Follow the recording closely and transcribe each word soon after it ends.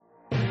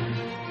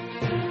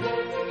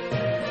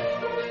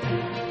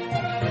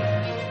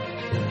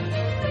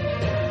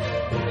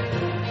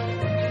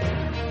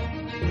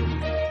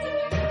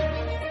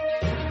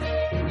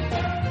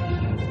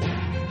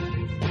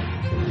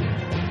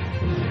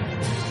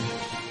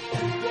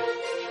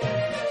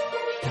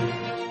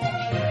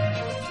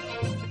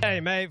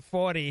May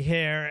 40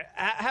 here.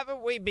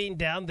 Haven't we been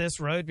down this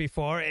road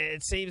before?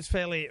 It seems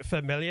fairly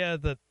familiar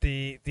that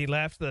the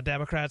left, the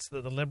Democrats,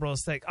 the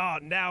liberals think, oh,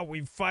 now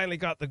we've finally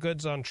got the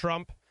goods on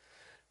Trump.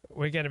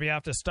 We're going to be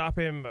able to stop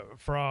him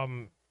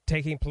from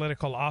taking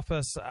political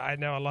office. I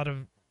know a lot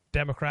of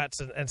Democrats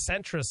and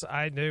centrists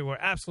I knew were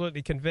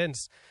absolutely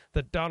convinced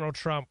that Donald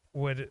Trump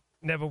would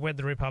never win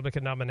the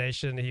Republican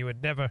nomination. He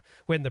would never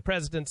win the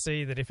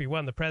presidency, that if he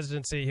won the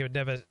presidency, he would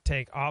never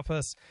take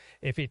office.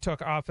 If he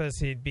took office,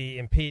 he'd be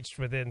impeached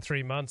within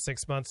 3 months,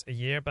 6 months, a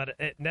year, but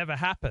it never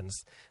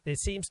happens. There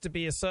seems to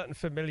be a certain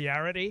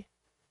familiarity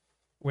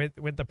with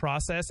the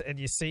process, and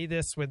you see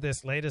this with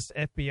this latest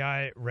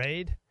FBI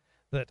raid,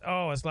 that,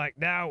 oh, it's like,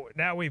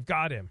 now we've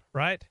got him,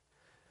 right?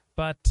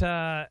 But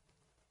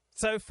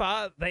so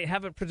far, they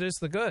haven't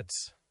produced the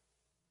goods.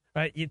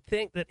 Right, you'd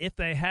think that if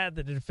they had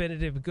the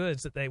definitive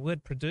goods that they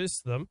would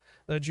produce them,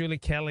 though Julie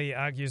Kelly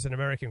argues in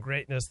American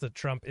Greatness that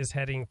Trump is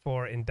heading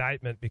for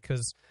indictment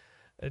because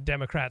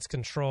Democrats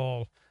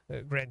control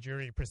grand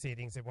jury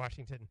proceedings in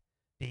Washington,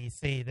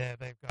 D.C.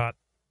 They've got,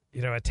 a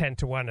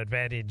 10-to-1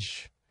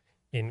 advantage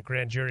in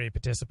grand jury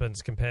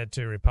participants compared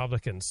to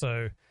Republicans.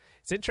 So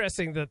it's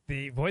interesting that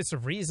the voice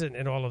of reason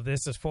in all of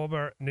this is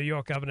former New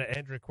York Governor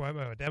Andrew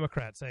Cuomo, a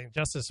Democrat, saying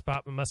Justice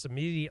Department must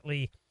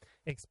immediately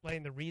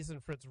explain the reason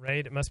for its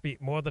raid. It must be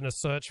more than a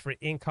search for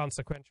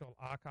inconsequential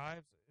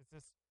archives. Is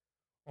this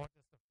or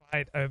just a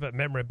fight over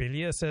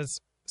memorabilia, says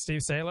Steve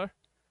Saylor?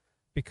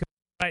 Because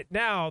right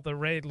now the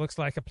raid looks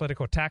like a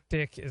political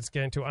tactic. It's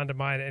going to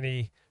undermine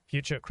any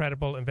future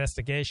credible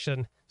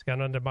investigation. It's going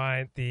to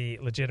undermine the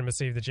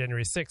legitimacy of the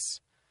January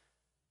 6th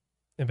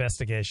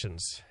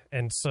investigations.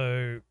 And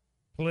so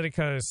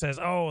Politico says,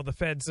 oh, the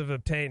feds have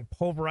obtained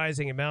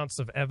pulverizing amounts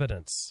of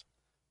evidence.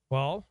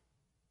 Well,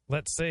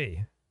 let's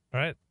see.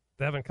 All right.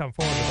 They haven't come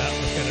forward with that.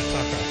 Let's go to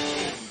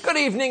Tucker. Good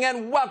evening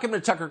and welcome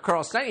to Tucker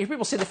Carlson. You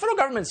people say the federal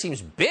government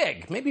seems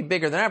big, maybe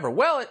bigger than ever.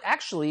 Well, it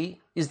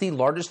actually is the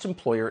largest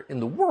employer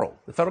in the world,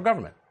 the federal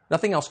government.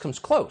 Nothing else comes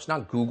close.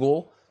 Not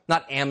Google,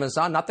 not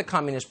Amazon, not the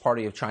Communist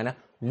Party of China,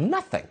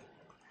 nothing.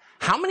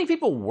 How many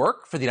people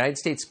work for the United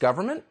States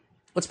government?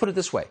 Let's put it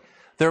this way.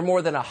 There are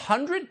more than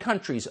 100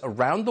 countries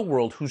around the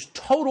world whose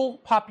total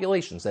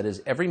populations, that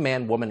is every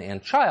man, woman,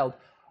 and child,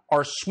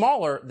 are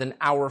smaller than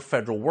our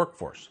federal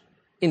workforce.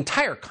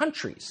 Entire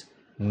countries,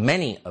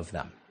 many of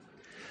them.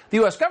 The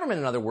U.S. government,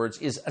 in other words,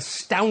 is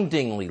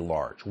astoundingly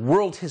large,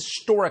 world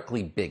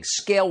historically big,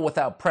 scale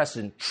without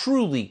precedent,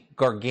 truly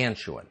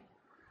gargantuan.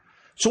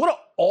 So what do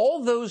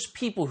all those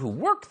people who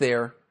work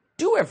there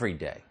do every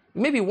day?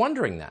 You may be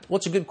wondering that. Well,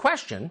 it's a good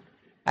question.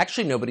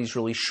 Actually, nobody's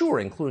really sure,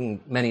 including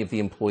many of the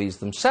employees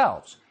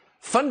themselves.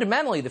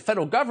 Fundamentally, the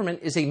federal government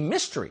is a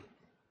mystery.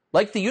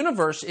 Like the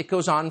universe, it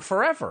goes on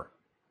forever.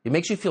 It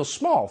makes you feel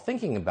small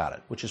thinking about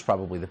it, which is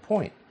probably the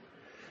point.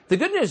 The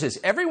good news is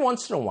every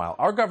once in a while,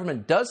 our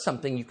government does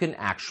something you can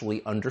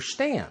actually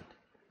understand.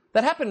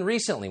 That happened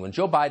recently when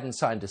Joe Biden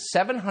signed a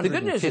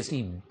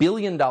 $750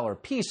 billion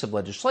piece of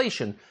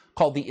legislation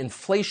called the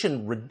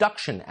Inflation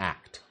Reduction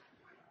Act.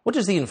 What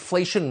does the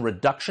Inflation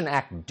Reduction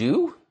Act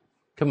do?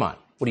 Come on,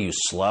 what are you,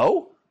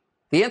 slow?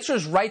 The answer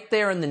is right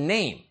there in the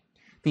name.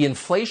 The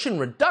Inflation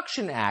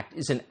Reduction Act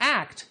is an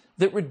act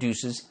that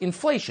reduces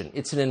inflation.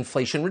 It's an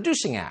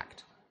inflation-reducing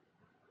act.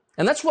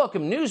 And that's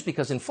welcome news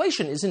because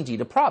inflation is indeed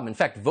a problem. In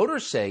fact,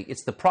 voters say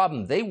it's the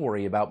problem they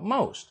worry about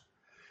most.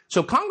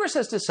 So Congress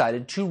has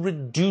decided to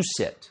reduce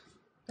it.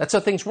 That's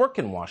how things work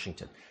in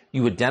Washington.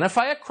 You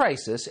identify a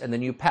crisis and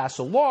then you pass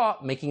a law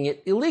making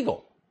it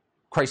illegal.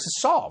 Crisis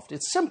solved.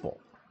 It's simple.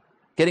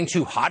 Getting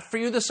too hot for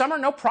you this summer?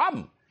 No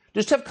problem.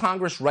 Just have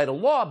Congress write a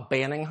law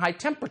banning high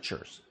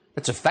temperatures.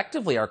 That's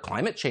effectively our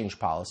climate change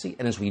policy,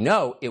 and as we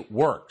know, it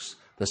works.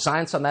 The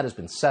science on that has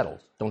been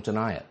settled. Don't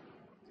deny it.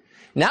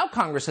 Now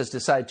Congress has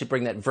decided to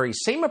bring that very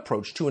same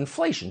approach to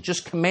inflation.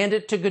 Just command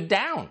it to go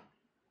down.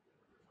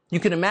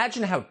 You can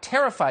imagine how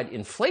terrified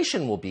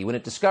inflation will be when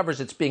it discovers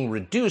it's being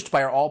reduced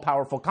by our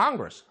all-powerful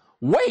Congress.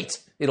 Wait,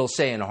 it'll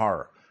say in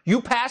horror.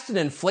 You passed an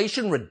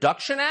Inflation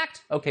Reduction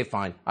Act? Okay,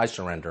 fine, I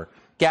surrender.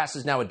 Gas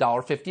is now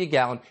 $1.50 a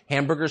gallon,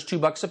 hamburgers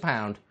 $2 a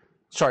pound.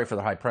 Sorry for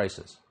the high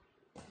prices.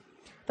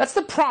 That's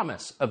the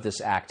promise of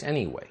this act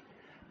anyway.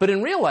 But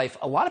in real life,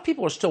 a lot of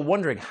people are still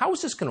wondering, how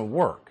is this going to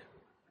work?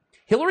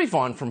 Hillary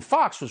Vaughn from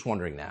Fox was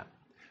wondering that.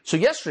 So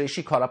yesterday,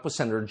 she caught up with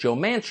Senator Joe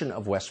Manchin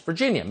of West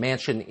Virginia.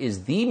 Manchin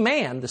is the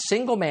man, the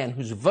single man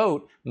whose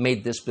vote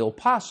made this bill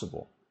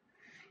possible.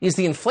 Is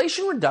the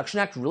Inflation Reduction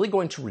Act really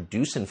going to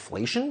reduce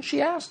inflation,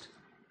 she asked?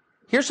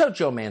 Here's how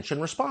Joe Manchin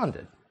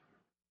responded.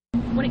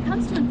 When it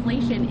comes to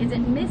inflation, is it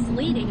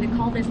misleading to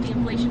call this the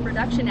Inflation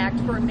Reduction Act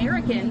for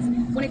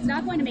Americans when it's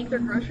not going to make their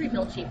grocery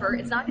bill cheaper,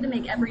 it's not going to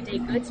make everyday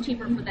goods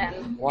cheaper for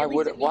them. Why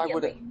would it?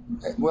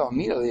 Well,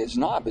 immediately it's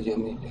not, but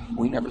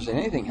we never seen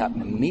anything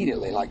happen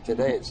immediately like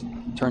today. It's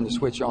turn the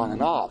switch on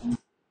and off.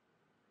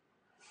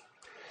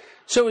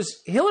 So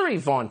as Hillary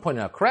Vaughn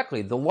pointed out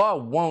correctly, the law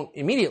won't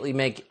immediately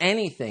make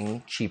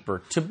anything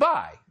cheaper to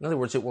buy. In other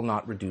words, it will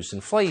not reduce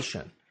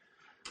inflation.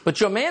 But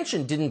Joe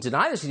Manchin didn't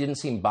deny this. He didn't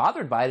seem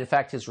bothered by it. In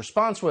fact, his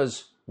response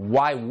was,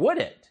 why would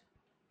it?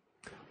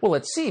 Well,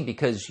 let's see,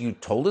 because you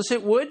told us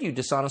it would, you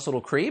dishonest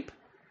little creep.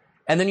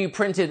 And then you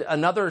printed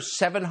another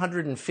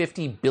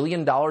 $750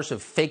 billion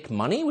of fake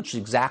money, which is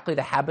exactly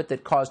the habit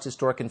that caused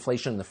historic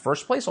inflation in the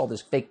first place, all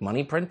this fake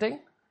money printing.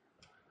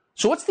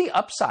 So what's the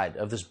upside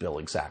of this bill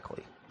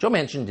exactly? Joe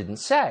Manchin didn't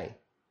say.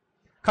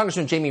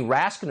 Congressman Jamie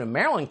Raskin of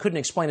Maryland couldn't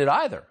explain it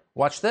either.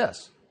 Watch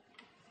this.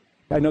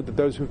 I know that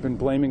those who've been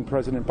blaming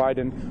President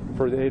Biden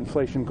for the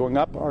inflation going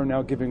up are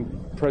now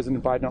giving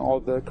President Biden all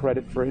the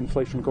credit for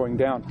inflation going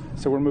down.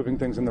 So we're moving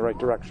things in the right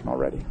direction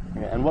already.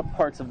 And what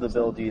parts of the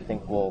bill do you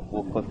think will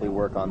quickly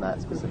work on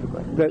that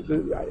specifically?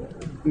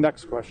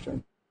 Next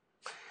question.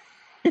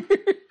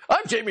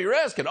 I'm Jamie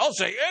Raskin. I'll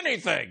say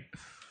anything.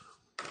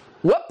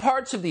 What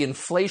parts of the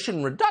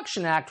Inflation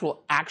Reduction Act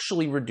will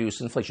actually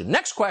reduce inflation?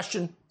 Next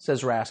question,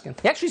 says Raskin.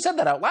 He actually said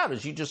that out loud,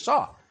 as you just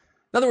saw.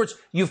 In other words,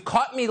 you've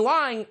caught me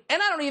lying,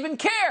 and I don't even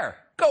care.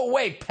 Go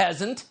away,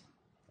 peasant.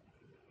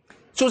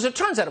 So as it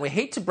turns out, and we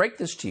hate to break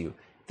this to you,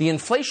 the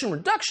Inflation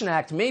Reduction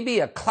Act may be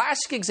a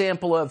classic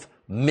example of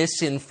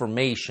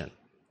misinformation.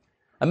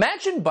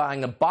 Imagine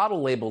buying a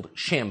bottle labeled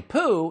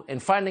shampoo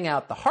and finding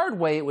out the hard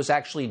way it was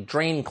actually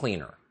drain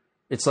cleaner.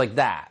 It's like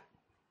that.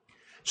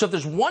 So if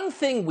there's one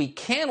thing we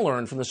can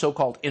learn from the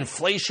so-called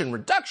Inflation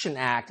Reduction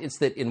Act, it's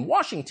that in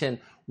Washington,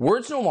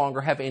 words no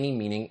longer have any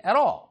meaning at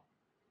all.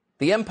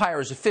 The empire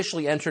has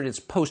officially entered its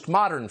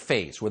postmodern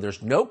phase, where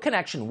there's no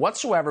connection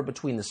whatsoever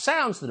between the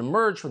sounds that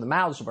emerge from the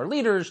mouths of our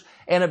leaders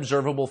and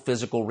observable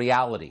physical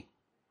reality.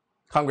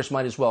 Congress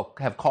might as well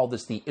have called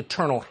this the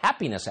Eternal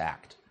Happiness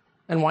Act.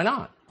 And why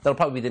not? That'll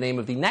probably be the name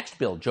of the next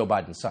bill Joe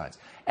Biden signs.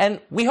 And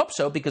we hope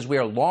so, because we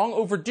are long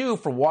overdue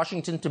for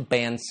Washington to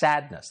ban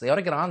sadness. They ought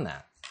to get on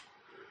that.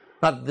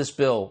 Not that this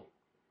bill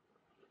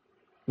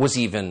was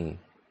even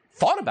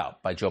thought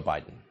about by Joe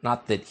Biden.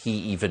 Not that he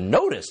even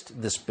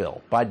noticed this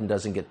bill. Biden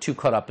doesn't get too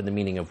caught up in the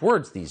meaning of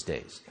words these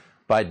days.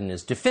 Biden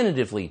is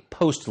definitively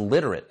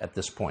post-literate at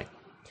this point.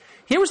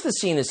 Here was the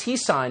scene as he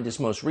signed his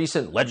most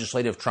recent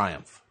legislative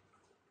triumph.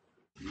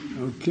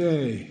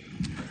 Okay.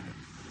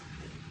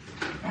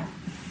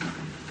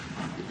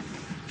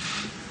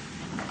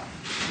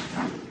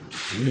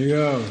 Here you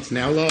go. It's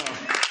now law.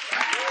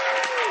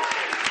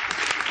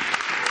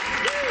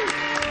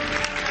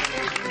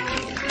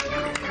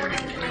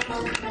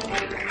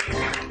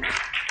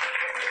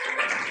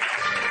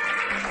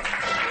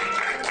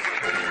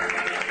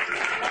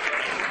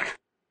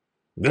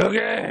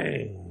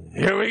 Okay,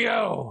 here we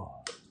go.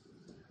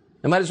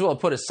 They might as well have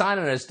put a sign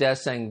on his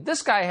desk saying,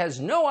 this guy has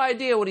no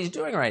idea what he's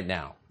doing right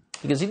now.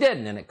 Because he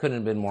didn't, and it couldn't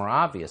have been more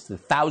obvious. The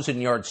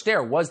 1,000-yard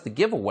stare was the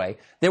giveaway.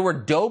 There were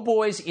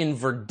doughboys in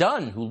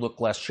Verdun who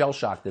looked less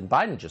shell-shocked than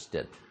Biden just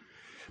did.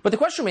 But the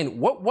question remained,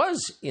 what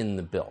was in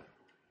the bill?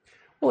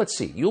 Well, let's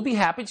see. You'll be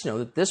happy to know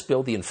that this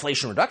bill, the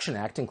Inflation Reduction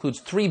Act,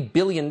 includes $3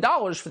 billion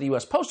for the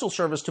U.S. Postal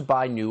Service to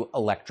buy new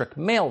electric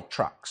mail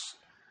trucks.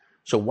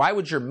 So why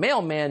would your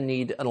mailman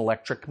need an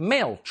electric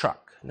mail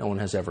truck? No one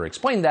has ever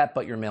explained that,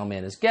 but your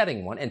mailman is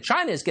getting one. And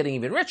China is getting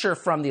even richer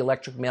from the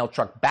electric mail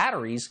truck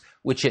batteries,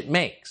 which it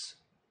makes.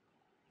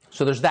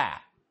 So there's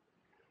that.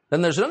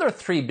 Then there's another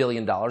 $3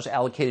 billion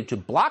allocated to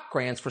block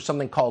grants for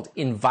something called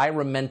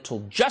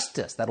environmental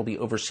justice. That'll be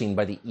overseen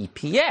by the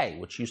EPA,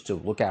 which used to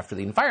look after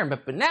the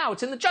environment, but now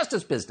it's in the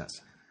justice business.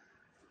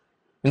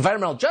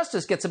 Environmental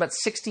justice gets about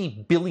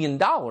 $60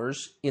 billion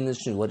in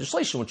this new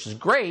legislation, which is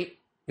great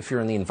if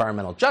you're in the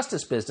environmental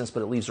justice business,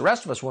 but it leaves the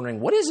rest of us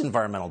wondering, what is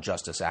environmental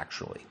justice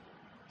actually?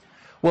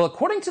 Well,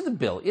 according to the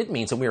bill, it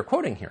means, and we are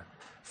quoting here,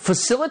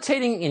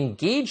 facilitating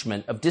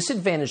engagement of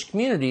disadvantaged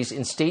communities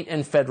in state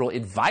and federal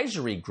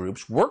advisory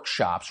groups,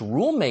 workshops,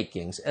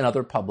 rulemakings, and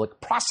other public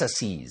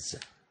processes.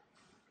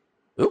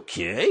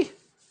 Okay,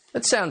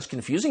 that sounds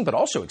confusing, but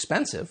also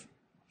expensive.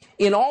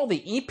 In all,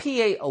 the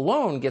EPA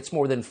alone gets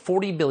more than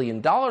 $40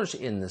 billion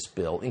in this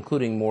bill,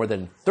 including more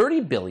than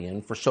 $30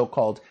 billion for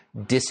so-called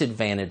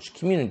disadvantaged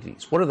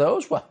communities. What are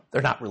those? Well,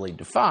 they're not really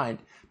defined.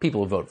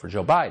 People who vote for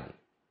Joe Biden.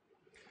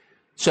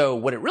 So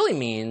what it really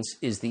means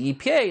is the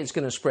EPA is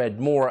going to spread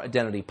more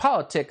identity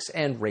politics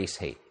and race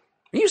hate.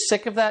 Are you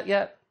sick of that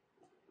yet?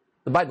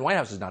 The Biden White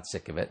House is not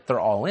sick of it. They're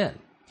all in.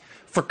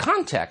 For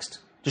context,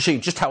 to show you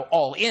just how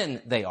all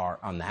in they are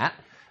on that,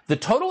 the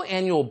total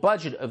annual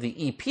budget of the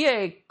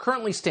EPA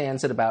currently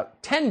stands at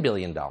about $10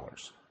 billion.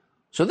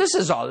 So this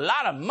is a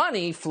lot of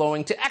money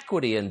flowing to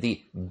equity and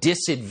the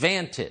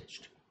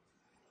disadvantaged.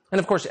 And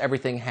of course,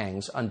 everything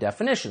hangs on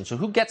definition. So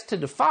who gets to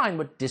define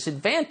what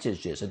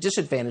disadvantaged is, a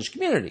disadvantaged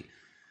community?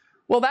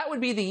 Well, that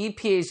would be the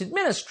EPA's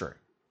administrator.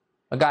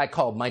 a guy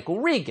called Michael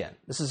Regan.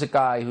 This is a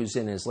guy who's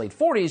in his late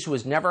 40s who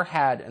has never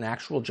had an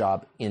actual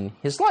job in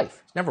his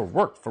life. He's never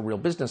worked for real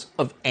business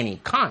of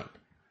any kind.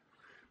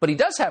 But he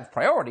does have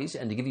priorities,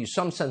 and to give you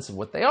some sense of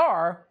what they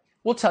are,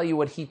 we'll tell you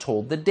what he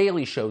told The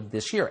Daily Show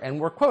this year, and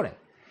we're quoting.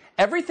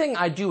 Everything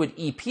I do at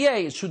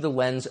EPA is through the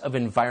lens of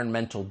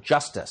environmental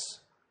justice.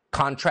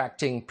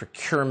 Contracting,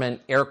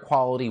 procurement, air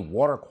quality,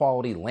 water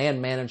quality,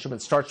 land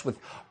management starts with,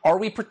 are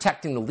we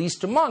protecting the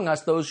least among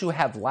us, those who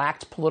have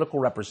lacked political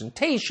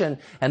representation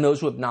and those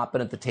who have not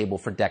been at the table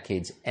for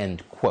decades,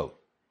 end quote.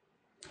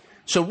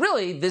 So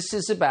really, this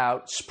is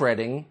about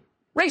spreading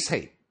race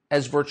hate,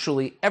 as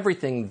virtually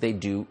everything they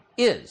do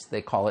is.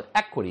 They call it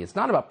equity. It's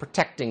not about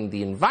protecting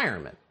the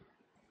environment.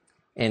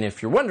 And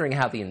if you're wondering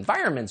how the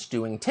environment's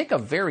doing, take a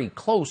very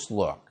close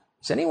look.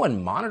 Is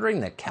anyone monitoring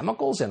the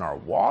chemicals in our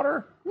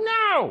water?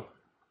 No!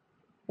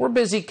 We're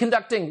busy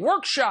conducting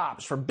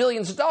workshops for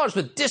billions of dollars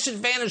with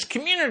disadvantaged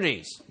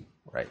communities.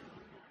 Right.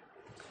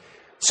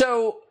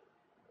 So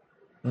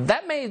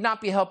that may not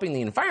be helping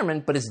the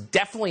environment, but it's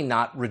definitely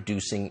not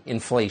reducing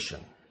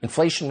inflation.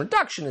 Inflation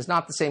reduction is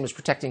not the same as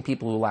protecting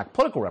people who lack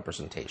political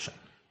representation.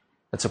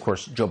 That's, of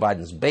course, Joe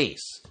Biden's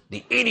base,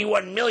 the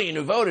 81 million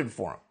who voted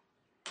for him.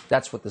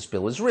 That's what this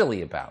bill is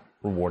really about,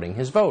 rewarding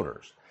his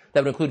voters.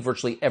 That would include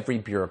virtually every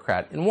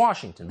bureaucrat in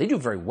Washington. They do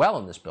very well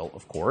in this bill,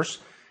 of course,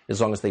 as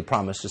long as they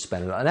promise to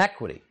spend it on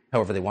equity,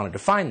 however they want to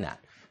define that.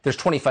 There's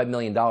 $25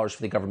 million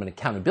for the Government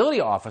Accountability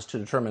Office to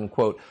determine,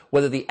 quote,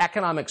 whether the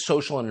economic,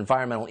 social, and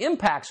environmental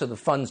impacts of the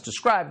funds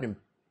described in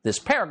this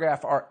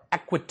paragraph are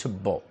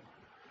equitable.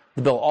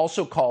 The bill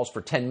also calls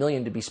for $10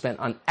 million to be spent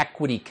on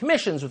equity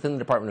commissions within the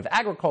Department of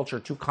Agriculture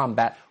to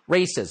combat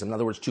racism, in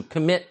other words, to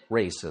commit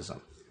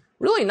racism.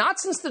 Really, not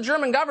since the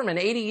German government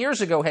 80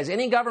 years ago has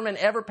any government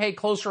ever paid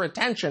closer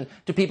attention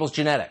to people's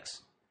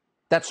genetics.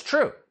 That's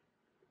true.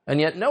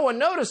 And yet no one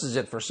notices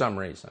it for some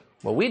reason.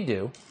 Well, we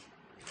do.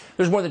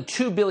 There's more than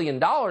 $2 billion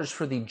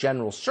for the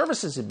General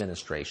Services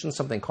Administration,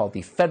 something called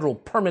the Federal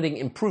Permitting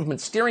Improvement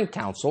Steering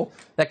Council.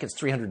 That gets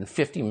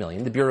 $350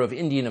 million. The Bureau of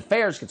Indian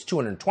Affairs gets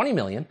 $220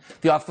 million.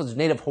 The Office of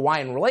Native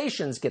Hawaiian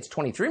Relations gets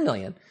 $23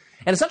 million.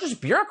 And it's not just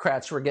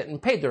bureaucrats who are getting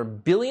paid. There are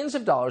billions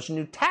of dollars in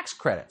new tax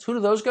credits. Who do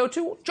those go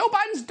to? Joe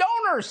Biden's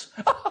donors.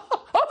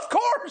 Of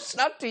course,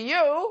 not to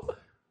you.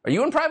 Are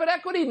you in private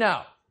equity?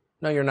 No.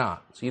 No, you're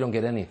not. So you don't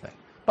get anything.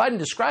 Biden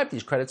described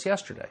these credits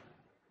yesterday.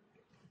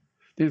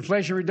 The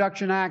Inflation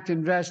Reduction Act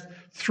invests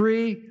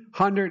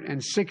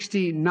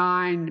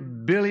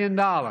 $369 billion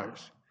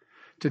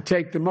to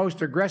take the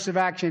most aggressive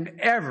action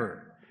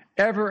ever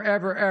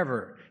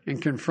in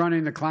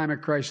confronting the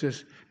climate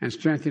crisis and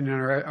strengthening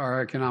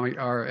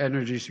our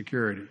energy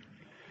security.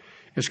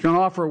 It's going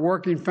to offer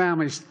working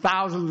families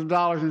thousands of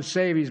dollars in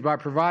savings by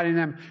providing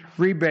them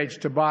rebates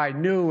to buy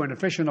new and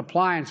efficient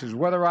appliances,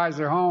 weatherize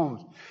their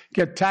homes,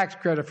 get tax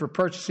credit for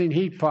purchasing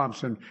heat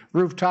pumps and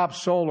rooftop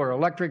solar,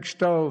 electric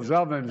stoves,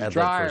 ovens,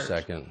 dryers. For a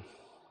second.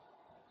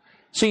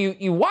 So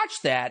you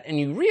watch that and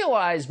you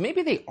realize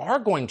maybe they are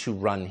going to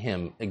run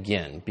him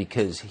again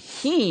because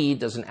he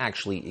doesn't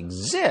actually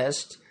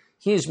exist.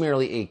 He is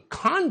merely a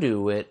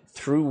conduit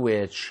through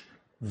which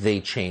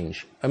they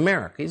change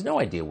America. He has no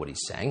idea what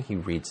he's saying. He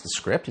reads the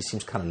script. He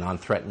seems kind of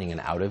non-threatening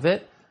and out of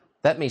it.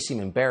 That may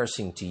seem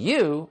embarrassing to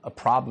you, a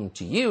problem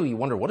to you. You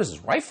wonder, what does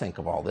his wife think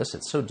of all this?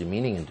 It's so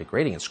demeaning and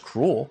degrading. It's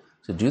cruel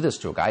to do this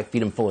to a guy,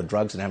 feed him full of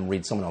drugs and have him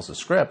read someone else's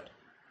script.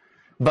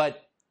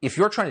 But if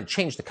you're trying to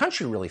change the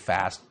country really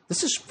fast,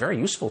 this is very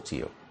useful to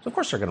you. So of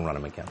course they're going to run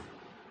him again.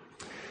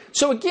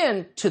 So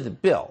again, to the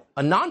bill,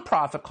 a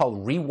nonprofit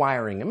called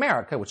Rewiring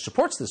America, which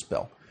supports this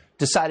bill,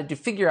 decided to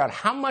figure out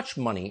how much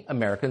money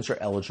Americans are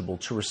eligible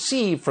to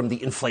receive from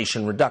the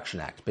Inflation Reduction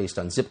Act based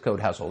on zip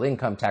code, household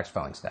income, tax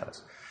filing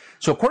status.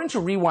 So according to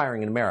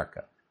Rewiring in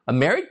America, a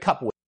married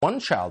couple with one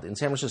child in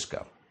San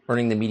Francisco,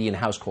 earning the median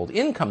household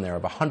income there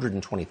of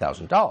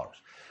 $120,000,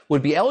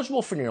 would be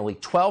eligible for nearly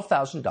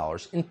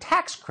 $12,000 in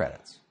tax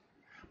credits.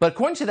 But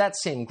according to that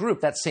same group,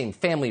 that same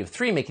family of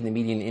three making the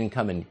median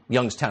income in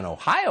Youngstown,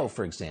 Ohio,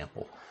 for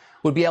example,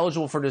 would be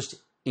eligible for just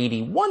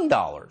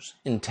 $81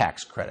 in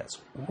tax credits.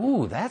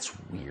 Ooh, that's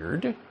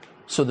weird.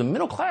 So the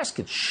middle class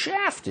gets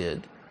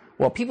shafted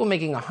while people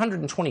making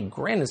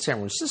 $120,000 in San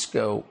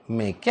Francisco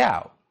make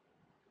out.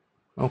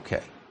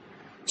 Okay.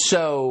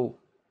 So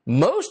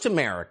most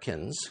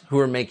Americans who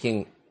are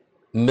making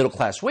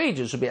middle-class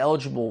wages would be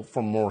eligible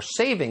for more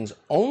savings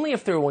only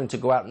if they're willing to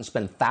go out and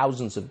spend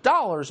thousands of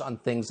dollars on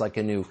things like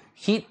a new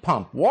heat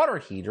pump water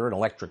heater, an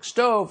electric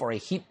stove, or a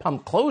heat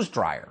pump clothes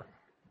dryer.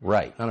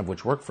 Right, none of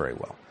which work very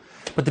well.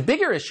 But the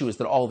bigger issue is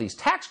that all these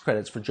tax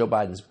credits for Joe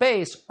Biden's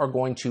base are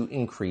going to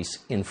increase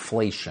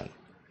inflation.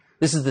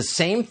 This is the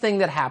same thing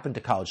that happened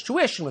to college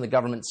tuition when the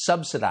government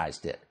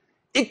subsidized it.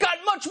 It got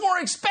much more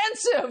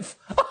expensive!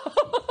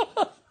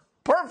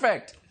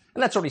 Perfect!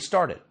 And that's already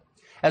started.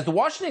 As the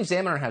Washington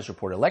Examiner has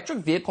reported, electric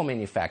vehicle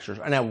manufacturers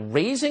are now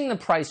raising the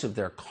price of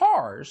their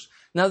cars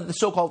now that the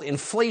so-called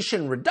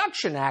Inflation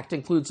Reduction Act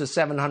includes a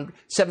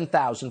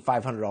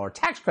 $7,500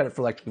 tax credit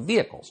for electric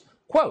vehicles.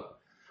 Quote,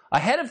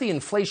 Ahead of the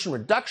Inflation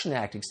Reduction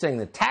Act extending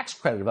the tax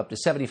credit of up to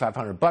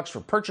 $7,500 for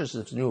purchases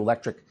of new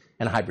electric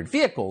and hybrid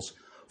vehicles,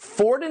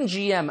 Ford and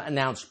GM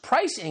announced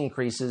price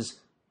increases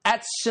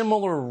at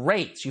similar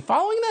rates. You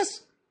following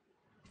this?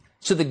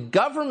 So the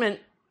government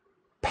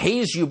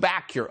pays you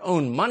back your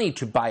own money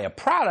to buy a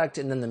product,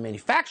 and then the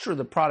manufacturer of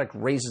the product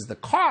raises the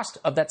cost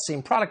of that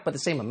same product by the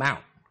same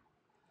amount.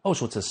 Oh,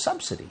 so it's a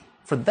subsidy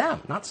for them,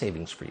 not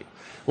savings for you.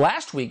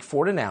 Last week,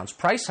 Ford announced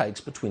price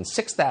hikes between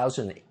 $6,000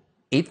 and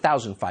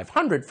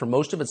 $8,500 for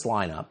most of its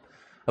lineup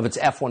of its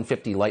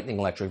F-150 Lightning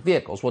electric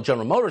vehicles, while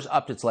General Motors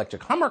upped its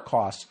electric Hummer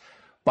costs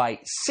by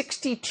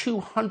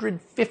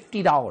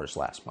 $6,250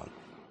 last month.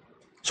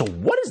 So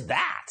what is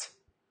that?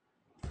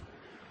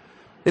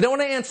 They don't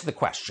want to answer the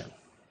question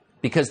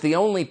because the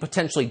only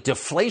potentially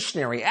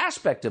deflationary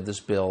aspect of this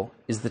bill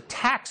is the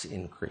tax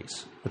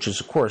increase, which is,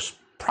 of course,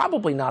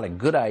 probably not a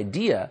good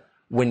idea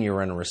when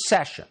you're in a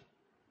recession.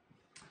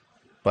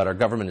 But our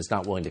government is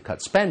not willing to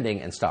cut spending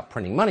and stop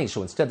printing money,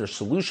 so instead their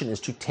solution is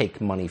to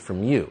take money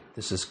from you.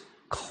 This is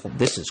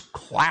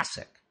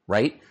classic,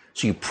 right?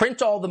 So you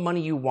print all the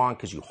money you want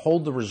because you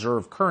hold the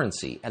reserve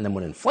currency, and then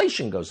when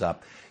inflation goes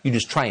up, you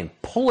just try and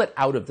pull it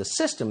out of the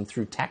system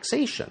through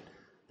taxation.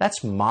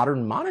 That's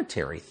modern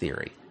monetary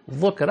theory.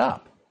 Look it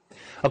up.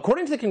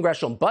 According to the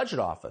Congressional Budget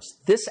Office,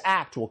 this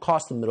act will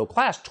cost the middle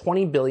class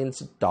 $20 billion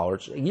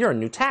a year in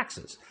new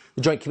taxes.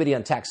 The Joint Committee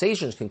on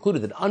Taxation has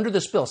concluded that under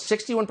this bill,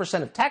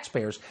 61% of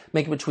taxpayers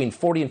making between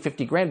 40 and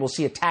 50 grand will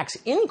see a tax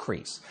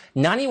increase.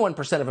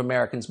 91% of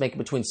Americans making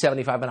between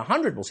 75 and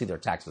 100 will see their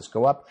taxes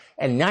go up.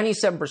 And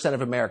 97%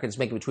 of Americans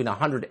making between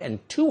 100 and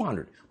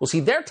 200 will see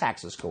their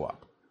taxes go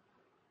up.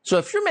 So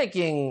if you're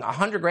making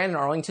 100 grand in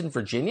Arlington,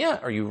 Virginia,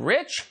 are you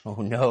rich? Oh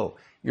no,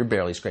 you're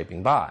barely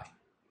scraping by.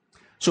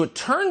 So it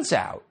turns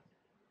out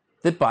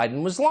that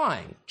Biden was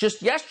lying.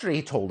 Just yesterday,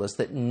 he told us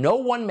that no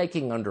one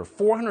making under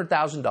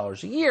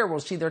 $400,000 a year will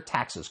see their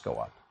taxes go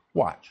up.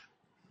 Watch.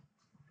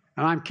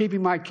 And I'm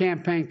keeping my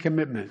campaign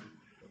commitment.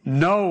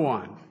 No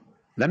one,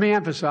 let me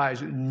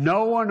emphasize,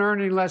 no one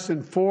earning less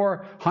than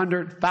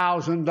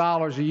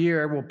 $400,000 a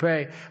year will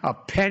pay a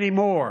penny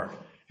more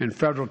in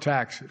federal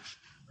taxes.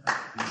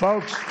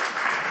 Folks.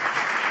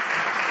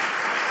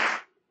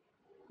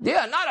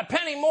 Yeah, not a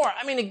penny more.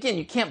 I mean, again,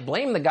 you can't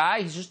blame the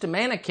guy. He's just a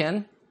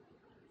mannequin.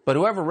 But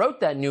whoever wrote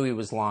that knew he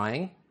was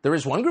lying. There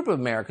is one group of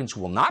Americans who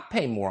will not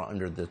pay more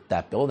under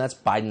that bill, and that's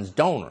Biden's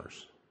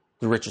donors,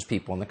 the richest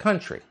people in the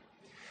country.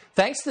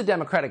 Thanks to the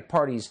Democratic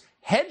Party's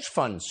hedge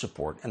fund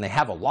support, and they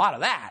have a lot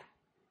of that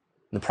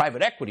in the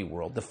private equity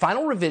world, the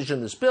final revision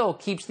of this bill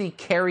keeps the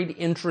carried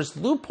interest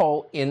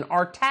loophole in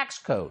our tax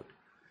code.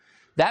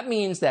 That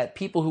means that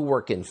people who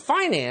work in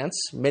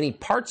finance, many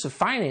parts of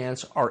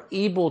finance, are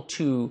able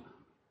to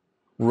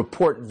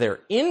report their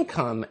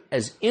income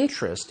as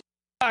interest.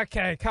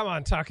 Okay, come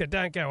on, Tucker.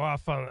 Don't go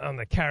off on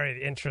the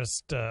carried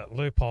interest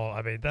loophole.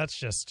 I mean, that's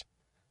just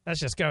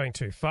going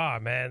too far,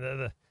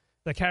 man.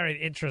 The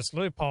carried interest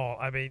loophole.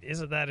 I mean,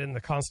 isn't that in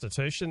the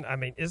Constitution? I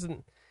mean,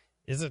 isn't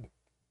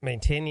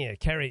maintaining a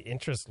carried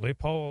interest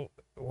loophole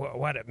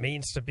what it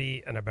means to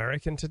be an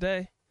American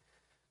today?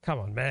 Come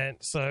on, man.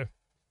 So,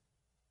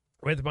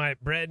 with my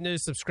brand new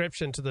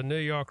subscription to the New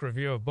York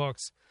Review of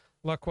Books,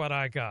 look what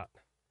I got.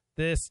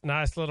 This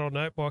nice little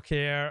notebook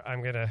here.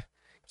 I'm gonna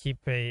keep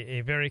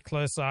a very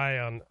close eye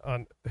on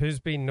who's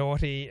been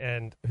naughty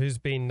and who's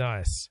been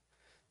nice.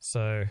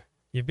 So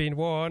you've been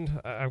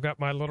warned. I've got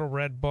my little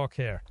red book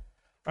here.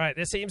 All right,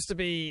 there seems to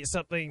be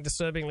something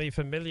disturbingly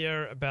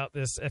familiar about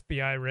this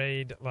FBI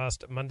raid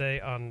last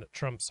Monday on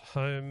Trump's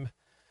home.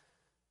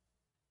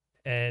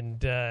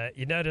 And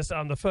you notice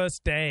on the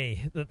first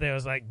day that there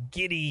was like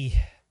giddy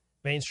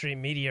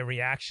mainstream media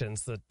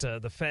reactions that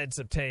the feds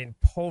obtained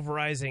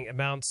pulverizing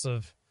amounts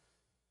of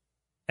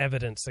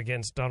evidence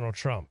against Donald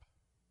Trump.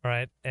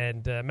 Right,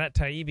 and Matt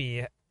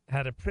Taibbi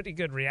had a pretty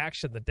good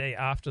reaction the day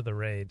after the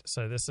raid.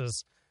 So this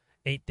is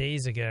 8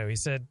 days ago. He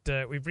said,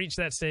 we've reached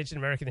that stage in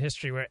American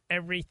history where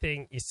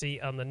everything you see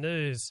on the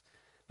news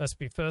must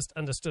be first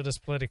understood as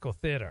political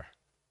theater.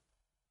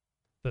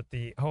 That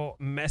the whole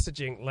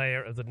messaging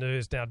layer of the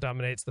news now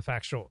dominates the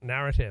factual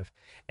narrative.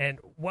 And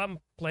one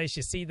place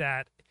you see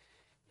that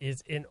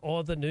is in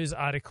all the news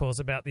articles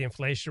about the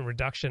Inflation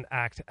Reduction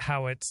Act,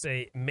 how it's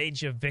a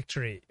major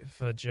victory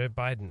for Joe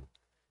Biden.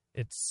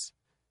 It's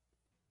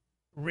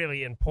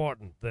really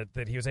important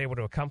that he was able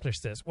to accomplish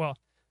this. Well,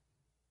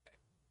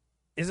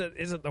 is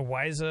it the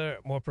wiser,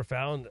 more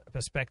profound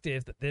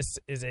perspective that this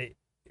is a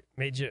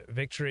major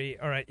victory?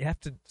 All right, you have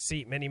to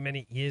see many,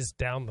 many years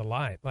down the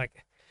line.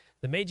 Like,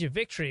 the major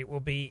victory will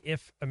be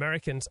if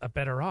Americans are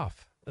better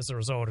off as a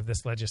result of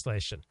this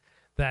legislation.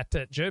 That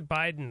Joe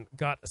Biden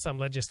got some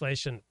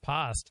legislation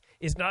passed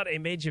is not a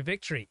major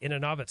victory in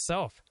and of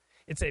itself.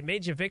 It's a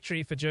major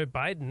victory for Joe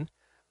Biden,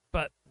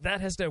 but that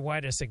has no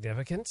wider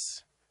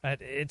significance.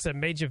 It's a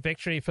major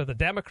victory for the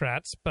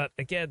Democrats, but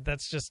again,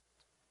 that's just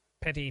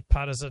petty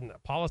partisan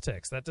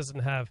politics. That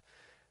doesn't have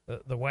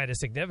the wider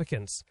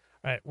significance.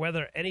 Right?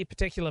 Whether any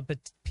particular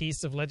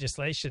piece of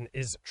legislation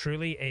is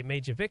truly a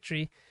major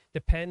victory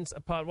depends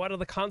upon what are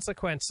the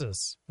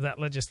consequences of that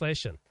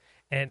legislation.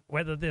 And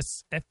whether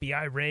this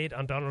FBI raid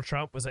on Donald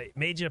Trump was a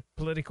major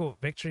political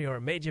victory or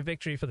a major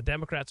victory for the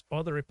Democrats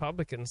or the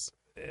Republicans,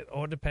 it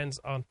all depends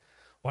on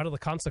what are the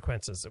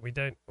consequences. We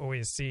don't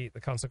always see the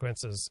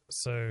consequences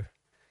so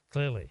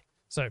clearly.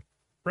 So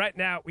right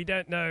now, we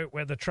don't know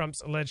whether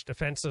Trump's alleged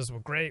offenses were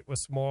great, were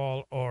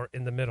small, or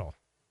in the middle.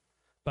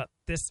 But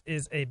this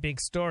is a big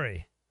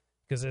story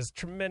because there's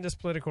tremendous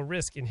political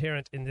risk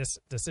inherent in this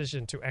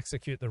decision to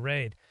execute the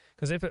raid.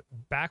 Because if it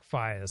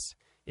backfires,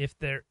 if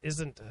there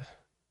isn't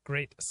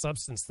great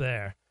substance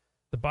there,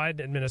 the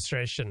Biden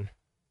administration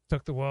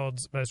took the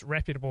world's most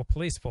reputable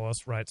police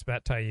force, writes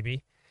Matt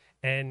Taibbi,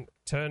 and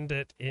turned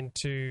it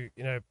into,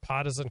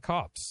 partisan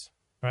cops,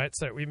 right?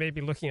 So we may be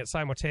looking at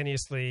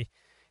simultaneously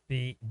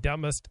the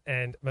dumbest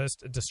and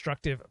most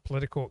destructive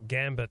political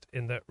gambit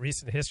in the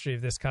recent history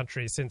of this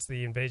country since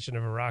the invasion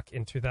of Iraq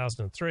in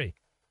 2003.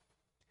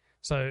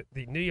 So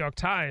the New York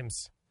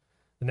Times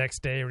the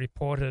next day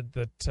reported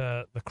that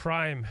the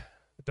crime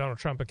Donald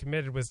Trump had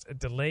committed was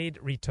delayed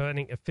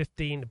returning of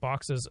 15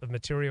 boxes of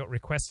material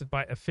requested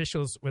by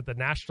officials with the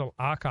National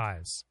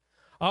Archives.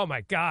 Oh,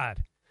 my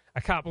God. I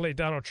can't believe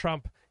Donald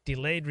Trump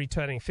delayed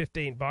returning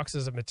 15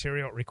 boxes of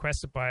material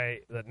requested by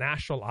the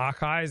National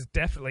Archives.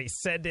 Definitely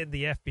send in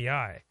the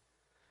FBI.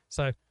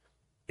 So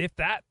if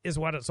that is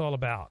what it's all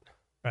about,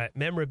 right,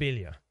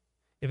 memorabilia,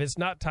 if it's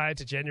not tied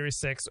to January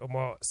 6th or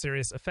more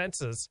serious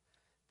offenses,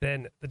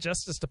 then the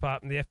Justice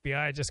Department, the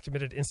FBI, just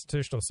committed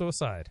institutional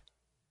suicide.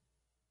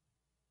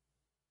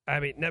 I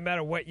mean, no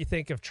matter what you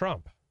think of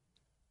Trump,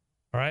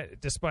 all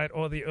right, despite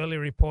all the early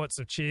reports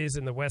of cheers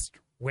in the West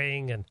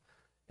Wing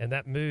and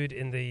that mood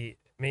in the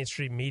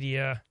mainstream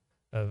media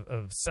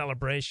of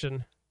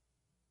celebration,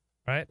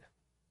 right?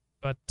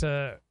 But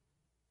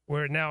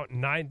we're now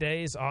 9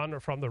 days on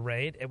from the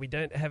raid, and we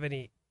don't have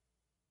any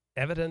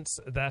evidence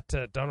that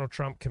Donald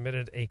Trump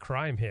committed a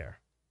crime here.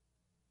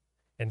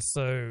 And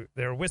so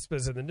there are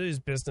whispers in the news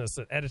business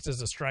that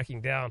editors are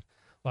striking down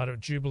a lot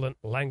of jubilant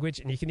language,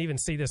 and you can even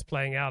see this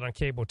playing out on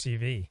cable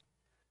TV.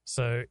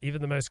 So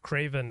even the most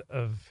craven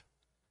of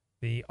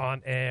the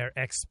on-air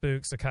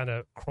ex-spooks are kind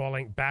of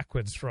crawling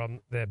backwards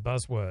from their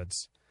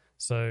buzzwords.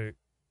 So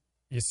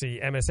you see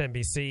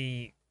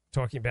MSNBC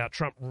talking about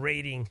Trump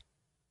raiding,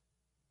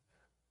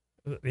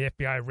 the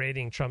FBI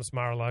raiding Trump's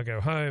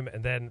Mar-a-Lago home,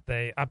 and then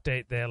they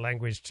update their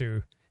language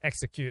to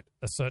execute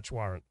a search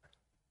warrant.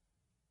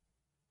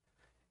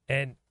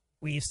 And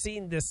we've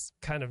seen this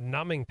kind of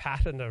numbing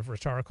pattern of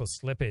rhetorical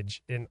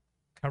slippage in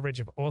coverage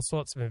of all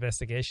sorts of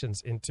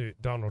investigations into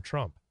Donald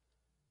Trump.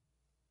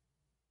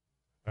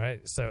 All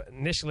right, so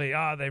initially,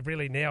 they've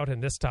really nailed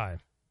him this time.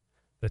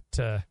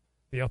 That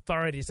the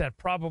authorities had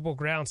probable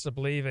grounds to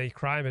believe a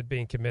crime had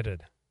been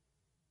committed.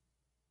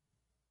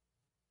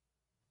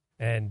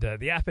 And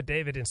the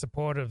affidavit in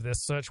support of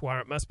this search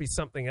warrant must be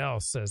something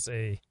else, says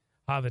a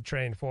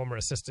Harvard-trained former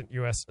assistant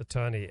U.S.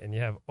 attorney. And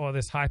you have all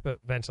this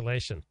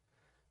hyperventilation.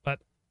 But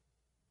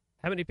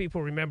how many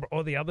people remember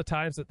all the other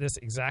times that this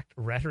exact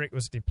rhetoric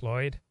was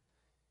deployed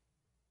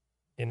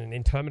in an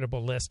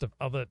interminable list of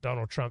other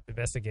Donald Trump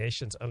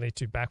investigations only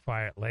to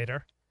backfire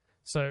later?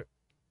 So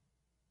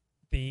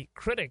the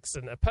critics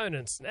and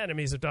opponents and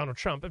enemies of Donald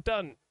Trump have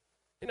done,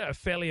 a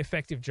fairly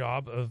effective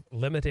job of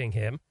limiting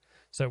him.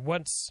 So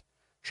once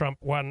Trump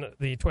won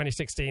the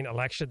 2016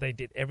 election, they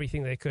did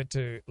everything they could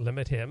to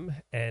limit him,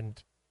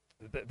 and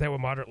they were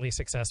moderately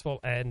successful,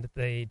 and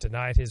they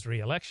denied his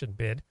re-election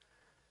bid.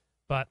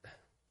 But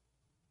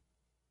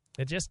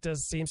it just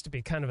seems to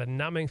be kind of a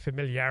numbing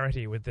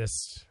familiarity with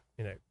this,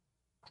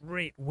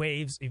 great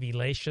waves of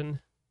elation,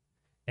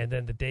 and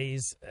then the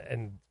days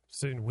and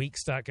soon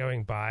weeks start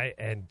going by,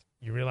 and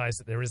you realize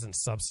that there isn't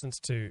substance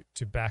to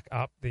back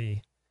up the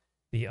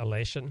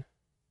elation.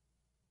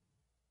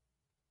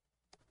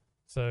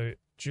 So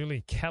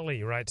Julie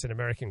Kelly writes in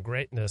American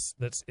Greatness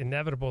that's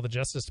inevitable the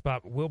Justice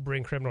Department will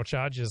bring criminal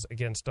charges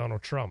against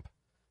Donald Trump,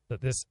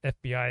 that this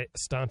FBI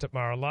stunt at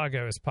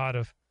Mar-a-Lago is part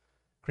of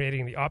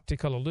creating the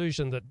optical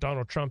illusion that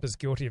Donald Trump is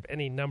guilty of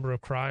any number of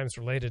crimes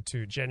related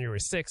to January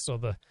 6th or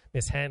the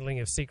mishandling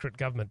of secret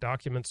government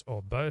documents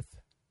or both.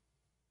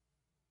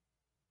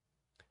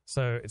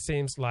 So it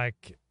seems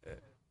like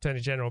Attorney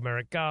General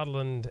Merrick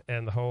Garland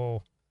and the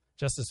whole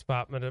Justice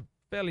Department are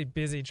fairly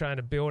busy trying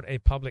to build a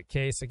public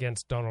case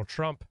against Donald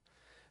Trump.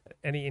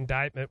 Any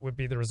indictment would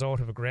be the result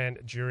of a grand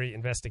jury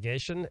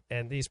investigation,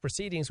 and these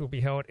proceedings will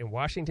be held in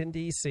Washington,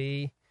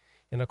 D.C.,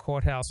 in a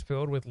courthouse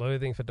filled with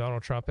loathing for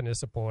Donald Trump and his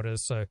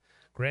supporters. So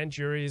grand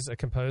juries are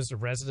composed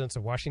of residents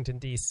of Washington,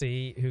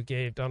 D.C., who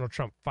gave Donald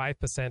Trump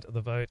 5% of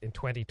the vote in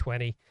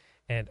 2020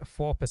 and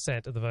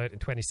 4% of the vote in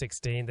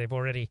 2016. They've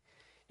already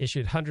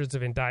issued hundreds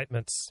of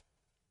indictments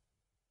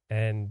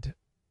and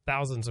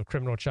thousands of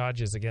criminal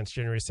charges against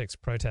January 6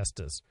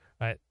 protesters.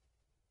 Right?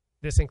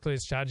 This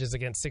includes charges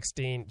against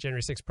 16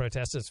 January 6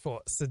 protesters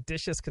for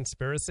seditious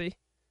conspiracy.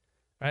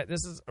 Right,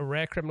 this is a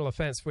rare criminal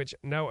offense for which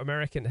no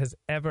American has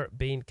ever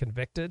been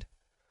convicted,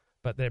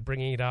 but they're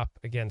bringing it up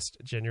against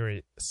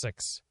January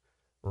 6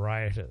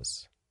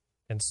 rioters.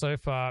 And so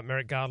far,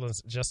 Merrick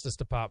Garland's Justice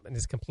Department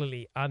is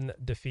completely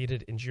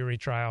undefeated in jury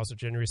trials of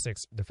January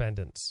 6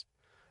 defendants.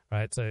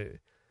 right? So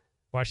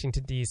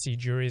Washington, D.C.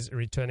 juries are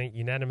returning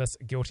unanimous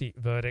guilty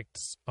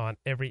verdicts on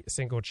every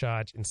single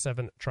charge in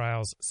 7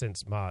 trials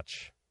since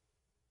March.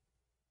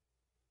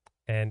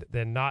 And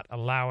they're not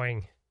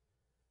allowing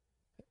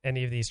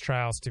any of these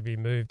trials to be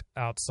moved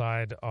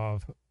outside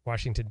of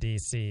Washington,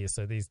 D.C.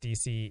 So these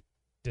D.C.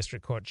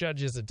 district court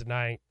judges are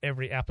denying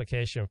every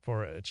application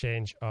for a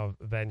change of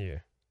venue.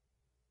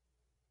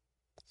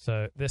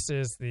 So this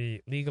is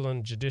the legal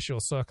and judicial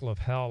circle of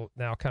hell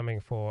now coming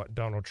for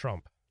Donald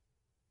Trump.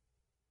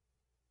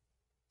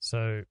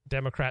 So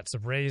Democrats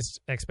have raised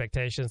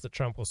expectations that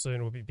Trump will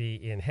soon be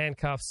in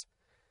handcuffs,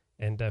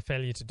 and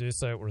failure to do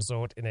so will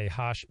result in a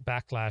harsh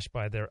backlash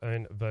by their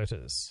own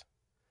voters.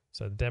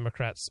 So the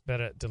Democrats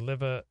better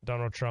deliver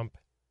Donald Trump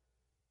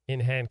in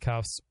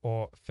handcuffs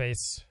or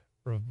face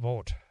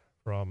revolt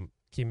from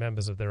key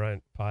members of their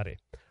own party.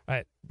 All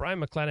right, Brian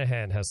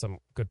McClanahan has some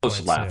good points.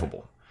 It's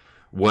laughable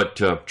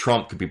what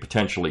Trump could be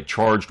potentially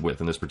charged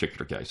with in this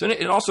particular case. And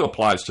it also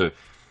applies to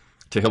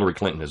Hillary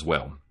Clinton as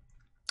well.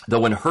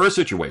 Though in her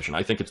situation,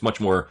 I think it's much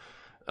more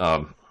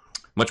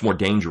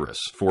dangerous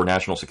for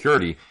national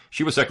security.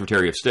 She was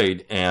Secretary of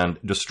State and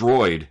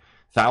destroyed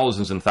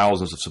thousands and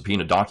thousands of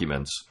subpoena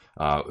documents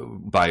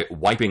by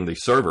wiping the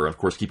server, of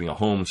course, keeping a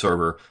home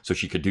server so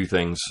she could do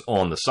things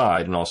on the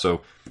side, and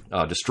also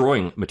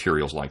destroying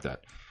materials like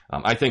that.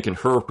 I think in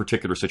her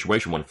particular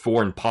situation, when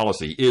foreign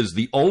policy is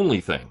the only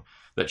thing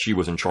that she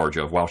was in charge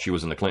of while she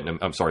was in the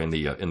in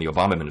the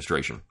Obama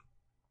administration,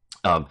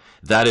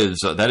 that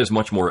is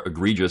much more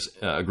egregious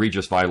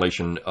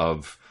violation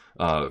of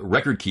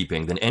record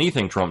keeping than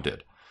anything Trump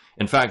did.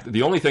 In fact,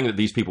 the only thing that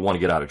these people want to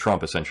get out of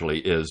Trump essentially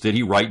is, did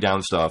he write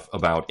down stuff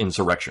about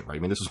insurrection? Right? I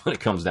mean, this is what it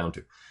comes down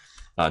to.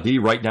 Did he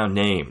write down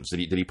names?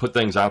 Did he put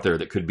things out there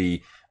that could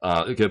be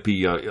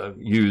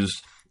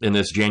used in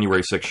this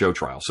January 6th show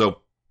trial?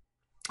 So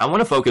I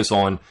want to focus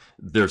on,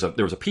 there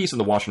was a piece in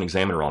the Washington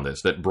Examiner on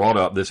this that brought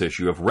up this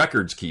issue of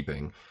records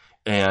keeping,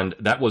 and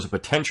that was a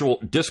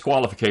potential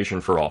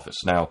disqualification for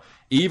office. Now,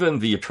 even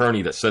the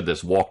attorney that said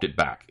this walked it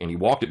back, and he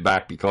walked it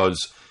back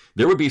because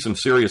there would be some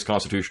serious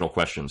constitutional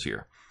questions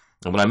here.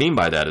 And what I mean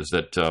by that is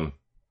that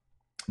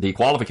the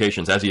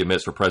qualifications, as he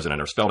admits, for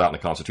president are spelled out in the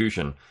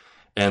Constitution.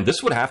 And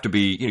this would have to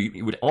be,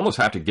 you would almost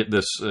have to get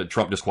this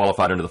Trump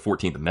disqualified under the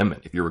 14th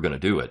Amendment if you were going to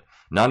do it,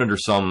 not under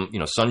some,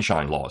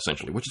 sunshine law,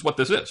 essentially, which is what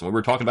this is. And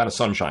we're talking about a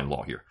sunshine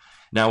law here.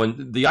 Now,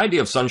 and the idea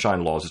of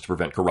sunshine laws is to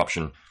prevent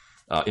corruption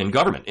in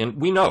government.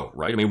 And we know,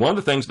 right? I mean, one of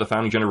the things the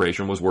founding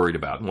generation was worried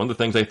about, and one of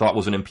the things they thought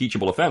was an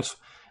impeachable offense,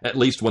 at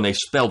least when they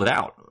spelled it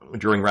out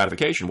during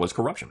ratification, was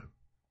corruption.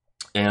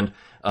 And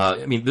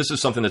this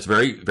is something that's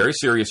very, very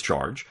serious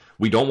charge.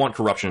 We don't want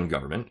corruption in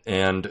government.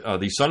 And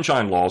the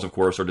sunshine laws, of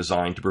course, are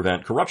designed to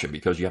prevent corruption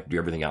because you have to do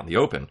everything out in the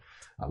open.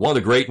 One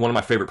of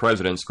my favorite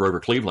presidents, Grover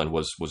Cleveland,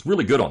 was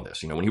really good on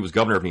this. When he was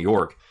governor of New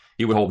York,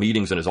 he would hold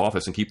meetings in his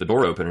office and keep the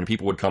door open, and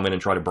people would come in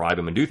and try to bribe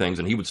him and do things,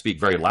 and he would speak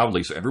very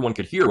loudly so everyone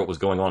could hear what was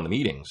going on in the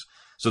meetings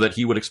so that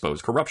he would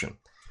expose corruption.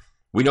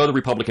 We know the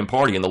Republican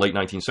Party in the late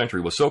 19th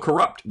century was so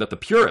corrupt that the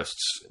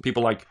purists,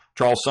 people like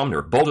Charles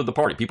Sumner, bolted the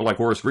party. People like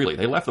Horace Greeley,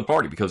 they left the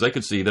party because they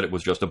could see that it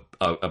was just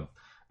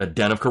a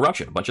den of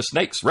corruption, a bunch of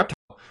snakes, reptiles.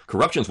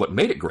 Corruption is what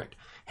made it great.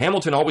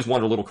 Hamilton always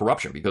wanted a little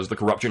corruption because the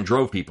corruption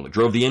drove people. It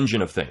drove the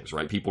engine of things,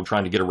 right? People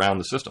trying to get around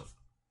the system.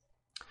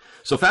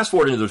 So fast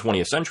forward into the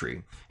 20th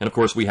century, and of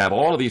course we have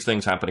all of these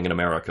things happening in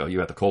America. You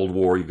have the Cold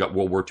War, you've got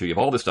World War II, you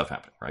have all this stuff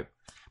happening, right?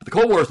 But the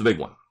Cold War is the big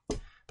one.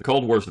 The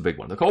Cold War is the big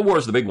one. The Cold War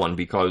is the big one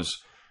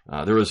because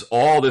there is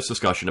all this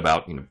discussion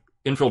about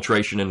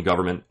infiltration in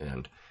government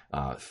and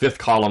fifth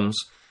columns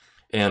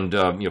and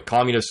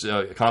communist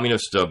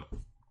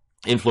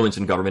influence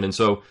in government. And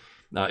so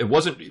it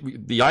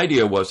wasn't, the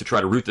idea was to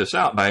try to root this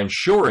out by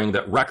ensuring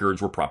that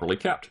records were properly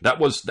kept. That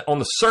was, on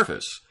the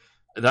surface,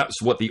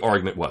 that's what the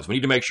argument was. We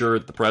need to make sure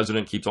that the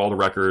president keeps all the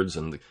records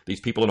and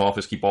these people in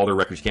office keep all their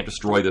records. You can't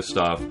destroy this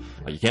stuff.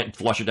 You can't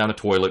flush it down the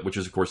toilet, which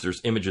is, of course,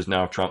 there's images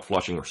now of Trump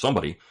flushing, or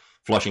somebody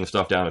flushing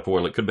stuff down the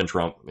toilet. Could have been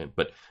Trump,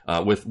 but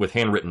with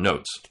handwritten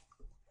notes.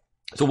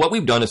 So what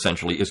we've done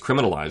essentially is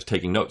criminalize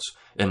taking notes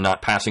and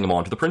not passing them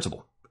on to the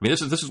principal. I mean,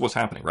 this is what's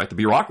happening, right? The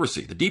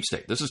bureaucracy, the deep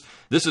state. This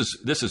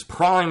is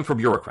prime for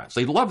bureaucrats.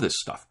 They love this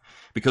stuff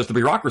because the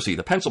bureaucracy,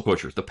 the pencil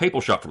pushers, the paper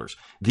shufflers,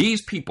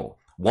 these people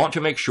want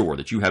to make sure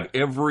that you have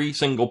every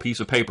single piece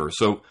of paper.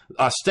 So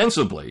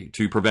ostensibly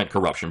to prevent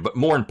corruption, but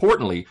more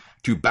importantly,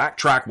 to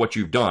backtrack what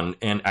you've done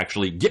and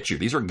actually get you.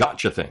 These are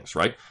gotcha things,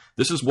 right?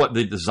 This is what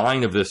the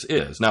design of this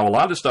is. Now, a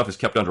lot of this stuff is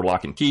kept under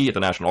lock and key at the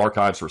National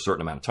Archives for a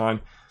certain amount of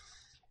time.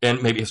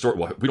 And maybe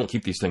we don't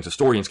keep these things.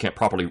 Historians can't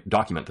properly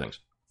document things.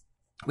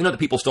 We know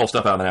that people stole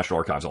stuff out of the National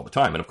Archives all the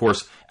time. And of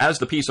course, as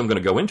the piece I'm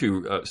going to go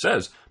into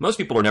says, most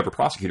people are never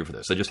prosecuted for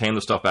this. They just hand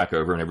the stuff back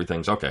over and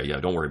everything's okay. Yeah,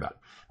 don't worry about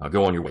it.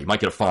 Go on your way. You might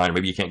get a fine.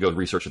 Maybe you can't go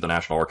research at the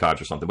National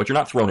Archives or something, but you're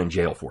not thrown in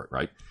jail for it,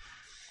 right?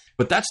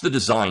 But that's the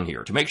design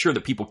here, to make sure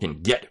that people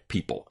can get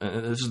people.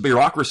 This is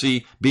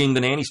bureaucracy being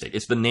the nanny state.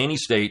 It's the nanny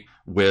state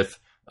with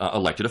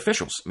elected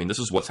officials. I mean, this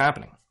is what's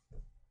happening.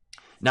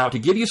 Now, to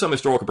give you some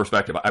historical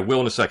perspective, I will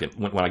in a second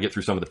when I get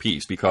through some of the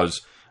piece,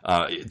 because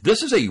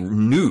This is a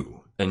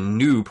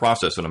new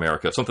process in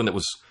America, something that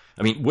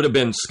would have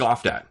been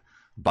scoffed at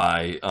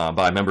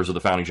by members of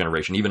the founding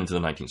generation, even into the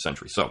 19th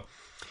century. So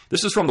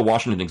this is from the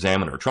Washington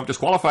Examiner. Trump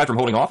disqualified from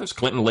holding office.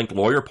 Clinton-linked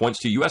lawyer points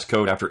to U.S.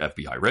 code after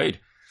FBI raid.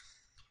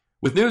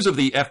 With news of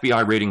the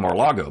FBI raiding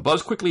Mar-a-Lago,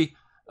 buzz quickly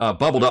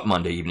bubbled up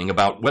Monday evening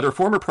about whether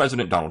former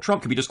President Donald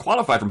Trump could be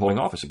disqualified from holding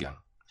office again.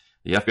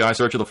 The FBI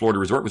search of the Florida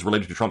resort was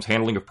related to Trump's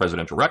handling of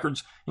presidential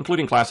records,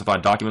 including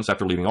classified documents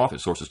after leaving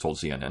office, sources told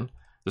CNN.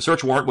 The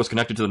search warrant was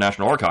connected to the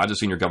National Archives, a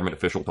senior government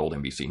official told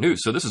NBC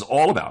News. So this is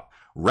all about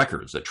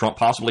records that Trump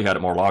possibly had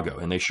at Mar-a-Lago,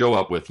 and they show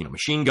up with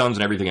machine guns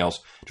and everything else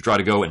to try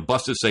to go and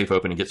bust his safe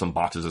open and get some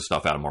boxes of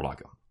stuff out of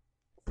Mar-a-Lago.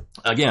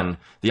 Again,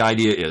 the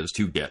idea is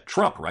to get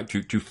Trump, right?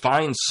 To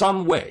find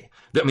some way.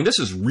 This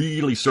is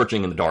really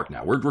searching in the dark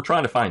now. We're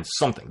trying to find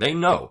something. They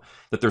know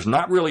that there's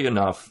not really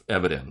enough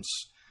evidence.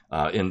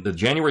 And the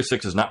January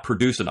 6th is not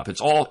produced enough.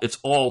 It's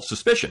all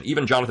suspicion.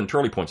 Even Jonathan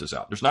Turley points this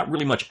out. There's not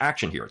really much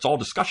action here. It's all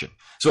discussion.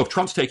 So if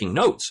Trump's taking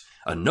notes,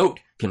 a note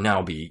can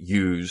now be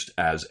used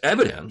as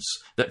evidence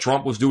that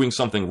Trump was doing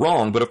something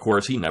wrong, but of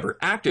course he never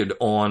acted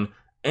on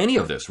any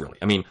of this, really.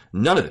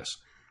 None of this,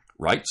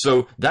 right?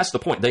 So that's the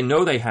point. They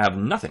know they have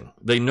nothing.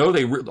 They know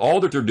all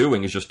that they're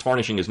doing is just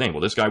tarnishing his name.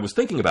 Well, this guy was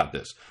thinking about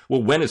this.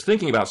 Well, when is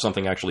thinking about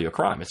something actually a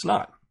crime? It's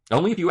not.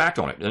 Only if you act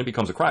on it, then it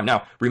becomes a crime.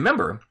 Now,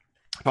 remember,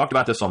 I talked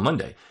about this on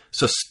Monday.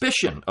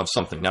 Suspicion of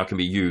something now can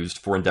be used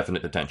for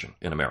indefinite detention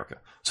in America.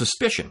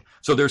 Suspicion.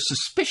 So there's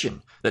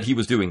suspicion that he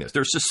was doing this.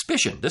 There's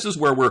suspicion. This is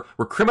where we're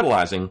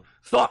criminalizing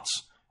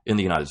thoughts in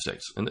the United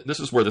States. And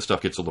this is where this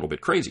stuff gets a little bit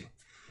crazy.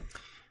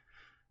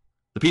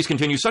 The piece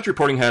continues. Such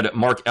reporting had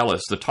Mark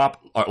Elias, the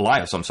top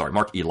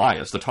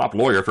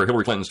lawyer for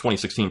Hillary Clinton's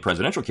 2016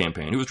 presidential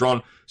campaign, who was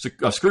drawn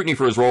scrutiny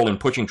for his role in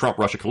pushing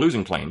Trump-Russia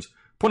collusion claims,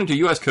 pointing to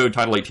U.S. Code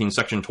Title 18,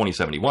 Section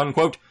 2071,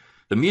 quote,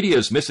 "The media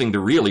is missing the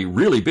really,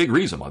 really big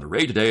reason why the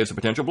raid today is a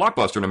potential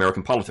blockbuster in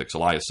American politics,"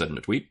 Elias said in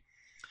a tweet.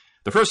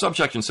 The first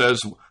subsection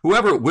says,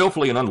 "Whoever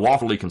willfully and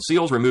unlawfully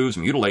conceals, removes,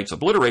 mutilates,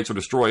 obliterates, or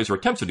destroys, or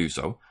attempts to do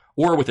so,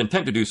 or with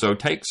intent to do so,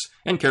 takes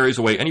and carries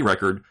away any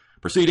record,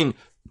 proceeding,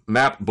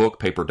 map, book,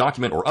 paper,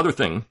 document, or other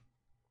thing,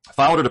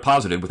 filed or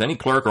deposited with any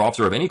clerk or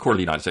officer of any court of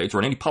the United States or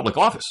in any public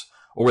office,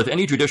 or with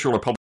any judicial or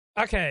public..."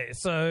 Okay,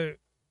 so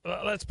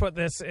let's put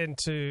this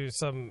into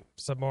some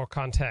more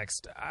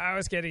context. I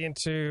was getting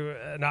into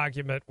an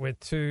argument with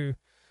two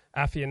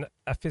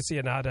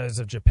aficionados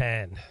of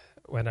Japan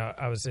when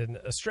I was in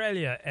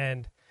Australia,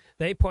 and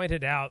they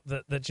pointed out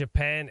that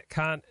Japan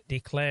can't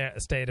declare a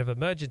state of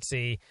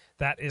emergency.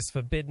 That is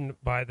forbidden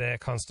by their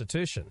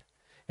constitution.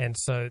 And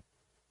so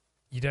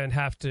you don't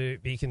have to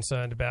be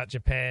concerned about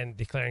Japan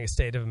declaring a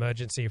state of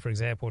emergency, for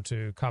example,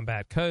 to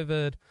combat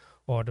COVID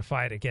or to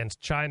fight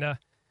against China.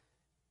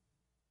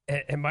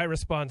 And my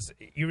response,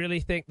 you really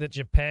think that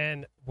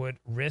Japan would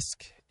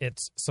risk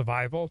its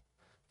survival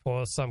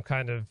for some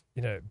kind of,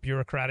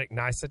 bureaucratic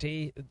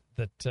nicety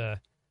that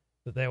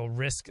they will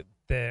risk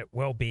their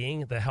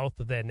well-being, the health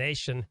of their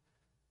nation,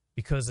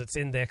 because it's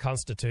in their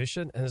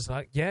constitution? And it's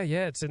like, yeah,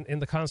 it's in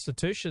the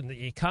constitution that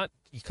you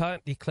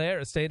can't declare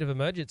a state of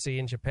emergency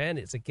in Japan.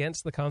 It's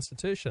against the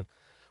constitution.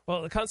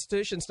 Well, the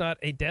constitution's not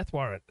a death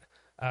warrant.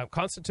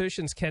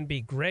 Constitutions can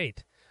be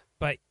great,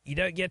 but you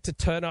don't get to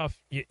turn off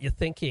your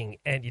thinking,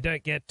 and you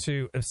don't get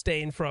to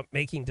abstain from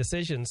making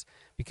decisions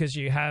because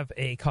you have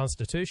a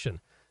constitution.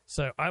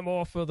 So I'm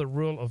all for the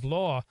rule of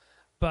law,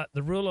 but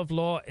the rule of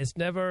law is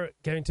never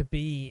going to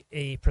be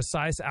a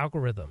precise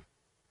algorithm.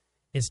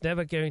 It's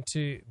never going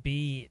to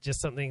be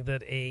just something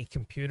that a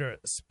computer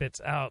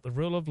spits out. The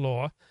rule of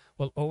law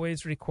will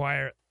always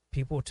require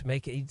people to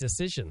make a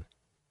decision,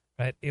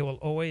 right? It will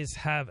always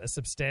have a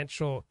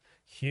substantial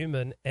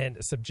human and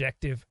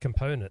subjective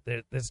component.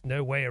 There's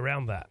no way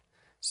around that.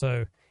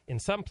 So in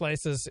some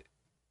places,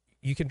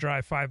 you can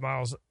drive 5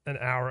 miles an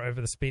hour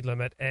over the speed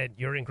limit, and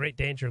you're in great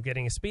danger of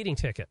getting a speeding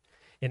ticket.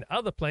 In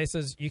other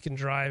places, you can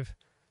drive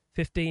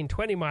 15,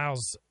 20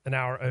 miles an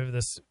hour over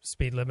the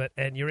speed limit,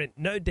 and you're in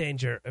no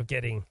danger of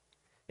getting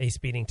a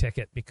speeding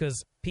ticket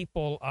because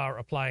people are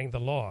applying the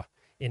law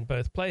in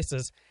both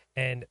places,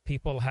 and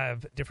people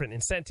have different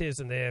incentives,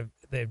 and they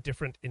have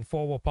different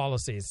informal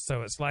policies.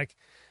 So it's like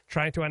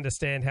trying to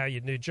understand how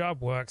your new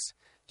job works.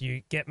 Do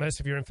you get most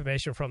of your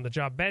information from the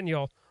job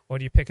manual, or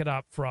do you pick it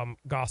up from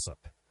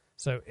gossip?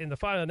 So in the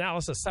final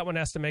analysis, someone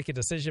has to make a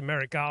decision.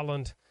 Merrick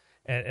Garland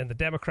and the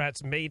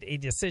Democrats made a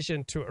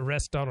decision to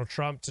arrest Donald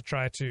Trump to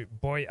try to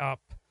buoy up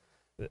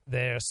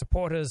their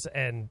supporters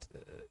and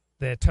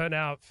their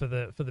turnout for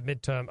the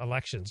midterm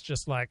elections,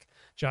 just like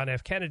John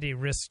F. Kennedy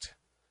risked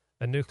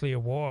a nuclear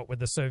war with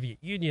the Soviet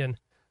Union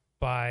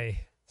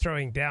by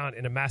throwing down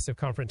in a massive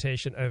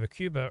confrontation over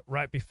Cuba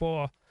right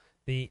before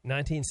the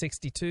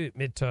 1962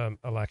 midterm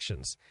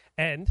elections.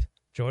 And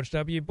George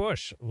W.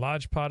 Bush,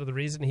 large part of the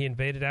reason he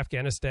invaded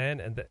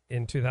Afghanistan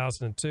in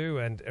 2002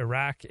 and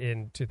Iraq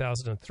in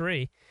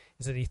 2003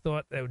 is that he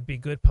thought that would be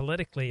good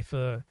politically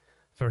for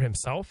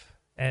himself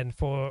and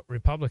for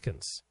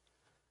Republicans.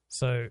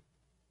 So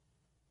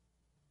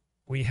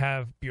we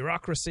have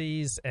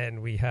bureaucracies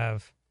and we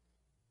have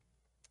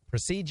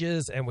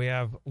procedures and we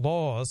have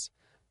laws,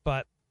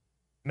 but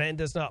man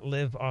does not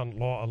live on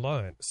law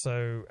alone.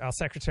 So our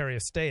Secretary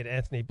of State,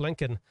 Anthony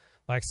Blinken,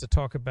 likes to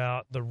talk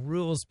about the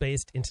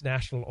rules-based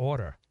international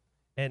order.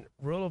 And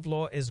rule of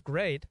law is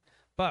great,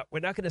 but we're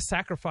not going to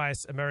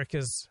sacrifice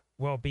America's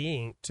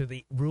well-being to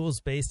the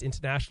rules-based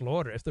international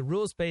order. If the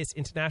rules-based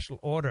international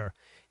order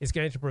is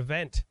going to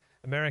prevent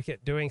America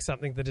doing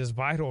something that is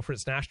vital for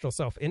its national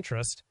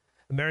self-interest,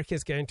 America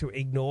is going to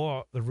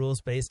ignore the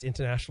rules-based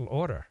international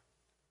order.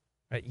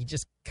 Right? You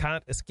just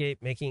can't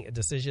escape making a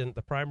decision.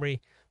 The primary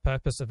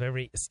purpose of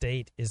every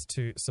state is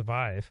to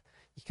survive.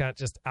 You can't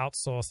just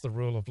outsource the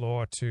rule of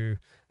law to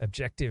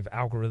objective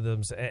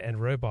algorithms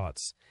and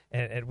robots.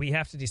 And we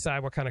have to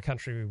decide what kind of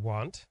country we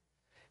want.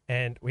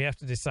 And we have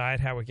to decide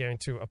how we're going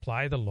to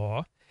apply the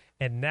law.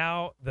 And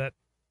now that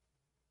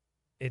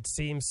it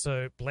seems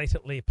so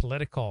blatantly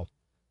political,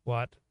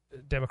 what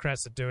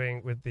Democrats are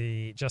doing with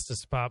the Justice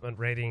Department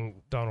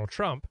raiding Donald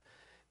Trump,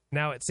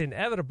 now it's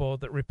inevitable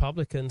that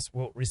Republicans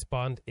will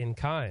respond in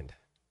kind.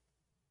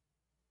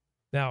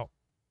 Now,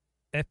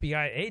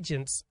 FBI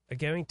agents are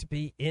going to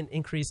be in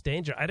increased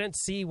danger. I don't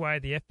see why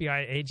the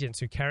FBI agents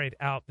who carried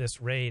out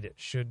this raid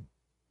should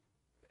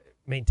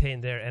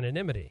maintain their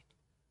anonymity,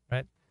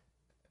 right?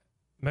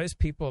 Most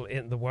people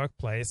in the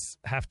workplace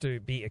have to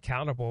be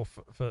accountable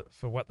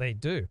for what they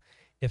do.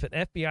 If an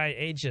FBI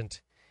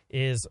agent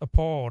is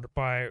appalled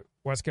by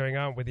what's going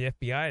on with the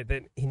FBI,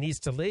 then he needs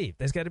to leave.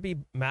 There's got to be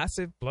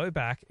massive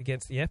blowback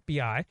against the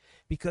FBI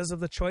because of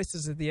the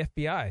choices of the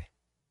FBI.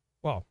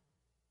 Well,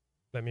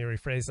 let me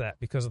rephrase that.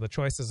 Because of the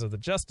choices of the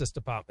Justice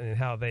Department and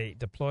how they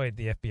deployed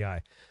the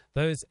FBI.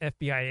 Those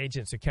FBI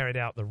agents who carried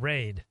out the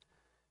raid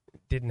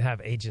didn't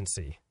have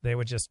agency. They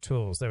were just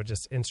tools. They were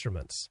just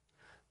instruments.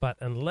 But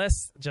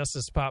unless the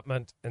Justice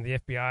Department and the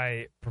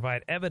FBI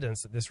provide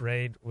evidence that this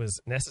raid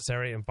was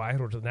necessary and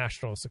vital to the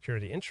national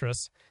security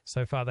interests,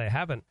 so far they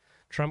haven't,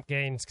 Trump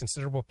gains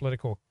considerable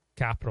political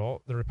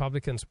capital. The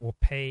Republicans will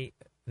pay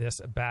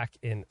this back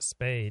in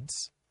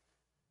spades.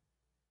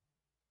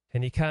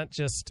 And you can't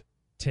just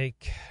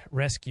take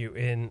rescue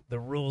in the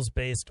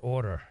rules-based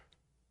order.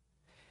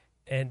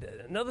 And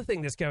another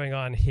thing that's going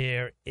on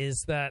here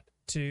is that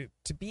to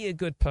be a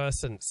good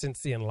person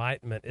since the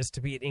Enlightenment is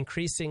to be an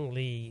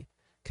increasingly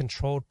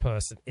controlled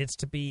person. It's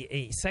to be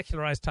a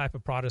secularized type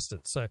of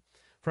Protestant. So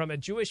from a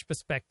Jewish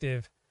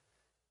perspective,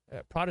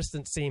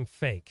 Protestants seem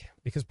fake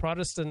because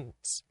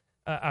Protestants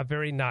are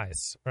very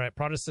nice, right?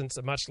 Protestants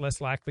are much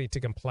less likely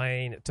to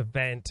complain, to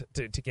vent,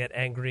 to get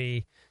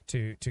angry,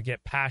 to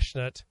get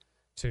passionate,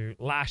 to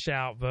lash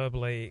out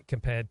verbally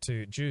compared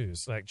to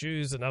Jews. Like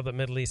Jews and other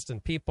Middle Eastern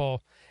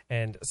people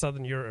and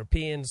Southern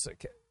Europeans,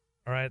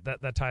 all right,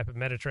 that type of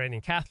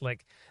Mediterranean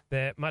Catholic,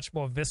 they're much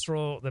more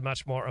visceral, they're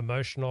much more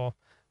emotional,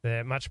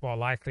 they're much more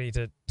likely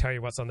to tell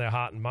you what's on their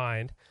heart and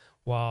mind,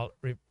 while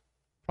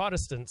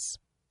Protestants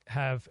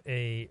have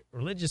a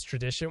religious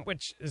tradition,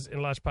 which is in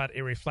large part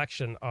a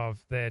reflection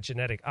of their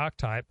genetic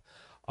archetype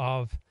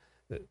of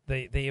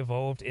they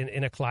evolved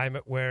in a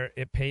climate where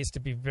it pays to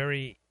be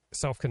very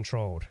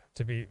self-controlled,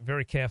 to be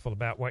very careful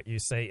about what you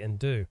say and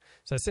do.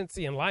 So since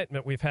the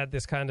Enlightenment, we've had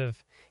this kind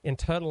of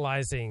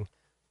internalizing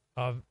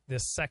of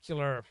this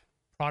secular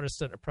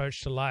Protestant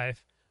approach to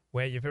life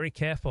where you're very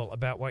careful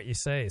about what you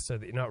say so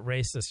that you're not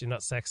racist, you're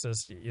not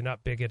sexist, you're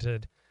not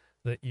bigoted,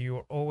 that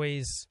you're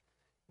always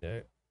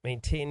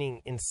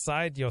maintaining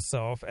inside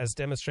yourself, as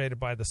demonstrated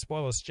by the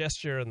smallest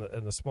gesture and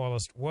the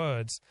smallest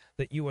words,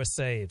 that you are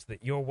saved,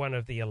 that you're one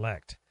of the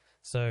elect.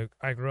 So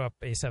I grew up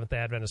a Seventh-day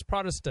Adventist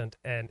Protestant,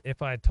 and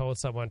if I told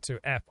someone to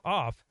F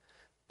off,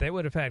 they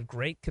would have had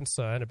great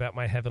concern about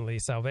my heavenly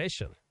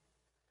salvation.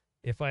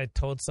 If I had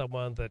told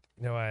someone that,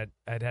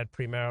 I'd had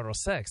premarital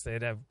sex,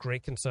 they'd have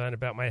great concern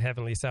about my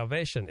heavenly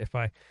salvation. If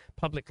I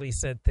publicly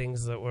said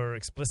things that were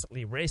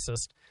explicitly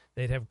racist,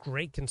 they'd have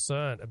great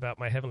concern about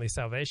my heavenly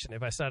salvation.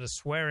 If I started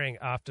swearing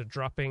after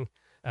dropping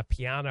a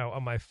piano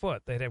on my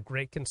foot, they'd have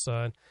great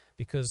concern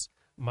because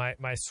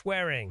my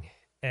swearing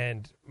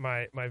and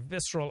my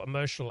visceral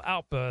emotional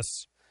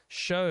outbursts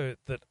show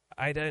that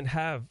I don't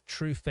have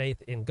true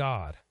faith in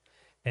God.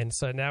 And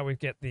so now we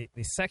get the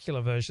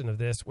secular version of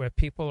this where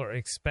people are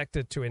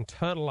expected to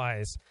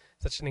internalize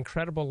such an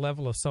incredible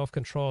level of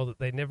self-control that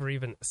they never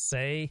even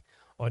say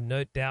or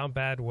note down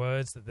bad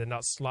words, that they're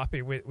not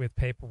sloppy with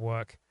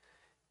paperwork.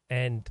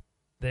 And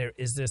there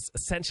is this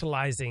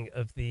essentializing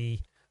of the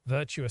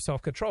virtue of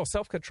self-control.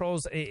 Self-control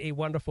is a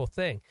wonderful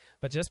thing.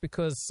 But just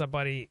because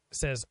somebody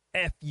says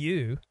F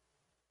you,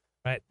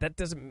 right,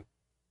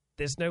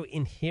 there's no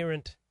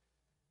inherent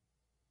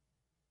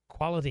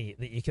quality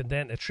that you can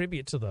then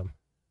attribute to them.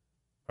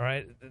 All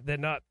right, they're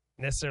not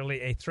necessarily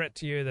a threat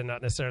to you. They're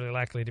not necessarily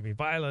likely to be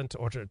violent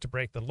or to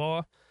break the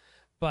law.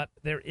 But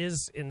there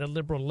is in the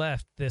liberal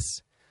left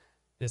this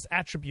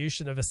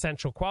attribution of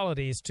essential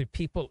qualities to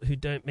people who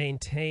don't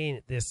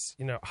maintain this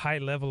high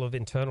level of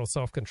internal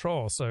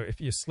self-control. So if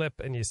you slip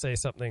and you say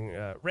something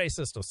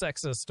racist or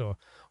sexist or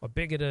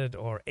bigoted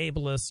or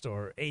ableist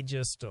or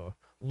ageist or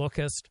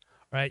lookist,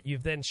 right,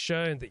 you've then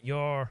shown that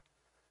you're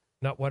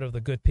not one of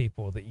the good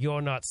people, that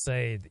you're not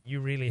saved, that you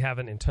really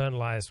haven't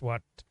internalized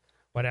what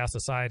our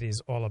society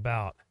is all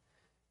about.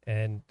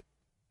 And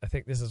I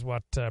think this is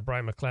what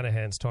Brian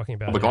McClanahan's talking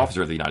about. Public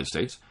officer of the United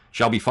States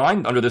shall be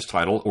fined under this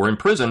title or in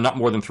prison not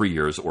more than 3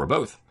 years or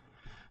both.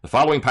 The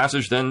following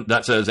passage then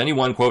that says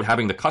anyone, quote,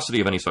 having the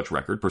custody of any such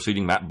record,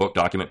 proceeding, map, book,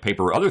 document,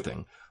 paper, or other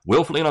thing,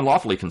 willfully and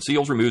unlawfully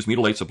conceals, removes,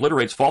 mutilates,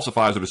 obliterates,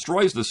 falsifies, or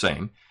destroys the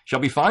same, shall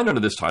be fined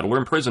under this title or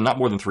in prison not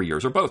more than 3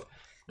 years or both,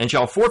 and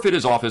shall forfeit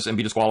his office and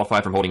be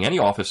disqualified from holding any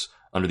office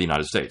under the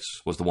United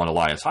States, was the one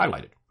Elias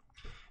highlighted.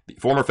 The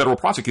former federal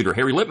prosecutor,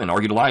 Harry Littman,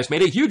 argued Elias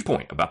made a huge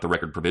point about the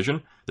record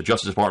provision the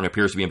Justice Department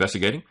appears to be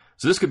investigating.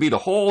 So this could be the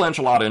whole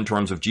enchilada in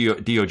terms of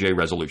DOJ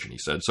resolution, he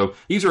said. So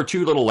these are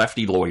two little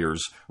lefty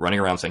lawyers running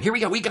around saying, here we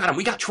go, we got him,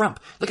 we got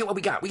Trump. Look at what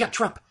we got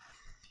Trump.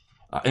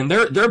 And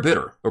they're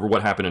bitter over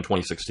what happened in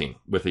 2016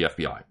 with the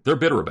FBI. They're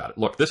bitter about it.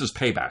 Look, this is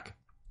payback.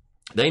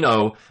 They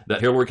know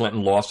that Hillary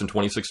Clinton lost in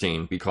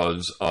 2016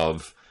 because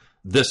of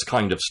this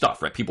kind of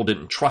stuff, right? People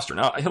didn't trust her.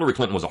 Now, Hillary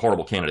Clinton was a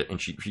horrible candidate,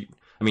 and she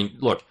I mean,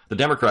 look, the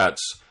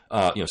Democrats,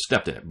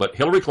 stepped in it, but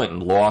Hillary Clinton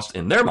lost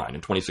in their mind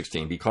in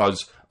 2016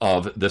 because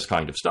of this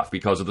kind of stuff,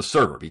 because of the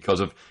server, because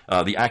of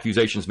the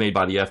accusations made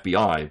by the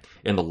FBI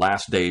in the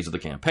last days of the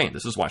campaign.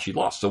 This is why she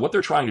lost. So what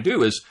they're trying to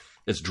do is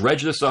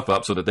dredge this stuff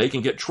up so that they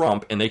can get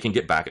Trump and they can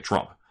get back at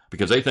Trump,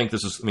 because they think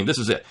this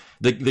is it.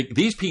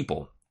 These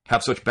people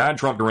have such bad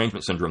Trump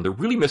derangement syndrome. They're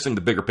really missing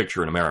the bigger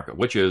picture in America,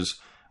 which is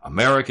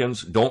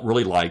Americans don't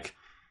really like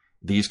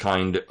these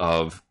kind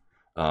of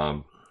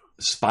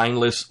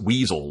spineless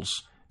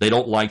weasels. They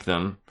don't like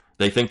them.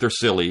 They think they're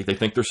silly. They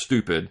think they're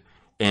stupid,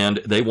 and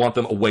they want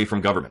them away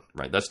from government.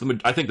 Right?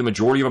 I think the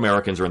majority of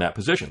Americans are in that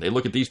position. They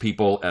look at these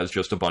people as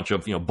just a bunch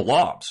of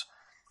blobs,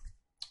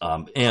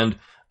 and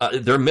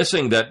they're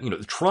missing that.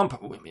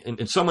 Trump,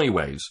 in so many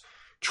ways,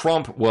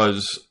 Trump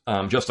was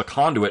just a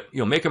conduit.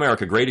 Make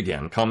America Great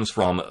Again comes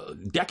from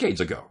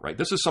decades ago. Right?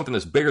 This is something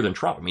that's bigger than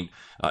Trump. I mean,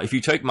 if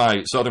you take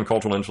my Southern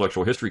Cultural and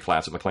Intellectual History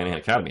class at McClanahan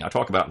Academy, I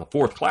talk about in the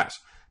 4th class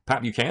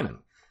Pat Buchanan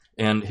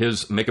and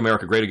his Make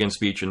America Great Again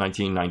speech in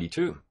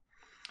 1992.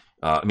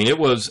 It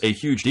was a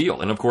huge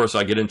deal. And of course,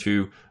 I get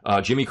into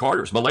Jimmy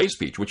Carter's Malay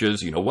speech, which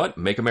is,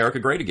 make America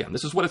great again.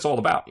 This is what it's all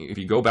about. If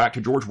you go back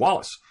to George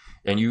Wallace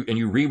and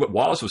you read what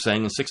Wallace was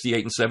saying in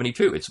 68 and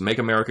 72, it's make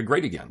America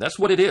great again. That's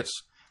what it is.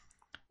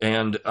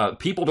 And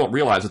people don't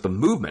realize that the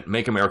movement,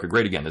 Make America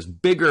Great Again, is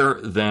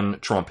bigger than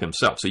Trump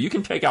himself. So you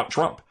can take out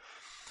Trump.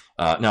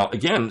 Now,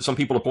 again, some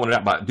people have pointed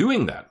out by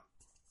doing that,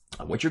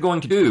 what you're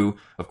going to do,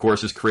 of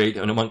course, is create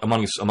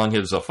among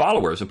his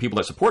followers and people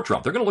that support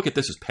Trump, they're going to look at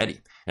this as petty,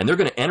 and they're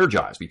going to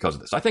energize because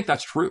of this. I think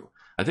that's true.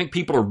 I think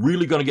people are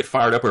really going to get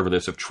fired up over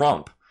this if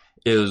Trump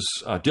is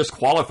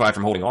disqualified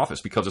from holding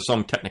office because of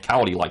some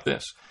technicality like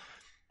this.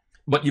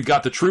 But you've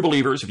got the true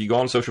believers. If you go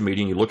on social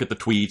media and you look at the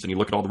tweets and you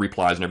look at all the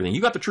replies and everything,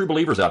 you got the true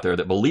believers out there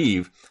that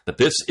believe that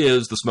this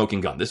is the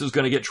smoking gun. This is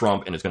going to get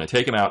Trump, and it's going to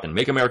take him out, and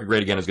Make America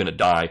Great Again is going to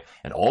die,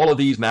 and all of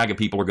these MAGA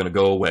people are going to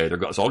go away.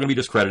 It's all going to be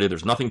discredited.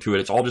 There's nothing to it.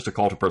 It's all just a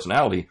cult of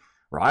personality,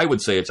 where I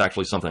would say it's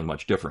actually something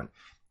much different.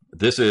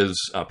 This is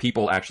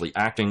people actually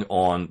acting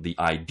on the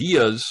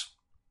ideas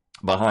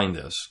behind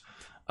this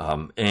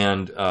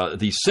and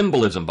the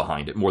symbolism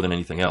behind it more than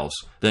anything else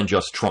than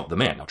just Trump the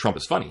man. Now, Trump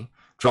is funny.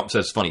 Trump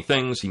says funny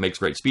things. He makes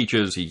great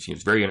speeches.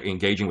 He's very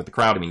engaging with the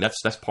crowd.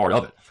 That's part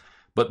of it.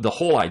 But the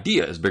whole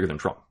idea is bigger than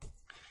Trump.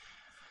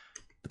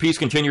 The piece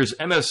continues.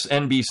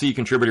 MSNBC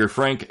contributor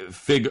Frank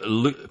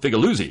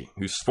Figliuzzi,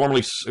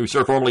 who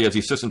served formerly as the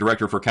assistant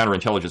director for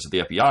counterintelligence at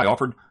the FBI,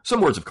 offered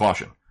some words of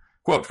caution.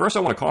 Quote, first, I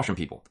want to caution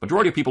people. The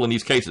majority of people in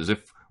these cases,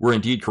 if we're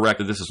indeed correct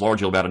that this is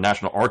largely about a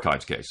National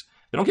Archives case,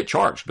 they don't get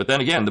charged. But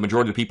then again, the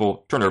majority of the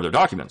people turn over their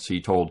documents, he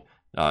told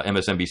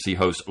MSNBC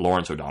host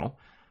Lawrence O'Donnell.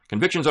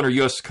 Convictions under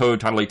U.S.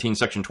 Code Title 18,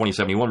 Section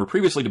 2071 were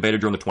previously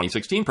debated during the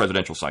 2016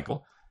 presidential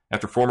cycle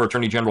after former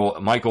Attorney General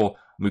Michael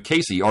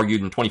Mukasey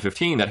argued in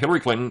 2015 that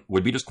Hillary Clinton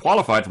would be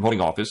disqualified from holding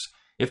office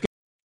if...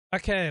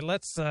 Okay,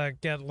 let's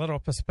get a little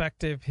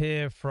perspective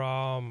here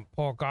from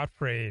Paul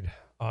Gottfried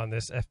on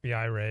this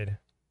FBI raid.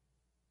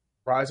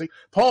 Rising.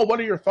 Paul, what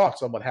are your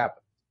thoughts on what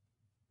happened?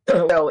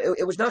 Well,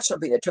 it was not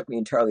something that took me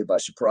entirely by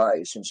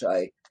surprise, since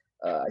I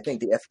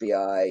think the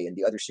FBI and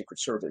the other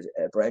Secret Service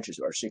branches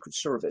of our Secret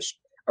Service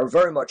are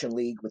very much in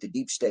league with the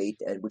deep state,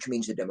 and which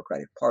means the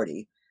Democratic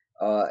Party,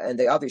 and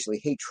they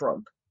obviously hate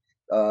Trump,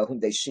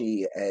 whom they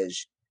see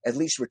as, at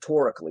least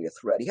rhetorically, a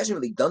threat. He hasn't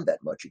really done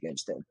that much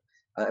against them.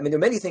 There are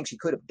many things he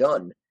could have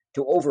done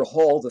to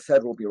overhaul the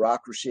federal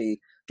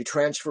bureaucracy, to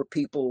transfer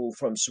people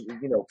from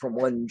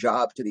one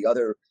job to the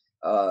other,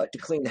 to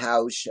clean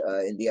house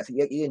in the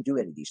FBI. He didn't do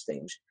any of these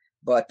things.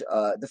 But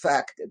the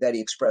fact that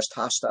he expressed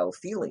hostile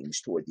feelings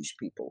toward these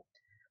people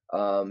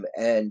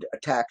and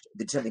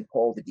did something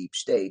called the deep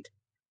state,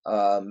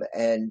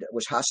 and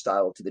was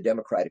hostile to the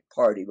Democratic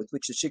Party, with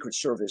which the Secret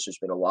Service has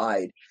been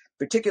allied,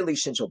 particularly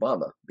since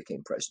Obama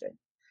became president.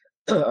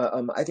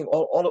 I think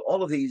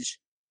all of these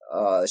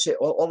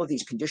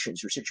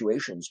conditions or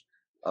situations,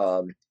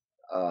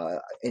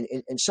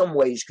 in some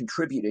ways,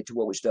 contributed to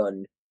what was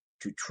done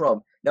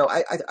Trump. Now,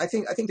 I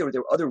think there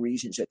were other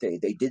reasons that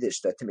they did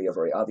this that to me are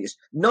very obvious.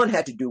 None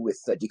had to do with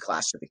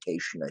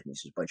declassification. I think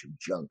this is a bunch of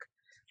junk.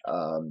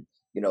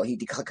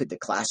 He could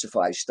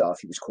declassify stuff.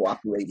 He was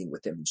cooperating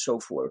with them and so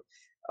forth.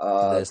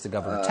 As the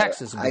governor of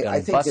Texas has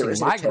begun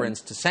busing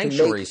migrants to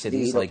sanctuary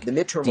cities like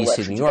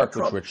D.C., New York,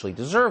 which richly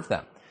deserve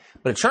them.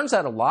 But it turns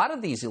out a lot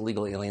of these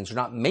illegal aliens are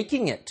not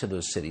making it to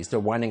those cities.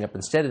 They're winding up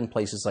instead in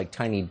places like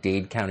tiny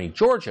Dade County,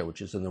 Georgia,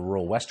 which is in the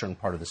rural western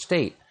part of the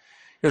state.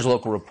 Here's a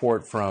local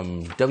report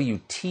from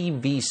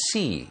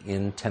WTVC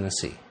in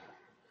Tennessee.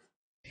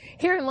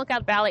 Here in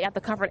Lookout Valley at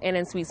the Comfort Inn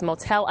and Suites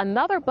Motel,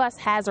 another bus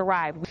has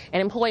arrived.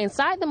 An employee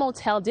inside the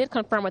motel did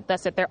confirm with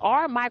us that there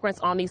are migrants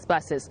on these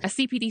buses. A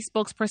CPD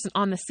spokesperson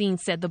on the scene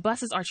said the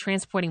buses are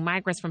transporting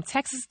migrants from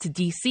Texas to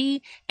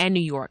D.C. and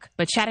New York.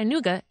 But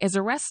Chattanooga is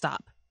a rest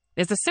stop.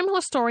 There's a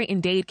similar story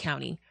in Dade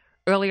County.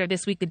 Earlier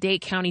this week, the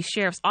Dade County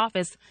Sheriff's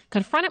Office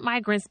confronted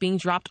migrants being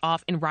dropped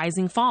off in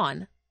Rising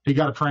Fawn. He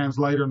got a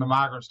translator, and the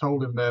migrants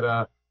told him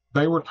that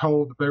they were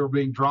told that they were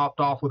being dropped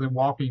off within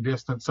walking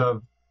distance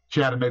of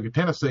Chattanooga,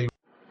 Tennessee.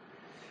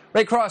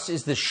 Ray Cross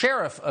is the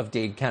sheriff of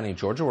Dade County,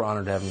 Georgia. We're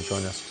honored to have him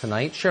join us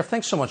tonight. Sheriff,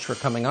 thanks so much for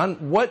coming on.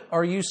 What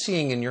are you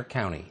seeing in your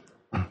county?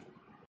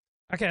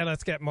 Okay,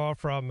 let's get more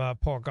from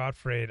Paul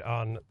Gottfried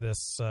on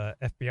this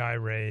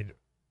FBI raid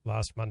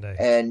last Monday.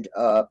 And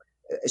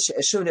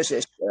as soon as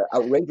this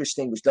outrageous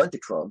thing was done to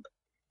Trump,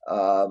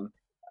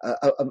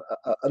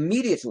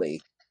 immediately,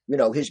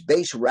 his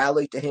base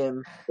rallied to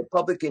him.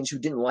 Republicans who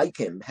didn't like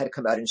him had to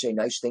come out and say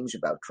nice things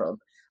about Trump.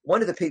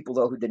 One of the people,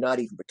 though, who did not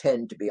even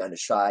pretend to be on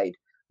his side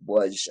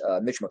was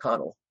Mitch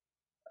McConnell,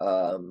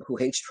 who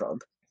hates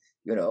Trump,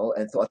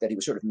 and thought that he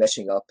was sort of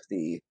messing up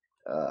the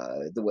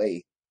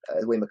way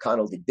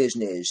McConnell did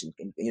business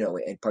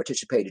and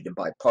participated in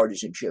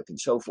bipartisanship and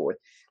so forth.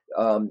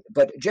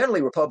 But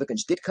generally,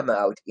 Republicans did come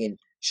out in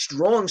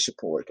strong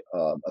support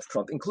of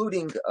Trump,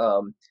 including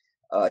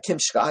Tim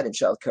Scott in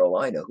South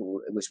Carolina,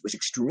 who was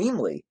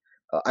extremely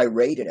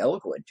irate and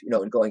eloquent,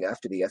 in going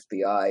after the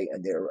FBI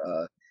and their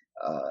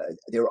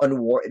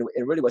unwarranted.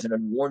 It really was an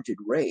unwarranted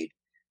raid.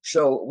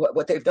 So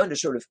what they've done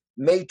is sort of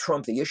made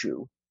Trump the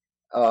issue.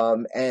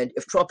 And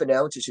if Trump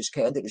announces his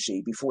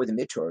candidacy before the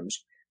midterms,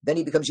 then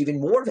he becomes even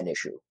more of an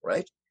issue,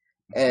 right?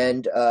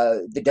 And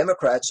the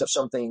Democrats have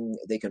something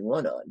they can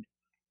run on.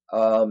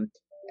 I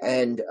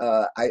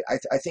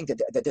think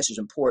that this is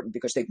important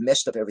because they've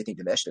messed up everything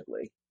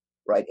domestically,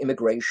 right?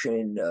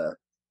 Immigration,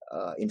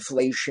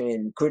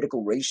 inflation,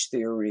 critical race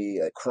theory,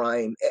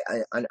 crime,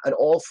 on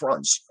all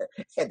fronts.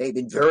 And they've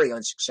been very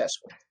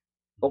unsuccessful.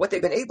 But what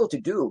they've been able to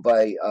do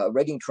by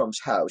raiding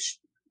Trump's house,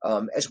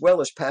 as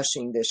well as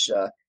passing this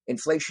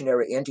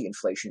inflationary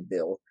anti-inflation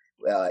bill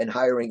and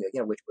hiring,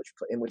 in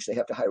which they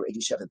have to hire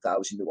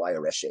 87,000 new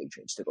IRS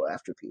agents to go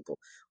after people,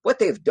 what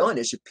they've done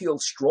is appeal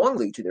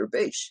strongly to their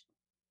base.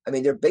 I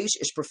mean, their base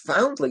is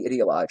profoundly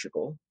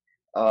ideological.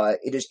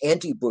 It is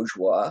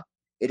anti-bourgeois.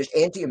 It is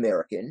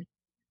anti-American.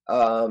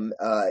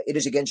 It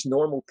is against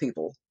normal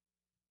people.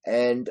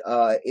 And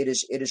it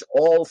is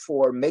all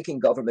for making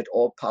government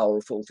all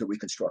powerful to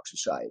reconstruct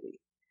society.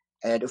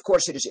 And of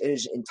course, it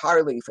is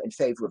entirely in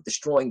favor of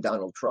destroying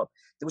Donald Trump.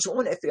 There was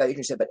one FBI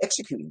agent said about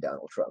executing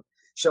Donald Trump.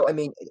 So, I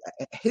mean,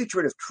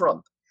 hatred of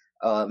Trump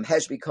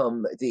has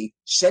become the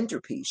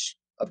centerpiece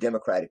of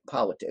Democratic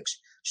politics.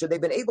 So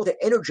they've been able to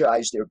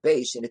energize their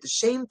base and at the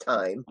same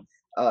time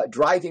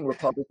driving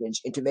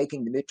Republicans into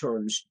making the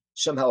midterms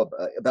somehow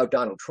about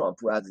Donald Trump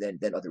rather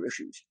than other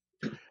issues.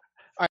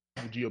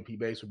 The GOP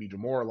base would be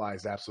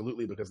demoralized,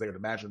 absolutely, because they would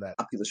imagine that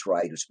populist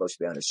right who's supposed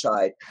to be on his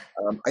side.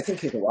 I think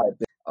he's a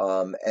liability.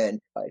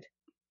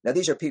 Now,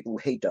 these are people who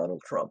hate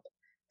Donald Trump.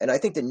 And I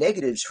think the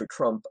negatives for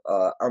Trump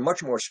are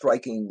much more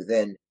striking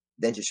than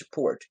to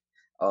support.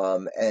 I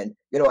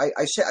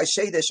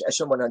say this as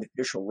someone on the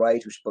traditional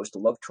right who's supposed to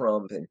love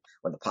Trump and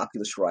on the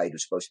populist right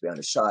who's supposed to be on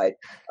his side.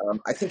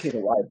 I think he's a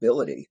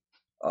liability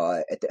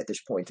at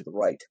this point to the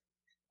right.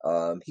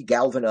 He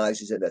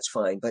galvanizes it, that's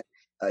fine, but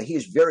he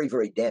is very,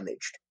 very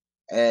damaged.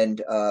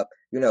 And,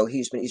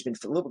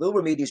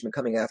 liberal media's been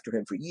coming after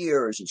him for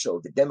years, and so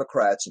have the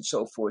Democrats and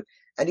so forth.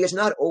 And he has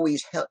not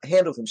always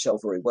handled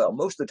himself very well.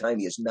 Most of the time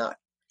he has not.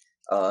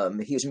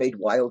 He has made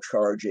wild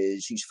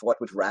charges. He's fought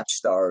with rap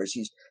stars.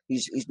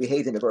 He's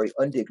behaved in a very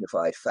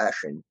undignified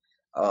fashion.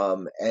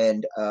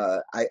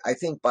 I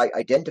think by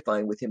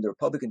identifying with him, the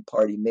Republican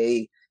Party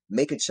may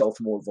make itself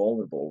more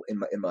vulnerable in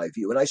my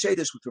view. And I say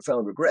this with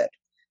profound regret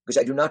because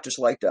I do not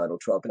dislike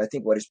Donald Trump. And I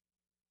think what is...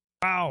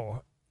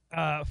 Wow.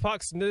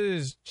 Fox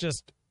News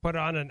just put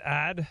on an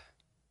ad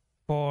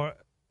for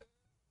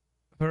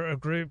a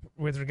group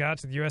with regard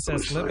to the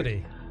USS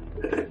Liberty.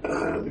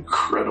 An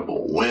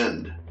incredible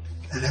wind.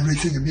 And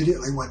everything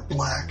immediately went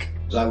black.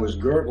 I was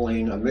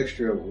gurgling a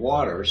mixture of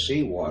water,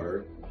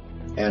 seawater,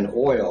 and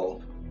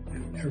oil.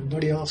 And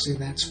everybody else in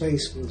that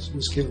space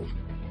was killed.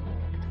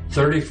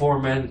 34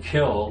 men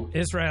killed.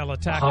 Israel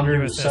attacked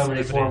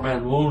 174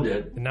 men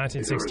wounded. In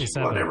 1967.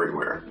 There was blood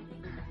everywhere.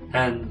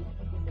 And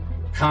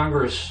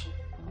Congress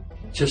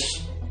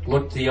just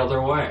looked the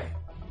other way.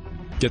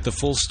 Get the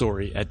full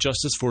story at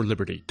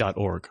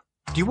justiceforliberty.org.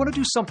 Do you want to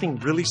do something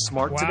really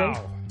smart today?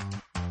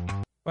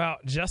 Well,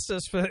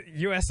 justice for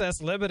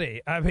USS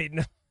Liberty. I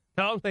mean,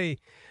 not only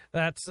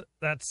that's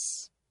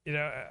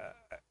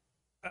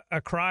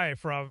a cry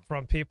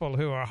from people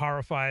who are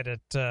horrified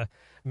at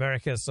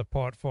America's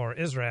support for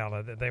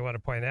Israel. They want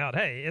to point out,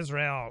 hey,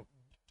 Israel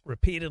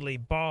repeatedly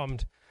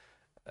bombed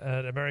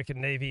an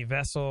American Navy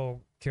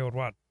vessel, killed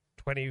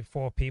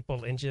 24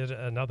 people, injured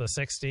another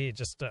 60.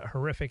 Just a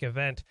horrific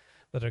event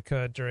that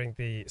occurred during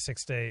the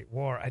Six-Day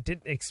War. I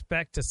didn't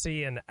expect to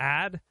see an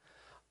ad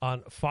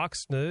on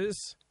Fox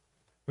News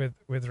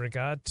with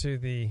regard to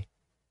the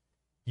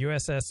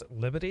USS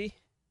Liberty.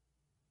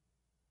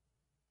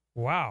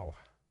 Wow.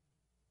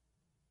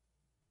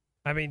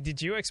 I mean,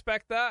 did you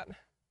expect that?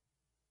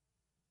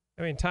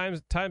 I mean,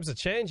 times are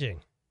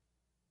changing.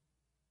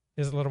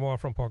 Here's a little more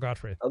from Paul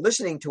Gottfried.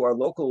 Listening to our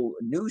local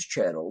news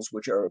channels,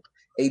 which are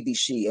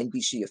ABC,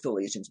 NBC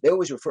affiliates, they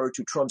always refer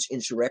to Trump's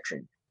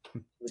insurrection. He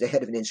was the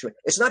head of an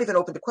insurrection. It's not even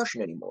open to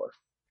question anymore.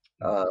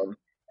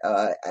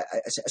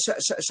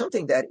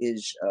 Something that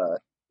is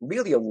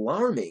really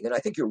alarming, and I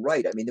think you're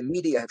right. I mean, the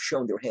media have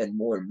shown their hand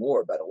more and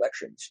more about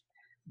elections.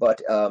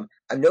 But I'm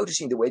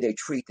noticing the way they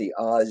treat the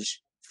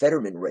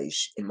Oz-Fetterman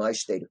race in my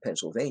state of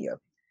Pennsylvania.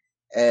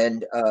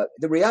 And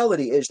the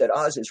reality is that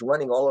Oz is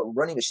running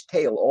his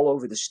tail all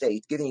over the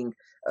state, giving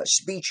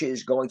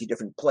speeches, going to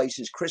different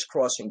places,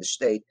 crisscrossing the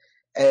state.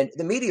 And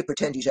the media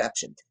pretend he's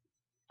absent.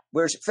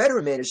 Whereas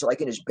Fetterman is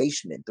like in his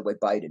basement, the way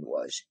Biden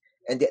was.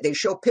 And they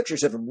show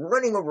pictures of him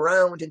running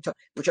around,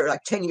 which are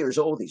like 10 years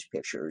old, these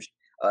pictures.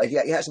 He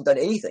hasn't done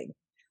anything.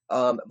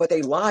 But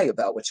they lie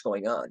about what's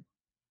going on.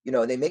 You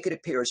know, and they make it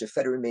appear as if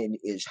Fetterman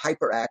is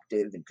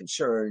hyperactive and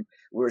concerned,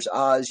 whereas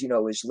Oz,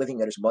 is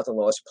living at his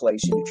mother-in-law's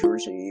place in New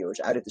Jersey or is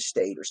out of the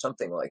state or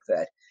something like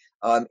that.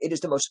 It is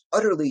the most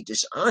utterly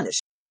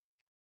dishonest.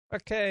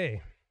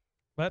 Okay,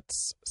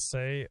 let's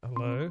say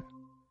hello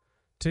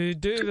to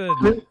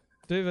David.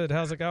 David,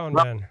 how's it going,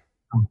 man?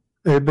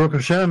 Hey, Baruch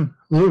Hashem,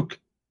 Luke.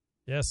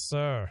 Yes,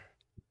 sir.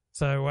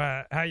 So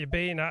how you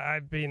been?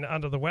 I've been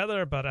under the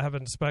weather, but I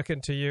haven't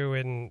spoken to you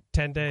in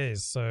 10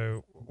 days.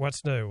 So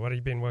what's new? What have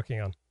you been working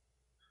on?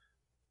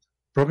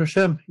 Baruch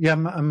Hashem. Yeah,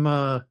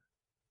 I'm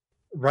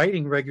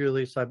writing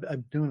regularly, so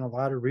I'm doing a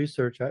lot of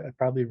research. I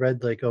probably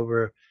read like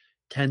over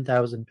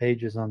 10,000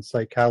 pages on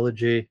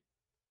psychology,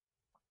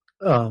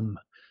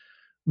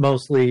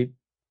 mostly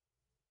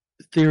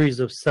theories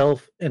of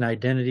self and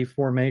identity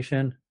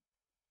formation.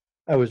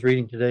 I was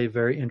reading today a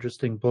very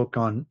interesting book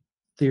on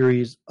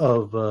theories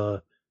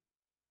of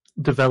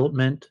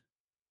development,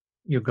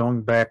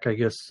 going back, I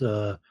guess,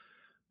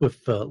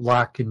 with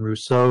Locke and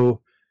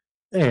Rousseau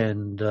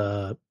and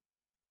the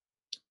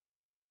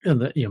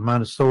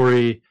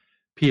Montessori,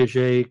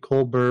 Piaget,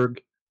 Kohlberg,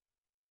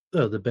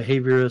 the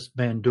behaviorist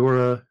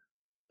Bandura,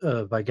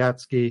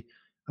 Vygotsky.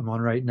 I'm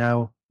on right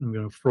now. I'm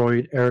going to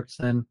Freud,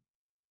 Erikson,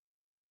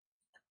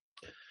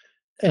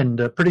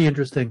 and pretty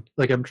interesting.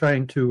 Like I'm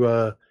trying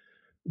to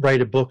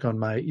write a book on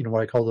my,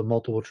 what I call the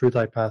multiple truth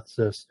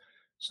hypothesis.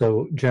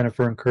 So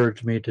Jennifer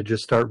encouraged me to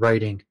just start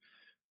writing.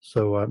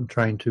 So I'm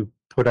trying to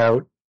put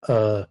out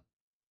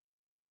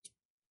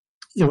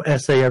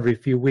essay every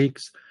few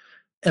weeks.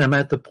 And I'm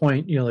at the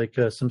point,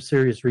 some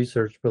serious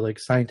research for like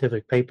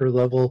scientific paper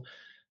level.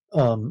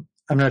 I'm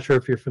not sure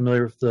if you're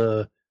familiar with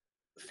the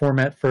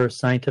format for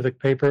scientific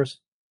papers.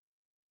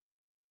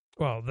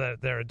 Well,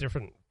 there are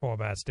different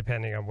formats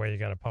depending on where you're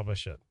going to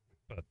publish it.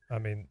 But I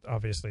mean,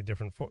 obviously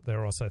there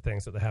are also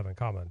things that they have in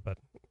common, but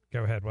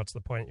go ahead. What's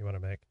the point you want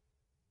to make?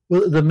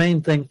 Well, the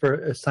main thing for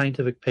a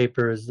scientific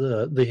paper is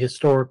the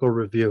historical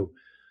review.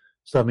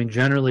 So, I mean,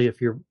 generally, if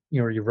you're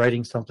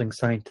writing something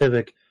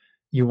scientific,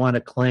 you want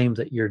to claim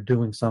that you're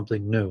doing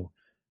something new.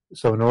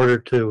 So, in order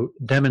to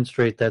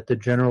demonstrate that, the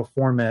general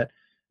format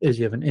is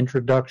you have an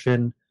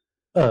introduction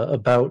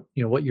about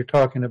what you're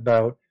talking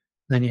about.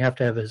 Then you have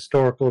to have a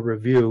historical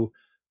review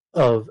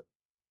of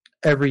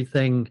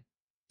everything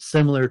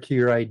similar to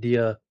your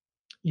idea,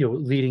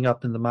 leading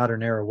up in the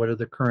modern era. What are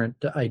the current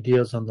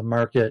ideas on the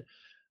market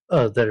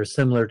that are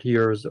similar to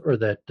yours, or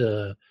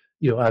that,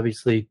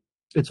 obviously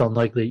it's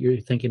unlikely you're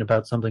thinking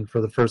about something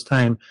for the first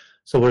time.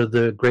 So what are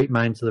the great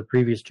minds of the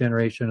previous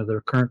generation or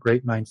the current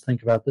great minds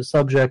think about the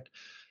subject?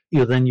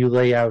 Then you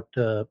lay out,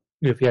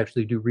 if you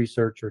actually do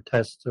research or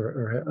tests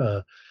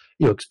or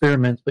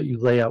experiments, but you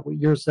lay out what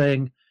you're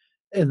saying.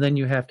 And then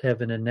you have to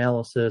have an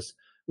analysis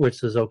which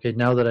says, okay,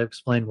 now that I've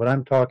explained what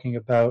I'm talking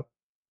about,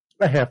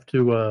 I have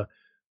to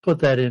put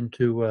that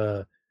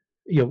into,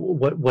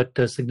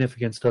 what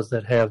significance does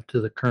that have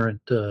to the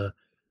current,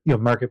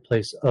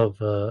 marketplace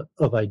of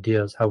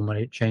ideas? How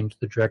might it change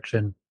the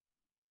direction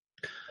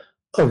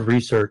of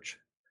research?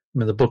 I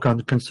mean, the book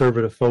on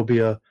conservative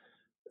phobia,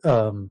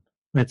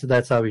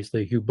 that's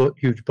obviously a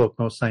huge book.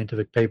 Most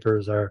scientific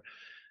papers are,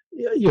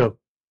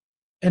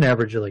 an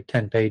average of like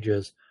 10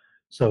 pages.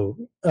 So,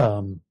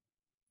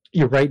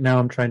 right now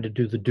I'm trying to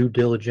do the due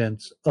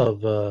diligence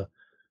of the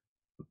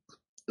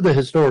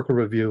historical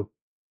review.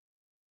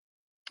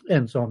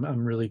 And so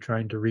I'm really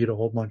trying to read a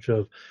whole bunch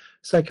of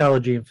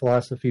psychology and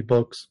philosophy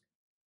books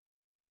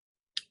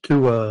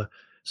to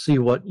see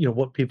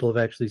what people have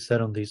actually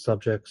said on these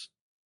subjects.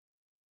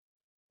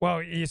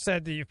 Well, you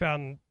said that you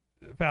found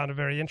it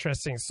very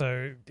interesting.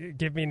 So,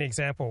 give me an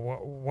example.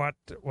 What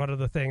are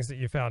the things that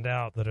you found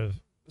out that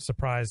have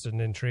surprised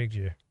and intrigued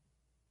you?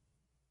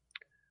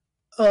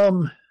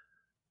 Well,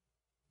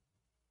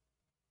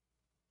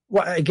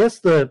 I guess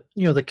the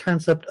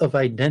concept of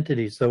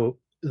identity. So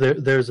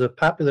there's a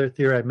popular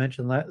theory I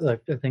mentioned, I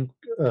think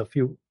a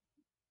few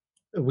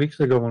weeks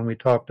ago when we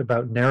talked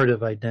about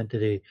narrative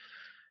identity,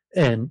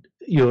 and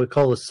we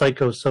call a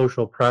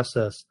psychosocial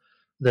process,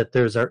 that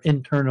there's our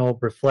internal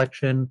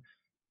reflection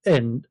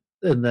and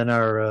then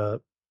our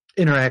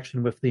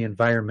interaction with the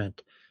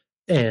environment,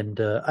 and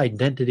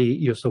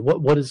identity. So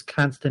what is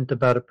constant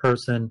about a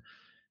person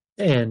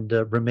and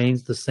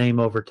remains the same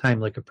over time,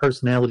 like a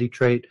personality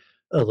trait,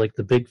 like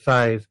the big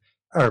five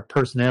are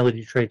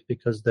personality traits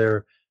because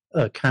they're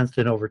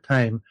constant over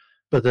time.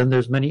 But then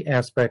there's many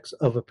aspects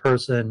of a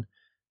person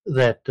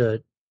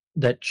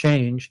that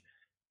change.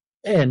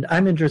 And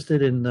I'm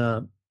interested in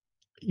what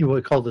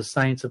we call the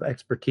science of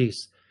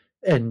expertise.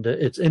 And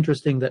it's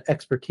interesting that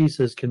expertise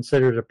is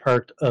considered a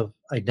part of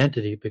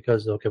identity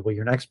because,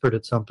 you're an expert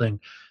at something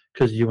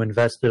because you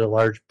invested a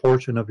large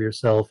portion of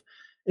yourself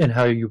in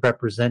how you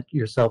represent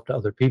yourself to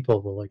other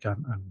people. Well, like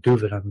I'm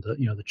Duvid, I'm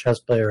the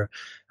chess player.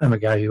 I'm a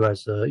guy who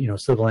has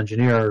civil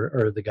engineer,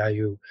 or the guy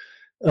who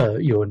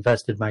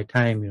invested my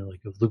time.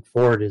 Like Luke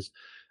Ford is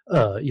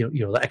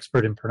the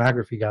expert in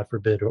pornography, God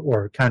forbid,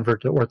 or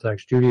convert to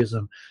Orthodox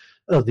Judaism.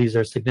 These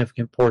are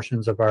significant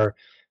portions of our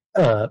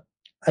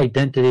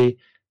identity.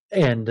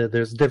 And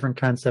there's different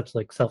concepts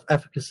like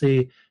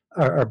self-efficacy,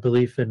 our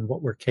belief in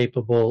what we're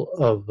capable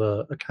of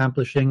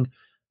accomplishing,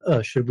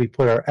 should we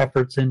put our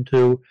efforts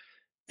into,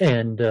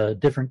 and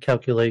different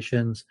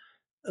calculations.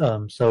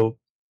 So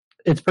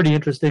it's pretty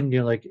interesting.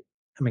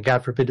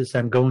 God forbid to say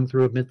I'm going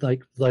through a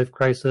midlife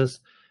crisis.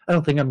 I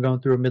don't think I'm going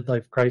through a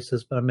midlife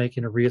crisis, but I'm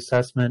making a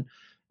reassessment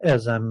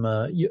as I'm,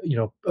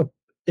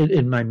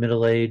 in my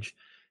middle age,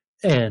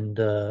 and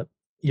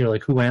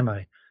who am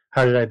I?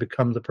 How did I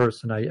become the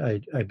person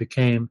I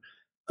became?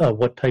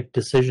 What type of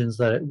decisions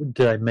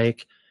did I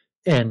make?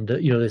 And,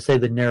 they say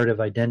the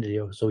narrative identity.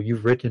 So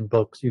you've written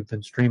books, you've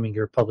been streaming,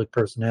 you're a public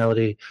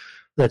personality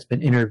that's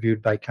been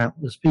interviewed by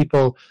countless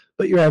people,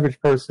 but your average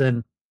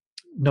person,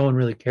 no one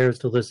really cares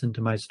to listen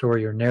to my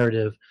story or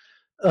narrative.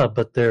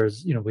 But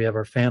there's, we have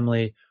our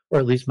family, or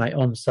at least my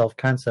own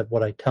self-concept,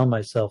 what I tell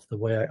myself, the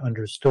way I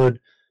understood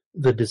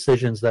the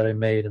decisions that I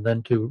made, and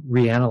then to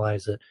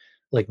reanalyze it.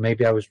 Like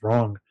maybe I was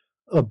wrong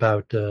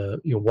about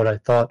what I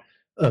thought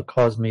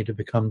caused me to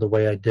become the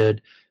way I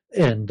did,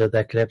 and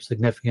that could have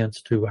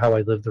significance to how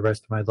I live the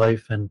rest of my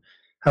life and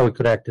how I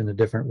could act in a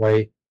different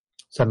way.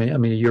 So I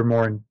mean, you're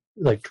more in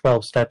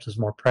 12 steps is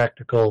more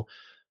practical,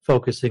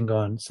 focusing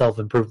on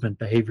self-improvement,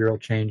 behavioral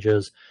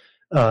changes.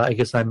 I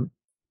guess I'm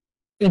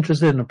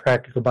interested in the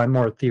practical, but I'm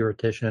more a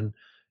theoretician,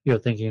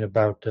 thinking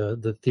about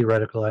the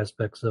theoretical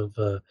aspects of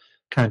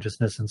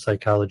consciousness and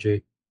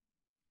psychology.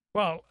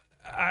 Well,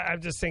 I'm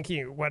just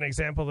thinking one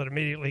example that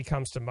immediately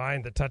comes to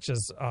mind that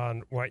touches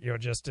on what you're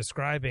just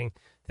describing.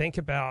 Think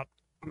about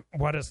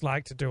what it's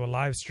like to do a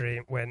live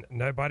stream when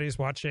nobody's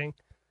watching,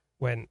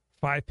 when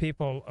 5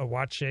 people are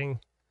watching,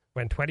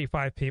 when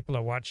 25 people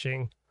are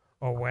watching,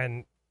 or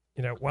when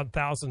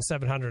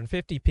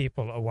 1,750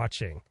 people are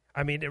watching.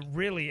 I mean, it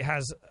really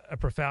has a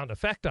profound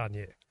effect on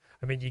you.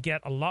 I mean, you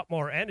get a lot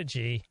more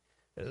energy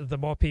the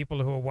more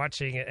people who are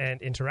watching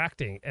and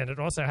interacting. And it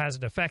also has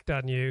an effect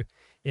on you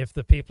if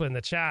the people in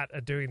the chat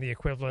are doing the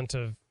equivalent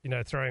of,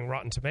 throwing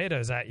rotten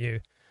tomatoes at you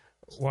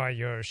while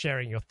you're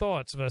sharing your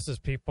thoughts versus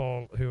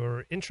people who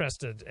are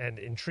interested and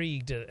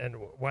intrigued and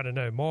want to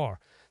know more.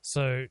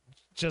 So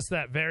just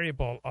that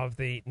variable of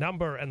the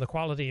number and the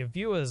quality of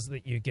viewers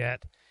that you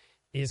get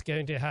is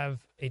going to have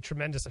a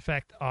tremendous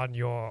effect on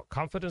your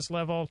confidence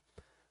level,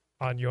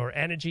 on your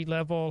energy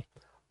level,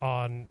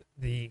 on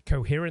the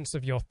coherence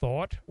of your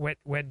thought.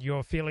 When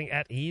you're feeling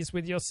at ease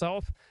with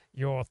yourself,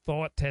 your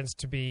thought tends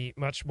to be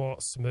much more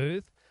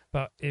smooth.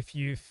 But if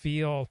you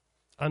feel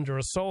under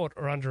assault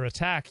or under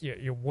attack,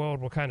 your world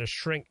will kind of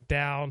shrink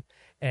down,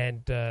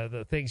 and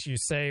the things you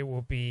say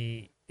will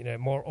be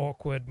more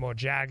awkward, more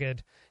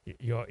jagged.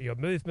 Your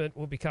movement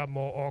will become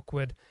more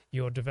awkward.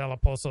 You'll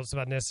develop all sorts of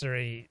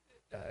unnecessary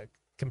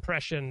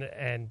compression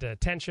and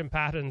tension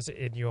patterns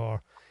in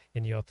your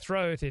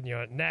throat, in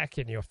your neck,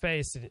 in your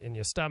face, in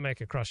your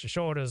stomach, across your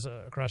shoulders,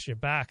 across your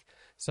back.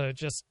 So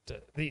just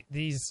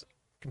these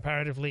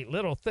comparatively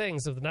little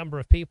things of the number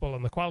of people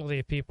and the quality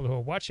of people who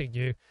are watching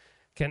you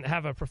can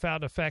have a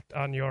profound effect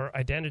on your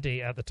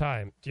identity at the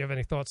time. Do you have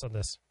any thoughts on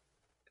this?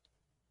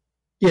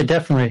 Yeah,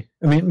 definitely.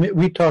 I mean,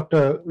 we talked,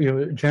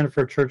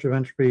 Jennifer Church of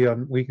Entropy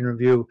on Week in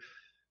Review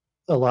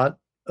a lot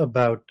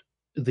about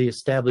the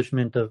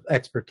establishment of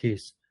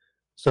expertise.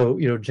 So,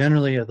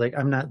 generally,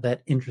 I'm not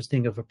that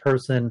interesting of a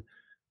person.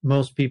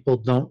 Most people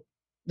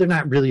they're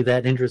not really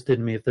that interested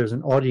in me. If there's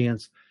an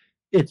audience,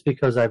 it's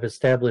because I've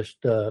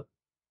established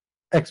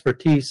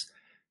expertise,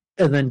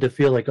 and then to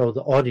feel like, the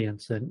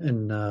audience.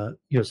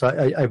 So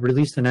I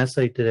released an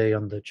essay today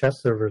on the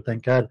chess server.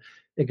 Thank God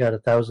it got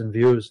 1,000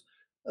 views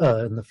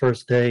in the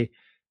first day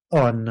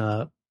on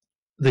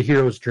the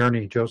hero's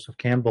journey, Joseph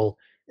Campbell,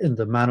 in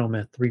the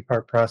monomyth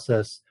 3-part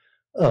process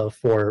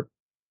for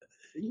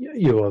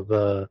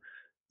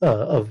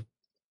of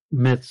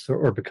myths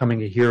or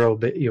becoming a hero.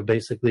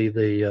 Basically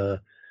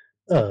the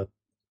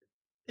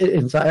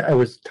and so I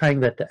was tying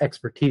that to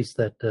expertise,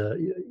 that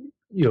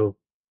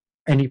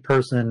any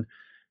person,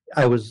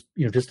 I was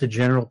just a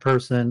general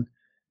person,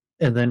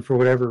 and then for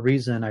whatever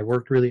reason I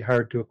worked really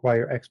hard to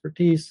acquire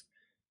expertise,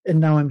 and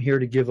now I'm here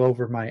to give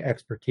over my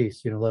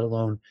expertise, let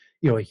alone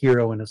a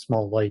hero in a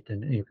small light.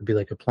 And it could be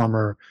like a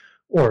plumber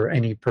or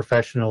any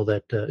professional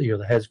that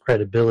that has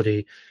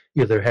credibility.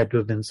 There had to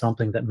have been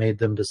something that made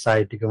them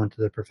decide to go into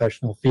the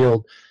professional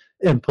field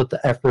and put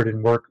the effort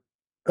and work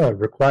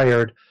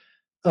required.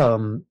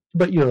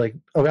 But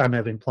I'm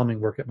having plumbing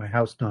work at my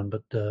house done,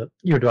 but do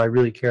I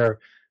really care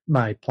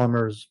my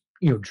plumber's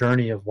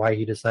journey of why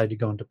he decided to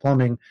go into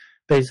plumbing?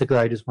 Basically,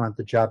 I just want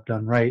the job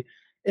done right.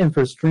 And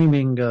for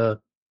streaming,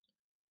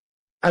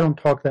 I don't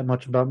talk that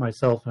much about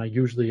myself, and I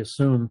usually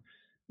assume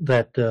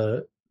that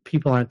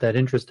people aren't that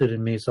interested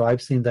in me. So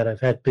I've seen that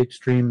I've had big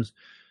streams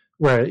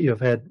where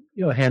I've had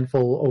a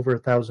handful, over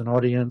 1,000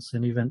 audience,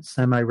 and even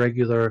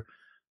semi-regular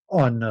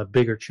on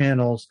bigger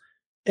channels,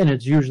 and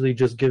it's usually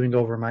just giving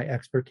over my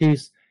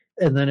expertise.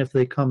 And then if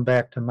they come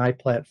back to my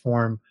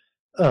platform,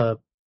 they're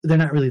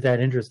not really that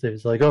interested.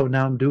 It's like, oh,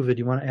 now I'm Duvid,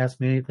 you want to ask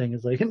me anything?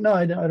 It's like, no,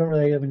 I don't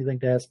really have anything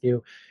to ask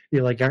you.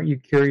 You're like, aren't you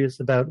curious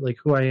about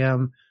who I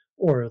am,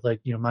 or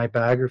my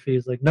biography?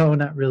 Is like, no,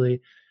 not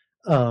really.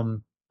 My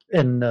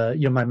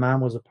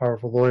mom was a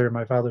powerful lawyer.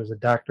 My father was a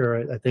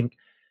doctor. I think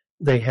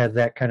they had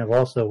that kind of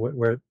also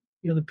where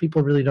the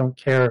people really don't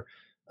care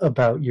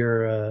about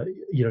your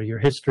your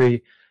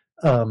history.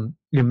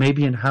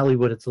 Maybe in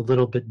Hollywood it's a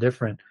little bit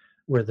different,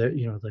 where they're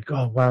like,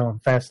 oh wow, I'm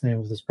fascinated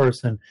with this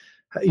person.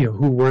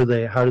 Who were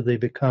they? How did they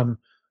become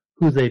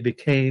who they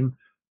became?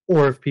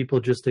 Or if people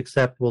just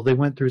accept, well, they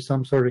went through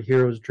some sort of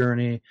hero's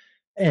journey,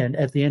 and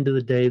at the end of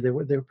the day, they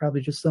were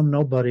probably just some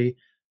nobody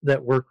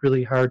that worked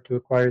really hard to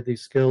acquire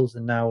these skills,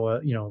 and now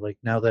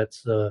now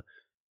that's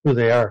who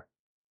they are.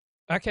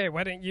 Okay,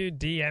 why don't you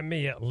DM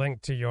me a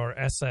link to your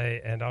essay,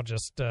 and I'll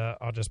just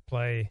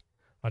play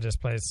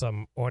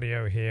some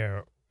audio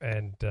here,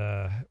 and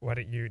why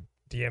don't you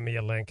DM me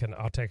a link, and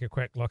I'll take a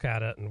quick look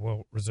at it, and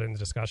we'll resume the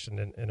discussion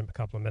in a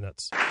couple of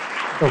minutes.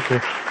 Okay.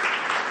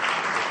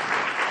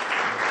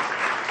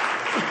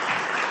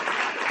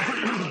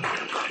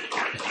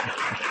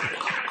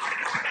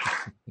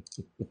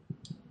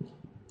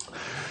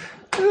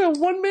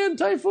 One-man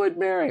Typhoid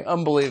Mary.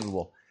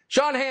 Unbelievable.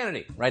 Sean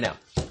Hannity, right now.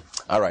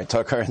 All right,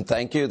 Tucker, and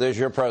thank you. There's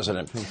your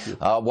president.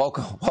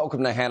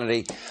 Welcome to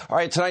Hannity. All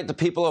right, tonight the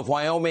people of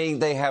Wyoming,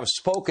 they have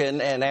spoken,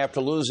 and after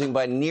losing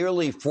by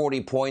nearly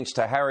 40 points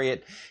to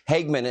Harriet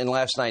Hageman in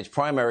last night's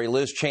primary,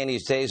 Liz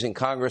Cheney's days in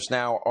Congress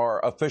now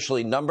are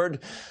officially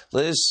numbered.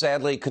 Liz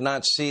sadly could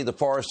not see the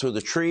forest through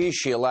the trees.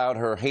 She allowed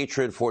her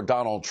hatred for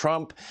Donald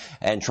Trump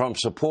and Trump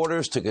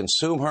supporters to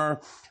consume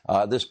her.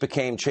 This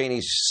became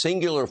Cheney's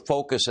singular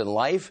focus in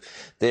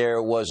life.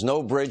 There was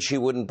no bridge she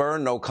wouldn't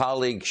burn, no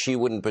colleague she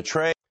wouldn't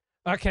betray.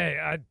 Okay,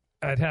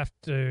 I'd have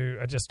to.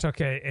 I just took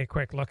a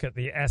quick look at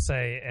the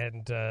essay,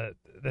 and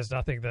there's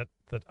nothing that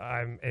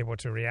I'm able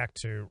to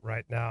react to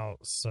right now.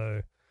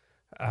 So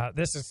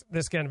this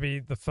is going to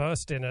be the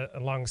first in a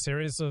long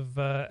series of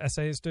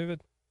essays,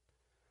 David?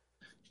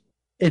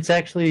 It's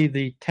actually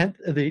the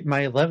 10th,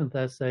 my 11th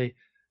essay.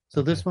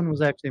 So this one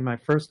was actually my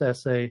first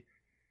essay,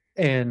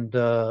 and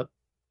I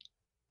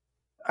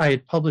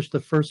had published the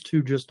first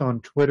two just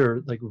on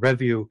Twitter, like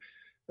Review.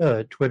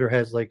 Twitter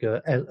has like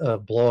a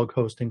blog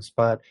hosting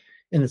spot,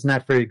 and it's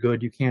not very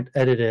good. You can't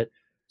edit it.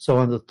 So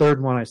on the third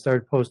one, I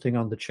started posting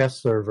on the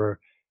chess server,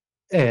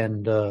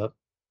 and so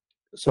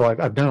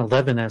I've done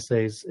 11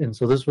 essays, and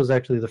so this was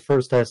actually the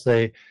first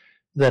essay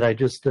that I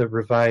just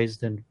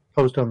revised and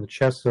posted on the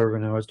chess server.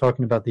 And I was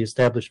talking about the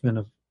establishment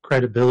of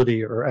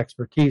credibility or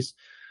expertise.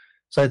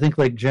 So I think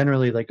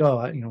generally I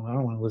don't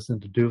want to listen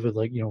to Duvid.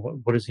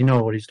 What does he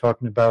know what he's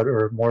talking about,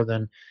 or more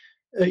than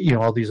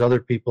all these other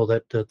people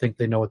that think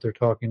they know what they're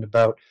talking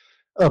about.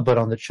 But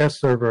on the chess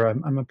server,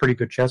 I'm a pretty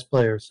good chess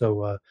player,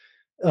 so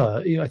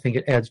I think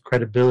it adds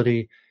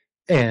credibility,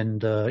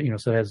 and so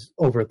it has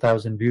over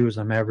 1,000 views.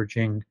 I'm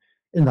averaging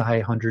in the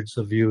high hundreds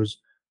of views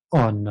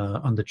on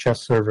the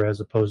chess server, as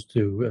opposed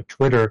to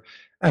Twitter.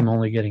 I'm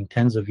only getting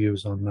tens of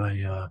views on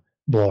my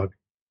blog.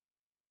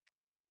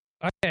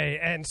 Okay,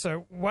 and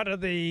so what are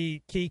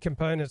the key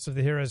components of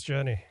the hero's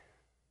journey?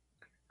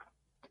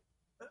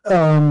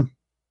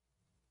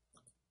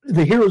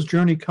 The hero's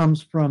journey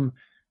comes from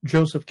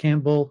Joseph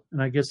Campbell,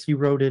 and I guess he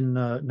wrote in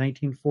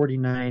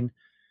 1949,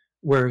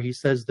 where he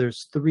says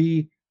there's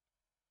 3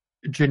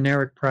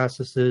 generic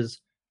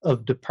processes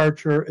of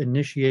departure,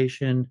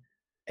 initiation,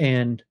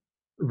 and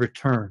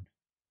return,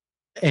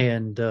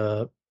 and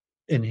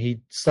he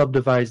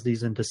subdivides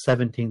these into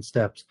 17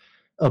 steps.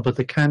 But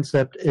the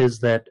concept is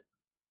that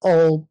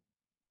all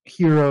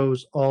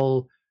heroes,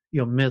 all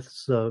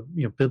myths,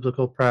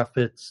 biblical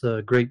prophets,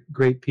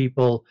 great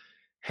people,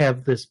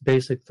 have this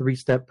basic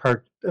 3-step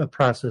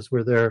process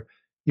where they're,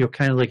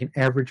 kind of like an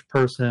average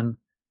person,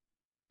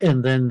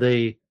 and then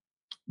they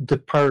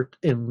depart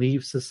and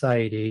leave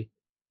society.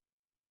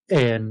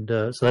 And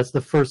so that's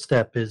the first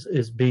step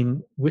is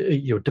being,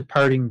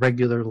 departing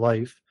regular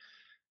life.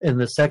 And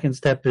the second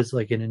step is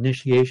like an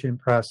initiation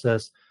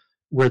process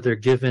where they're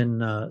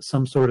given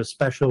some sort of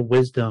special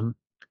wisdom.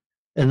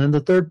 And then the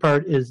third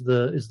part is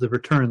the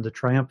return, the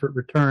triumphant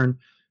return,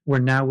 where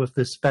now with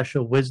this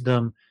special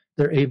wisdom,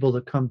 they're able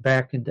to come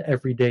back into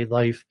everyday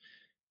life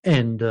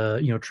and,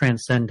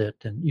 transcend it.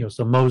 And,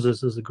 so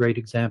Moses is a great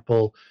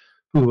example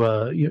who,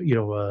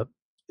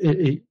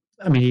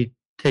 he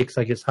takes,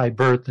 I guess, high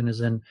birth and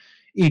is in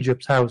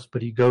Egypt's house,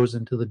 but he goes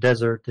into the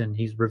desert and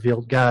he's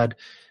revealed God,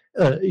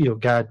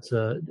 God's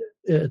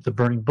at the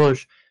burning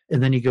bush.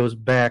 And then he goes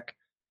back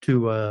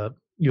to,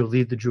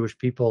 lead the Jewish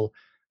people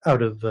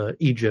out of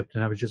Egypt.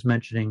 And I was just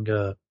mentioning,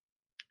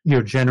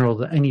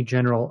 any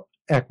general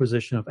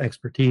acquisition of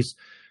expertise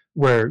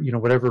where,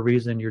 whatever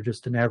reason you're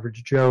just an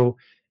average Joe,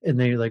 and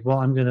then you're like, well,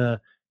 I'm going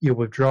to,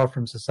 withdraw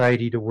from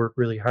society to work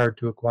really hard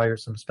to acquire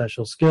some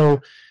special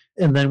skill.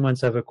 And then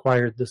once I've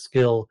acquired the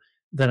skill,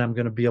 then I'm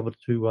going to be able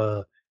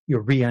to,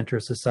 re-enter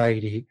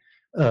society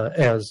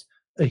as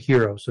a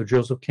hero. So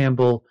Joseph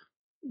Campbell,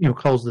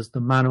 calls this the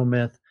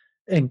monomyth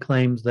and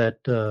claims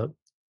that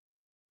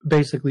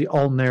basically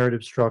all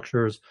narrative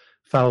structures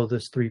follow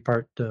this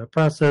 3-part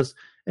process.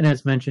 And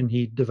as mentioned,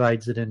 he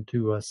divides it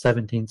into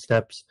 17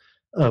 steps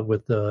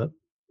with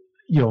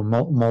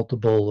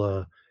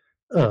multiple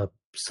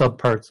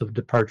subparts of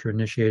departure,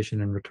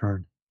 initiation, and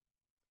return.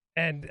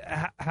 And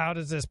how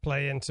does this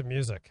play into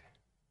music?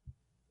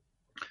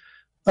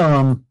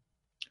 So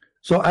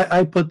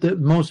I put that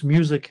most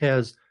music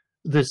has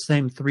this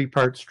same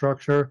 3-part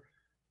structure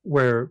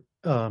where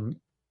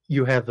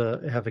you have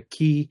a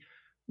key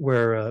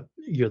where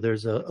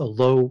there's a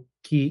low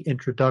key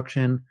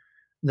introduction,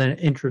 then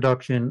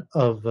introduction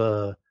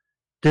of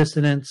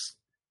dissonance,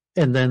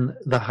 and then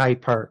the high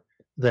part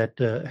that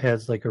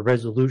has like a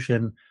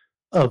resolution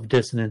of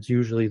dissonance,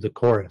 usually the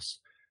chorus.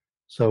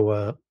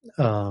 So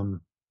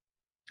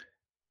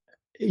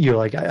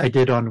like I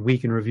did on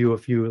Week in Review a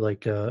few,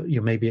 like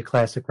maybe a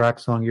classic rock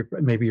song.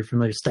 Maybe you're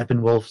familiar with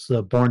Steppenwolf's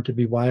 "Born to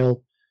Be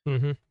Wild."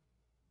 Mm-hmm.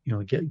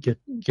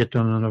 Get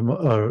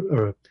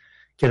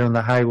on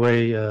the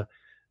highway,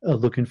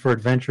 looking for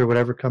adventure,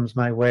 whatever comes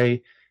my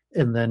way,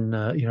 and then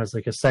it's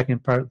like a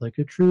second part, like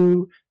a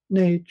true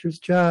nature's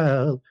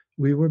child.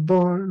 We were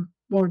born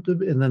to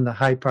be, and then the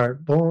high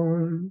part,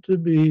 born to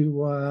be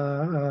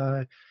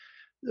wild.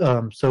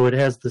 So it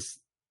has this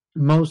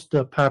most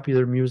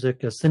popular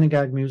music,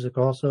 synagogue music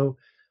also,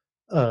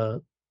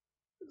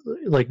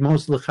 like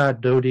most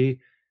Lachad Dodi,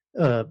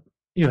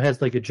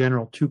 has like a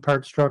general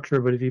 2-part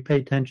structure, but if you pay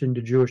attention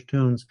to Jewish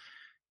tunes,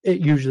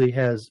 it usually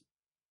has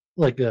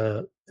like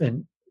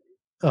mirroring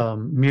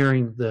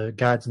the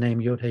God's name,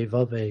 Yod He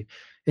Vav He,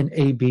 an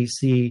A, B,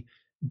 C,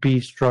 B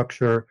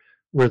structure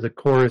where the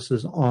chorus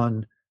is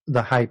on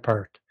the high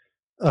part.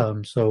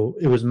 So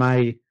it was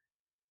my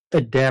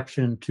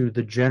adaptation to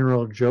the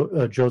general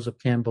Joseph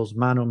Campbell's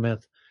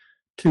monomyth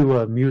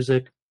to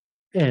music.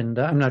 And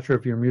I'm not sure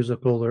if you're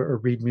musical or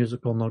read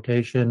musical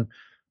notation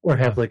or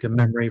have like a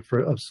memory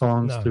of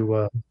songs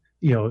to,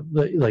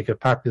 like a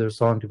popular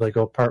song to like,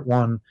 part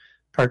 1,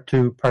 part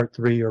 2, part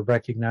 3, or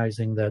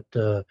recognizing that,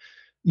 that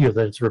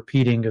it's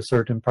repeating a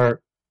certain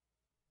part.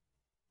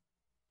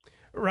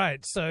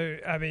 Right. So,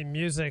 I mean,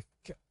 music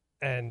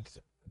and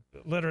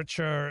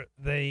literature,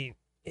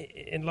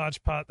 in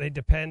large part, they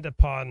depend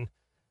upon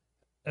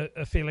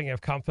a feeling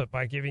of comfort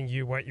by giving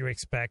you what you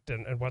expect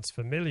and what's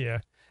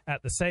familiar.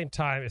 At the same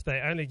time, if they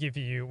only give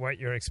you what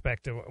you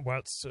expect and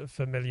what's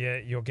familiar,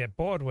 you'll get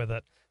bored with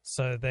it.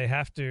 So they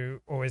have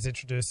to always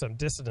introduce some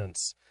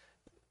dissonance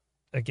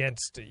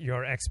against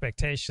your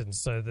expectations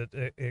so that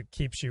it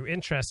keeps you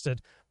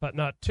interested, but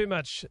not too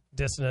much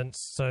dissonance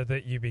so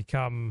that you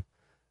become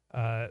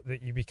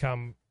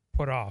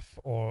put off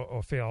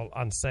or feel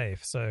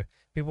unsafe. So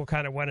people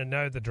kind of want to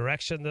know the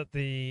direction that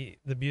the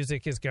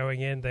music is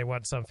going in. They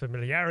want some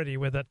familiarity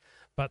with it,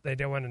 but they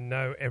don't want to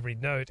know every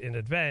note in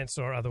advance,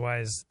 or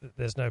otherwise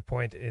there's no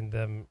point in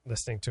them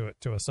listening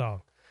to a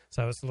song.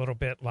 So it's a little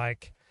bit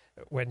like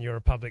when you're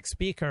a public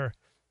speaker,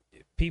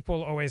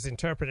 people always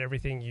interpret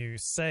everything you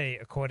say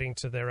according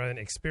to their own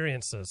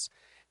experiences.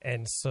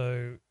 And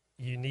so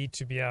you need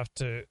to be able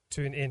to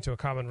tune into a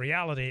common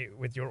reality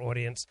with your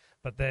audience,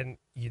 but then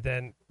you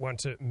want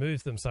to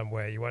move them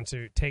somewhere. You want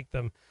to take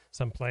them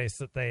someplace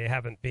that they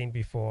haven't been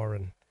before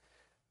and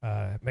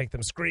make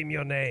them scream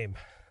your name.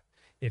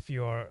 If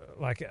you're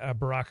like a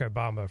Barack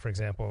Obama, for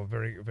example, a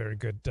very, very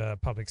good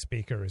public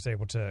speaker who's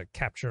able to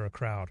capture a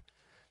crowd.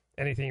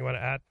 Anything you want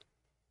to add?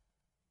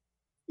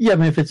 Yeah, I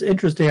mean, if it's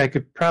interesting, I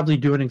could probably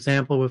do an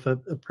example with a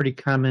pretty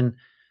common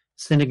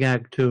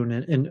synagogue tune.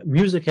 And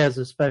music has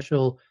a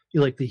special,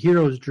 like the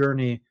hero's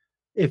journey,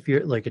 if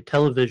you're like a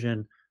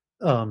television,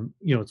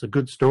 it's a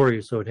good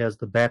story. So it has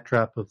the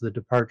backdrop of the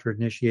departure,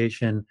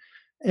 initiation,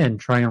 and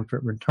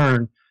triumphant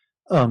return.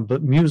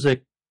 But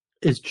music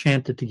is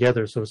chanted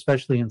together. So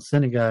especially in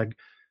synagogue,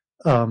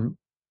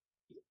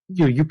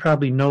 you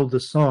probably know the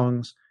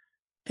songs,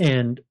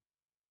 and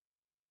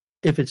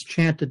if it's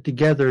chanted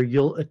together,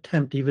 you'll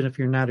attempt, even if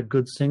you're not a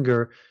good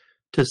singer,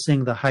 to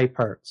sing the high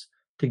parts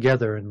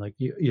together. And like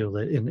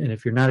and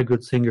if you're not a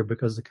good singer,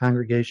 because the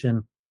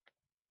congregation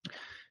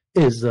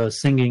is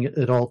singing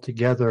it all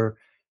together,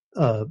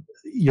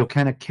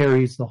 kind of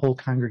carries the whole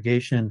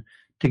congregation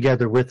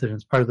together with it. And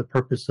it's part of the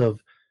purpose of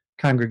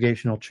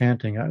congregational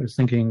chanting. I was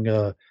thinking,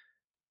 the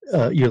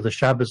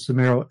Shabbos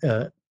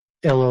Samiro,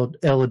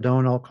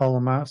 Eladon Al Kol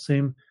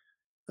Hamasim.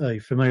 You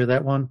familiar with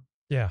that one?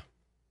 Yeah.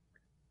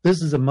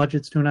 This is a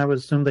Mudgets tune. I would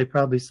assume they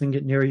probably sing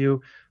it near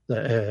you. The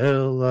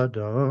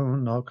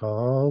Eladon Al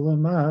Kol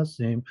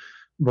Hamasim,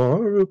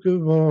 Baruch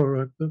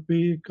Baruch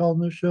B'Pi Kol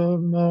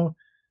Neshama.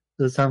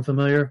 Does it sound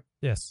familiar?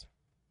 Yes.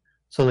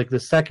 So like the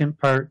second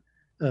part,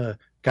 Gadlu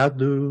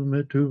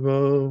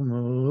Metuvo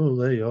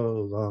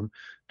Muleolam,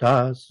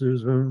 Das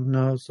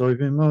Uzvuna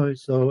Soivimoy.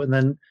 So, and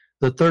then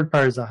the third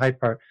part is a high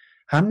part.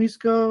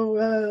 Hamisko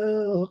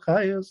El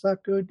Chayos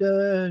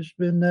HaKodesh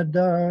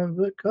B'Nadav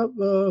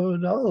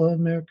V'Kavod Al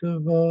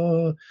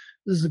Merkava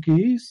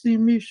Zgisi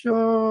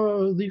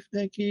Mishor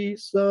Lifnei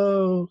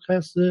Kiso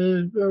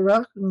Chesed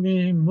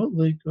V'Rachmim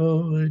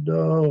Muliko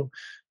Edo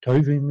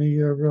Tovim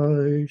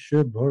Miyarai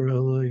Shebor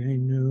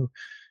Eloheinu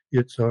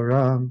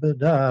Yitzoram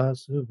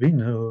B'Das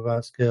Uvinu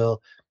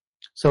Vaskel.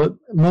 So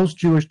most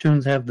Jewish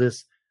tunes have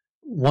this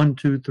 1,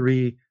 2,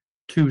 3,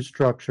 2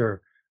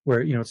 structure,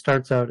 where it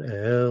starts out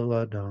El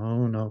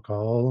Adon Al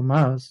Kol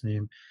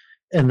Hamasim,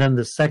 and then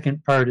the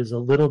second part is a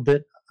little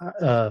bit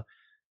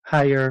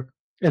higher,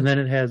 and then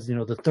it has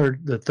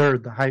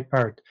the high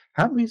part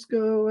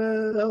Hamisko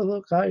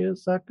El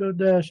Chayos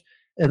HaKodesh,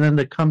 and then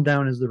the come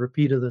down is the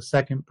repeat of the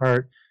second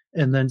part,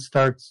 and then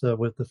starts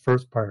with the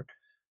first part.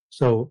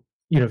 So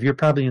if you're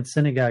probably in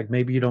synagogue,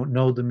 maybe you don't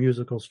know the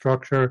musical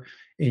structure,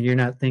 and you're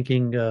not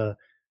thinking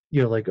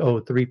like,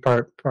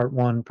 3-part, part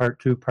 1, part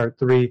 2, part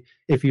 3.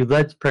 If you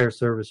led prayer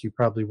service, you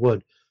probably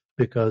would,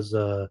 because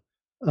you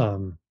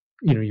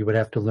would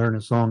have to learn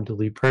a song to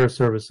lead prayer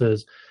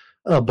services.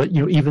 But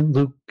even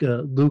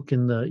Luke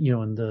in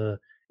the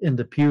in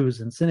the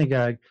pews in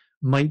synagogue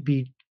might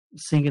be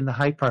singing the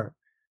high part,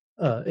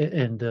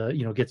 and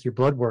gets your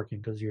blood working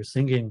because you're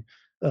singing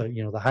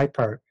the high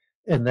part,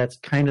 and that's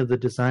kind of the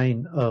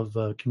design of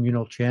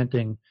communal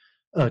chanting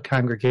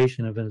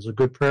congregation. If it's a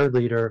good prayer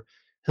leader,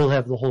 he'll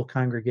have the whole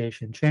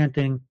congregation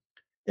chanting,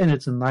 and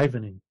it's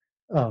enlivening.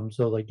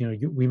 So like,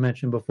 we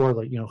mentioned before,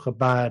 like,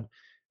 Chabad,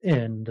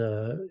 and,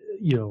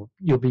 you'll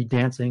be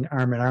dancing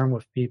arm in arm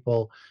with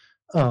people.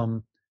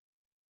 So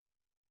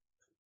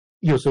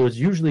it's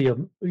usually a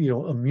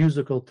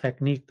musical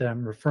technique that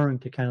I'm referring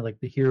to, kind of like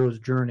the hero's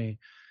journey,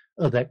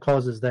 that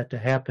causes that to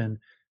happen,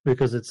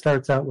 because it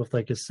starts out with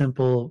like a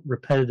simple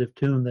repetitive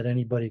tune that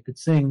anybody could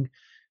sing.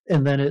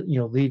 And then it,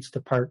 leads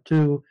to part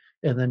 2,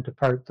 and then to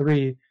part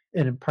 3.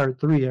 And in part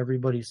 3,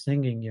 everybody's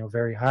singing,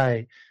 very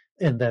high,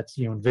 and that's,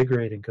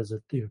 invigorating, because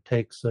it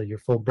takes your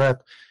full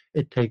breath.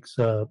 It takes,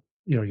 your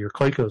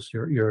koikos,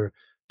 your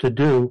to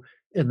do,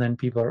 and then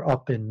people are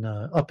up and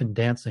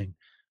dancing.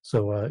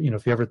 So,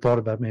 if you ever thought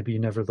about, maybe you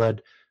never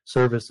led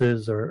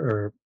services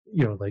or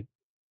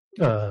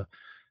even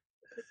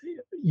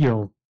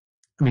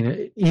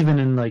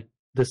in like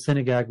the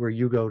synagogue where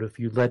you go to, if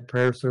you led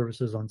prayer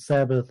services on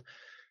Sabbath,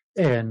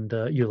 and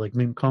you like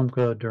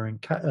Mimkomka during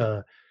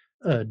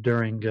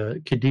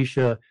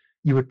Kedisha,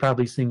 you would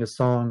probably sing a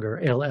song, or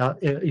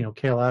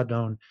Kel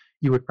Adon,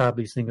 you would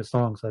probably sing a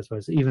song. So that's why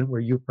even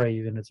where you pray,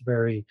 even it's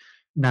very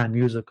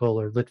non-musical,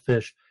 or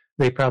Litvish,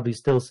 they probably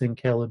still sing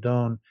Kel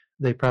Adon.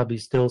 They probably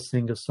still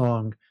sing a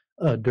song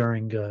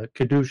during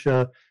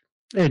Kedusha.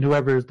 And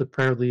whoever is the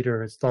prayer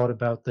leader has thought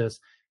about this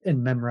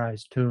and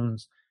memorized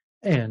tunes,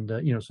 and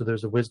so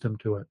there's a wisdom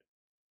to it.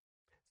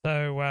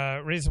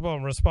 So, Reasonable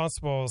and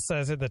Responsible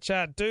says in the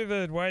chat,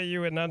 David, why are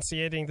you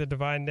enunciating the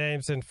divine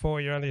names in 4?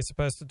 You're only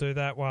supposed to do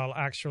that while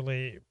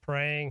actually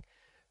praying.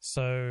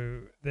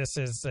 So this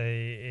is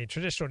a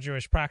traditional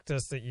Jewish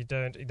practice that you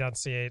don't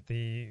enunciate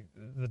the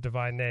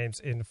divine names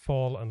in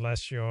full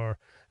unless you're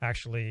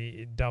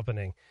actually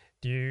davening.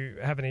 Do you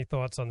have any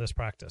thoughts on this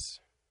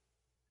practice?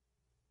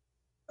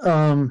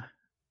 I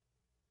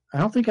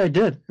don't think I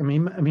did. I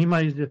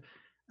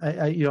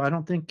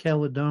don't think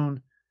Kel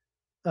Adon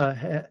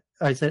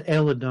I said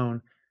Eladon.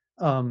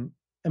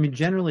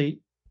 Generally,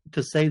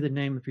 to say the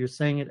name, if you're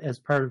saying it as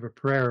part of a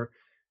prayer,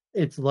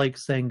 it's like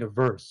saying a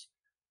verse.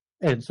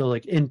 And so,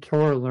 like in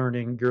Torah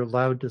learning, you're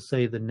allowed to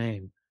say the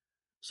name.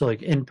 So,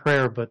 like in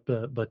prayer, but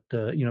if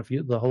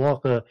the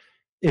halacha,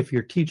 if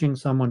you're teaching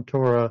someone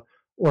Torah,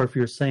 or if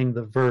you're saying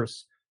the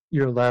verse,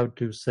 you're allowed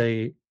to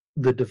say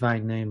the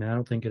divine name. And I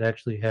don't think it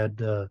actually had,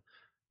 say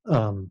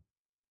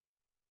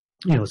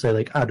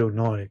like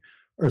Adonai,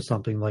 or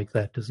something like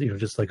that, just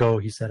like,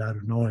 he said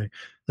Adonai,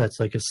 that's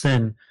like a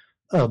sin.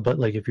 But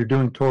like if you're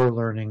doing Torah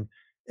learning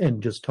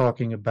and just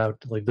talking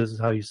about like this is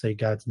how you say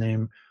God's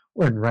name,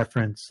 or in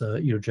reference,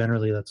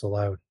 generally that's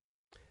allowed.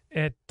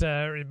 It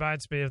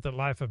reminds me of The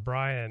Life of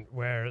Brian,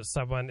 where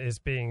someone is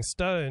being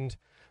stoned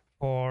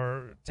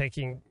for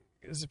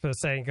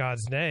saying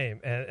God's name,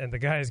 and the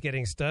guy is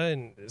getting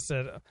stoned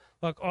said,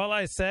 "Look, all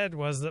I said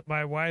was that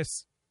my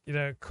wife's,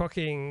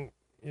 cooking,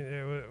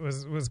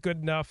 was good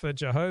enough for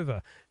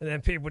Jehovah," and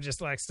then people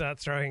just like start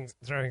throwing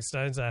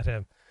stones at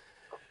him.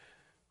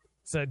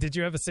 So, did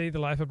you ever see The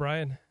Life of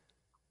Brian?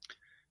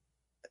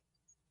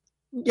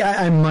 Yeah,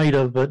 I might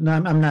have, but no,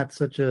 I'm not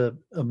such a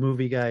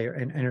movie guy or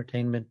an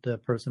entertainment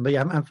person. But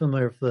yeah, I'm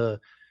familiar with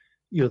the,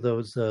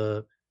 those,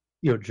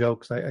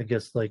 jokes. I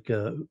guess like,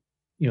 the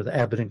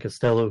Abbott and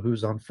Costello,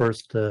 who's on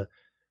first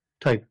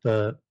type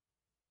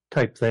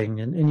thing,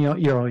 and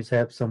you always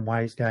have some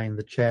wise guy in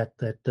the chat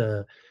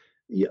that,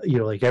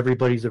 like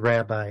everybody's a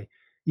rabbi.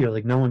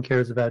 Like no one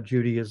cares about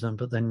Judaism,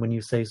 but then when you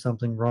say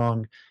something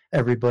wrong,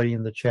 everybody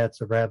in the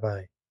chat's a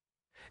rabbi.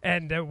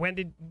 And when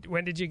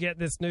did you get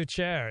this new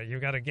chair?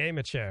 You got a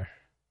gamer chair.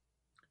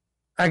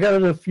 I got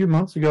it a few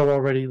months ago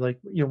already. Like,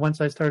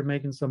 once I started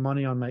making some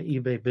money on my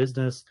eBay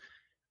business,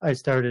 I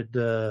started,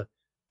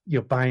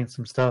 buying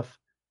some stuff.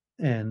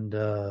 And,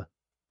 so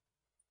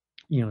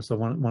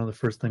one of the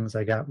first things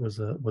I got was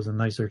a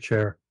nicer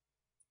chair.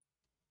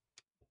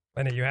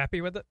 And are you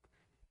happy with it?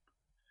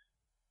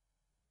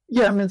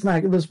 Yeah, I mean, it's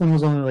not, this one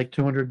was only like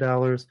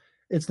 $200.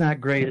 It's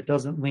not great. It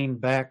doesn't lean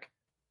back.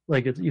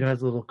 Like it,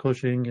 has a little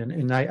cushioning,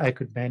 and I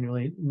could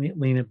manually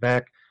lean it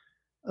back.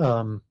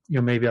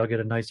 Maybe I'll get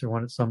a nicer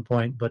one at some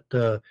point. But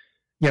I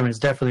mean, it's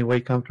definitely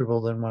way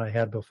comfortable than what I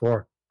had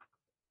before.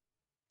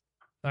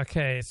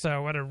 Okay, so I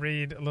want to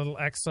read a little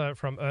excerpt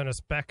from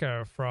Ernest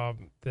Becker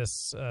from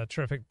this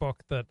terrific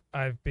book that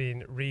I've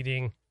been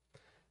reading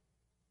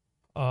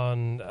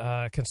on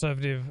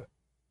conservative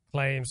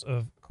claims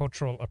of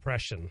cultural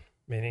oppression,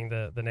 meaning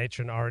the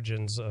nature and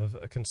origins of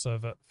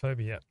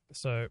conservaphobia.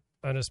 So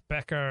Ernest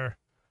Becker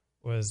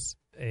was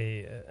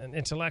an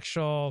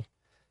intellectual,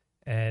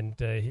 and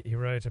he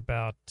wrote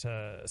about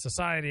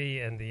society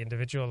and the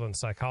individual and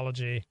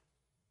psychology,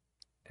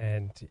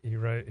 and he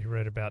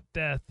wrote about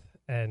death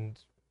and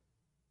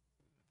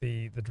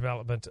the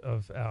development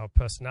of our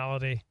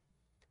personality.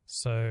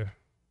 So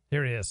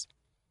here he is.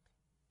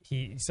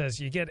 He says,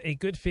 you get a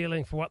good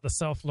feeling for what the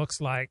self looks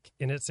like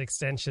in its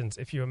extensions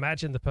if you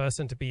imagine the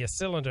person to be a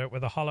cylinder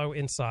with a hollow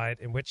inside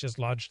in which is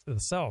lodged the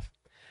self.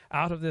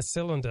 Out of this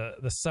cylinder,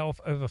 the self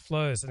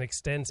overflows and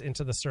extends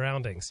into the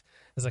surroundings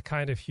as a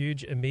kind of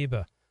huge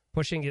amoeba,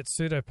 pushing its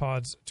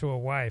pseudopods to a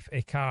wife,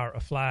 a car, a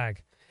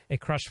flag, a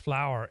crushed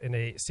flower in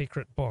a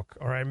secret book.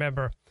 Or I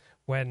remember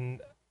when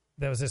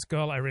there was this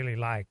girl I really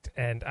liked,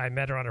 and I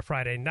met her on a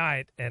Friday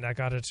night, and I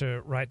got her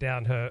to write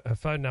down her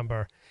phone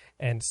number,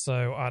 and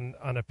so on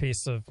a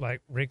piece of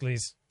like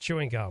Wrigley's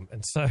chewing gum.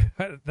 And so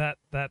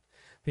that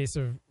piece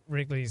of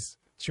Wrigley's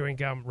chewing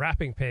gum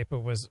wrapping paper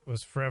was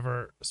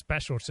forever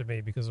special to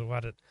me because of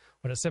what it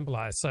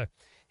symbolized. So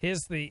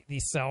here's the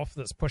self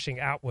that's pushing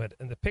outward,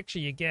 and the picture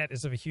you get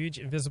is of a huge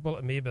invisible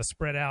amoeba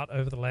spread out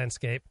over the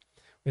landscape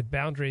with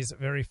boundaries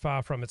very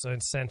far from its own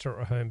center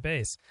or home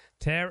base.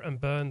 Tear and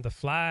burn the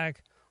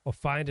flag, or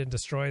find and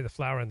destroy the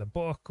flower in the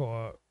book,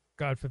 or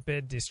God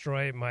forbid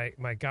destroy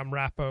my gum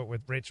wrapper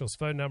with Rachel's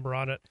phone number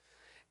on it,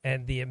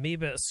 and the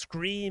amoeba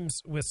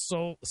screams with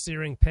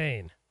soul-searing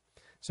pain.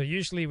 So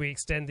usually we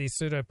extend these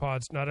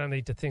pseudopods not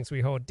only to things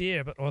we hold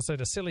dear, but also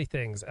to silly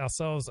things. Our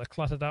souls are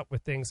cluttered up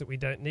with things that we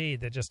don't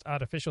need. They're just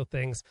artificial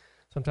things,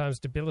 sometimes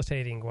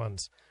debilitating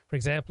ones. For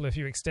example, if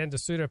you extend a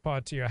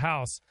pseudopod to your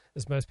house,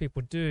 as most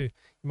people do,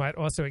 you might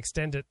also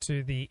extend it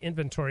to the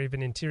inventory of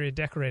an interior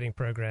decorating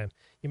program.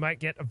 You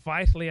might get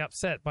vitally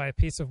upset by a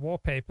piece of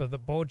wallpaper that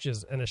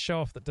bulges and a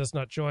shelf that does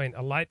not join,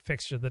 a light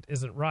fixture that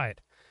isn't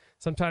right.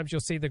 Sometimes you'll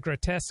see the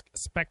grotesque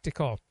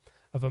spectacle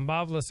of a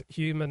marvelous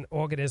human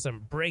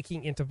organism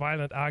breaking into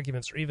violent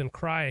arguments or even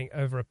crying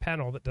over a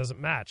panel that doesn't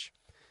match.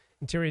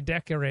 Interior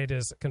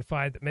decorators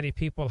confide that many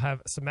people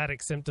have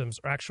somatic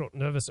symptoms or actual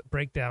nervous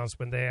breakdowns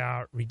when they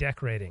are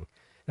redecorating.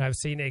 And I've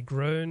seen a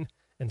grown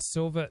and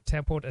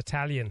silver-templed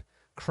Italian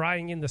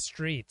crying in the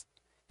street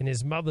in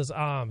his mother's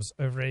arms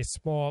over a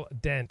small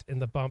dent in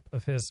the bump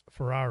of his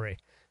Ferrari.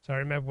 So I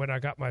remember when I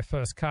got my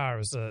first car, it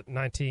was a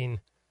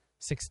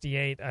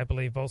 1968, I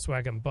believe,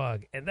 Volkswagen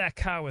Bug. And that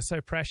car was so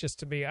precious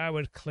to me. I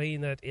would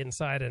clean it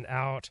inside and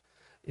out.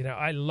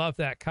 I love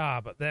that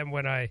car. But then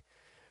when I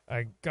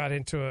got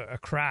into a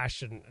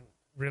crash and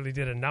really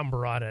did a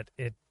number on it,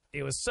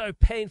 it was so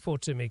painful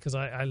to me because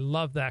I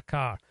love that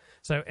car.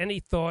 So any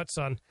thoughts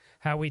on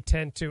how we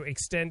tend to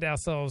extend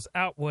ourselves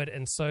outward,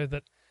 and so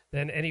that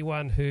then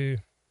anyone who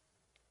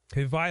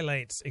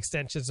violates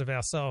extensions of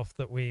ourselves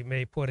that we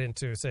may put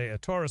into, say, a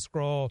Torah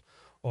scroll,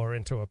 or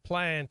into a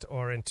plant,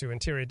 or into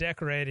interior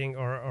decorating,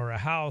 or a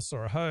house,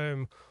 or a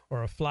home,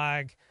 or a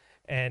flag,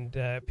 and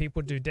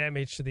people do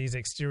damage to these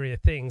exterior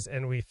things,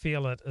 and we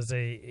feel it as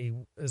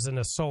an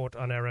assault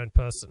on our own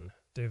person.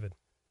 David?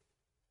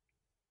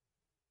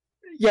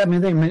 Yeah, I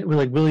mean,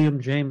 like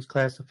William James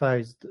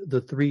classifies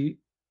the three: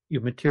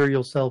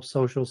 material self,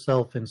 social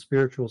self, and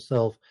spiritual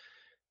self,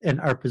 and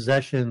our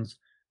possessions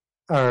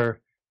are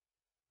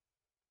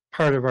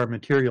part of our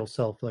material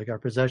self, like our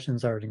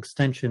possessions are an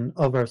extension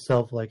of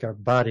ourself, like our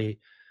body,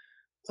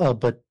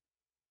 but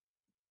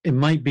it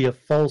might be a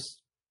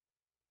false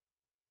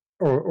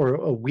or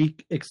a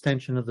weak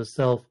extension of the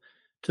self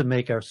to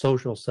make our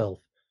social self.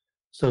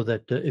 So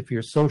that if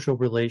your social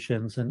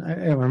relations, and I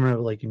remember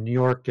like in New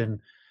York,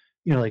 and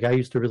like I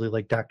used to really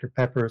like Dr.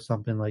 Pepper or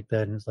something like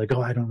that, and it's like,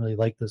 oh, I don't really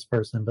like this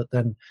person, but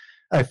then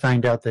I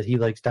find out that he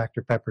likes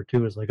Dr. Pepper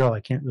too. It's like, oh,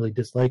 I can't really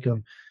dislike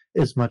him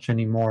as much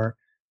anymore.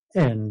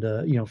 And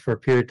for a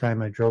period of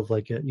time, I drove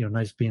like a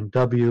nice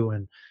BMW,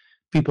 and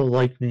people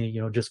liked me,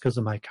 just because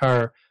of my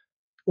car,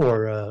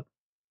 or I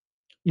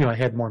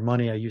had more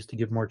money. I used to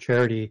give more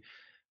charity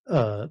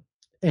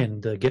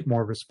and get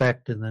more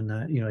respect, and then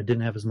I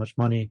didn't have as much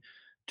money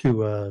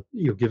to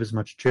give as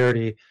much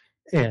charity,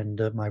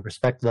 and my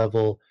respect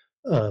level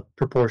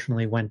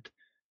proportionally went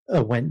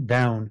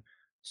down.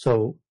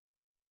 So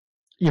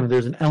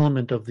there's an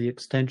element of the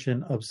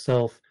extension of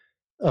self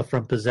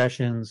from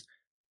possessions,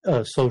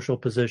 social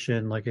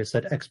position, like I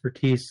said,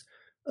 expertise,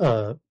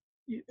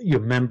 your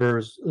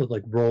members,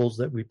 like roles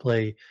that we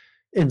play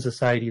in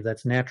society.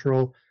 That's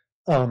natural.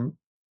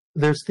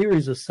 There's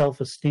theories of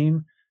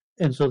self-esteem,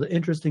 and so the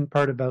interesting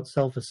part about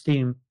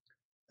self-esteem,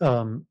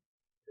 there's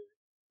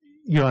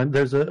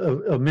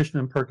a mission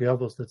in Pirkei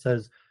Avos that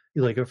says,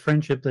 like, a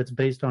friendship that's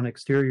based on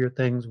exterior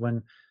things,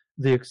 when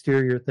the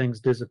exterior things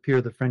disappear,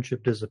 the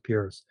friendship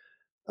disappears.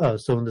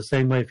 So in the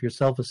same way, if your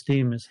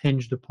self-esteem is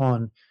hinged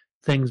upon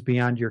things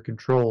beyond your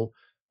control,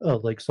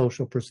 like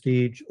social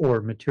prestige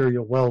or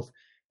material wealth,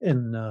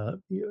 and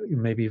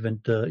maybe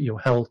even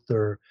health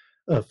or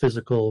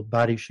physical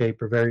body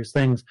shape or various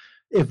things,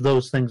 if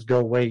those things go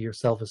away, your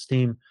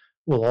self-esteem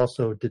will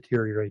also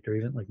deteriorate, or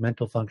even like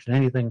mental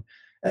function,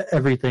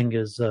 everything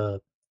is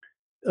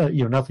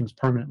nothing's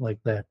permanent like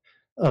that.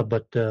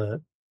 But so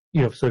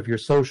if your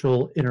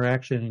social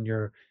interaction and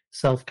your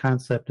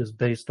self-concept is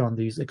based on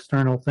these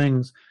external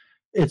things,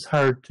 it's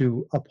hard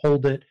to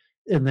uphold it.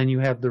 And then you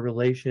have the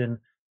relation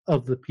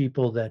of the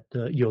people that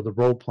the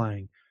role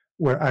playing,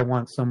 where I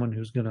want someone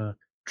who's going to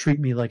treat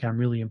me like I'm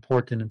really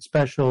important and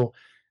special,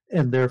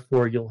 and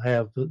therefore you'll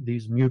have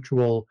these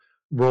mutual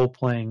role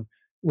playing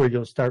where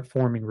you'll start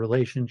forming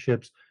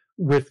relationships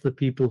with the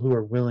people who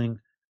are willing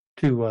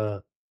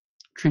to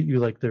treat you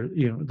like they're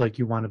like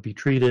you want to be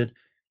treated.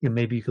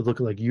 Maybe you could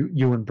look at like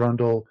you and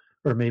Brundle,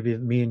 or maybe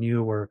me and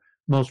you, or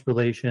most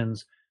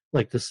relations,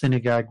 like the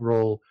synagogue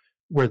role,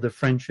 where the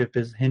friendship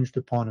is hinged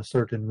upon a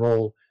certain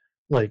role.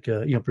 Like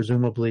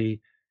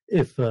presumably,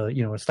 if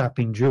stop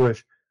being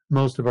Jewish,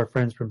 most of our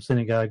friends from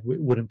synagogue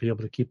wouldn't be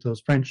able to keep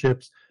those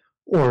friendships.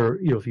 Or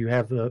if you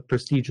have a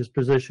prestigious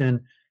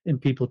position and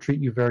people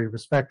treat you very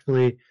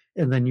respectfully,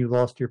 and then you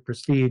lost your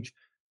prestige,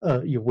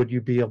 would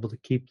you be able to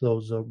keep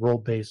those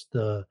role-based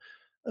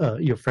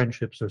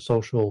friendships or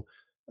social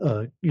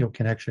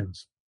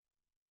connections?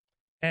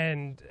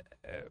 And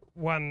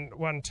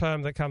one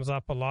term that comes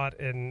up a lot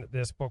in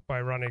this book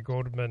by Ronnie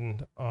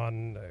Goldman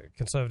on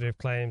conservative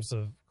claims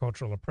of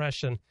cultural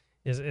oppression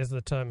is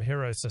the term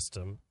hero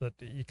system. That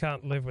you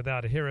can't live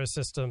without a hero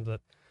system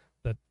that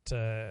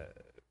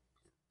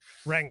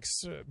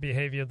ranks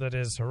behavior that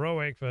is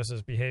heroic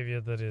versus behavior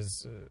that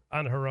is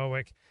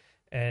unheroic,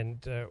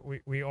 and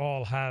we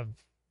all have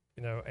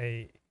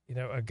a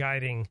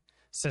guiding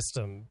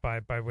system by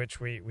which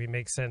we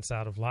make sense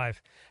out of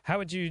life. How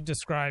would you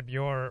describe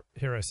your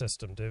hero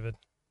system, David?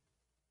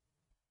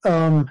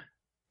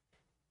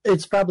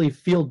 It's probably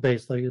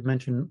field-based, like I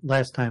mentioned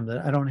last time,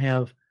 that I don't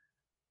have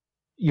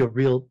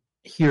real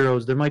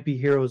heroes. There might be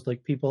heroes,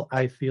 like people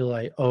I feel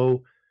I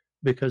owe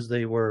because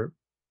they were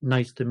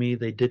nice to me,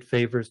 they did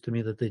favors to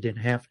me that they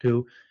didn't have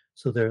to,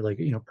 so they're like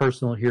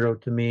personal hero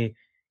to me,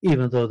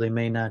 even though they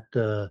may not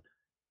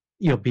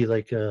be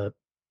like a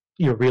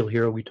real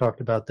hero. We talked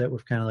about that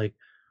with kind of like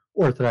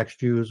Orthodox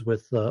Jews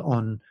with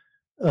not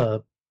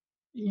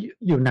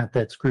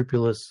that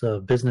scrupulous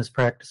business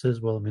practices.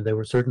 Well, I mean, they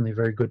were certainly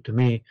very good to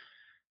me,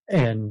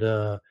 and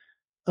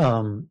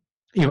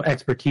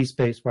expertise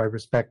based, where I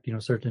respect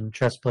certain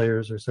chess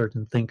players or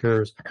certain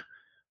thinkers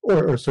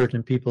or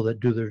certain people that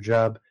do their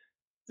job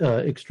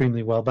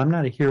extremely well. But I'm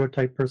not a hero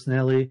type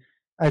personality.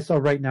 I saw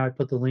right now, I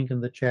put the link in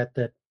the chat,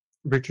 that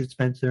Richard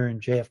Spencer and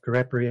J.F.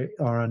 Garepri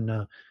are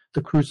on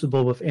The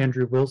Crucible with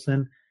Andrew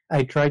Wilson.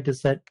 I tried to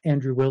set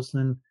Andrew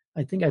Wilson,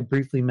 I think I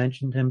briefly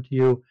mentioned him to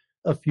you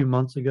a few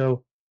months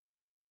ago.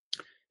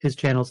 His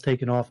channel's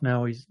taken off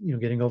now. He's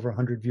getting over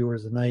 100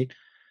 viewers a night.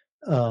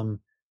 But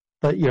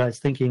I was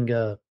thinking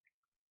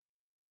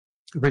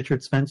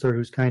Richard Spencer,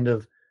 who's kind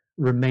of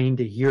remained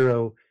a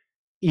hero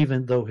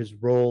even though his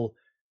role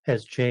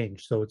has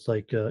changed. So it's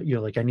like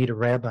like I need a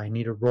rabbi, I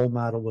need a role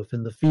model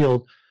within the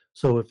field.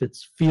 So if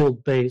it's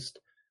field based,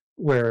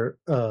 where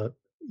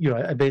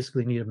I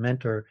basically need a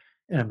mentor,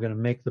 and I'm going to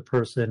make the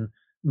person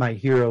my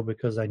hero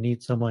because I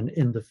need someone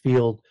in the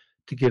field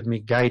to give me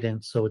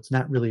guidance. So it's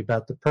not really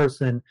about the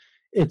person,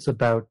 it's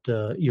about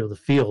the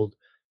field,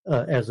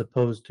 as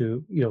opposed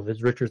to if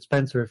it's Richard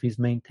Spencer, if he's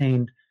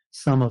maintained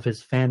some of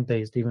his fan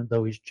base even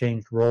though he's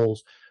changed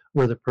roles,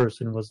 where the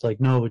person was like,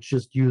 no, it's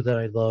just you that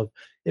I love.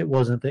 It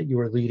wasn't that you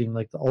were leading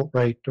like the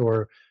alt-right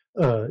or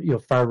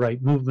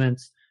far-right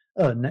movements.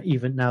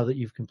 Even now that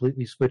you've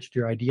completely switched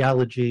your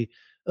ideology,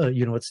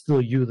 it's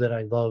still you that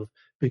I love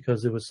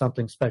because it was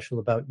something special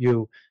about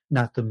you,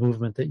 not the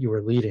movement that you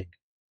were leading.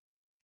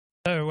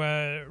 So,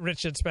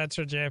 Richard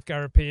Spencer,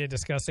 JFKRP,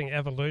 discussing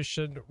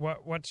evolution.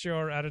 What's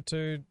your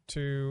attitude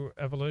to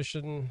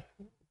evolution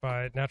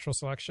by natural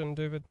selection,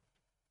 David?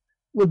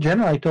 Well,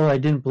 generally, I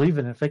didn't believe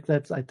in it. In fact,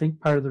 that's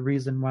part of the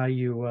reason why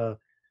you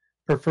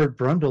preferred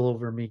Brundle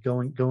over me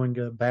going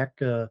back,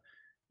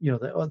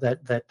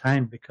 that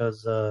time,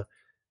 because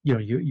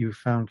you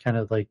found kind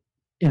of like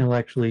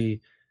intellectually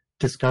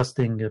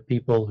disgusting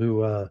people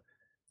who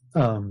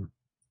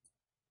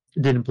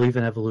didn't believe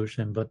in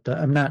evolution. But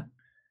I'm not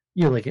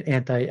like an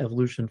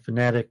anti-evolution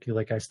fanatic.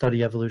 Like, I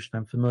study evolution,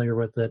 I'm familiar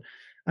with it,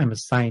 I'm a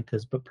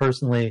scientist, but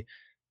personally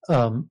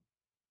I'm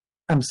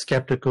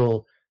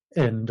skeptical,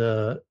 and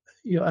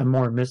I'm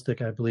more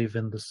mystic. I believe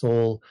in the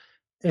soul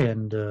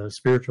and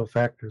spiritual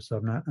factors. So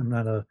I'm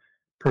not a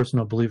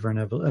personal believer in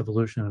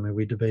evolution. I mean,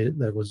 we debated,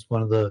 that was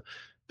one of the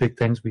big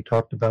things we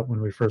talked about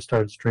when we first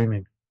started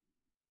streaming.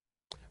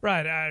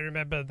 Right. I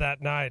remember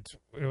that night,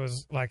 it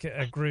was like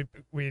a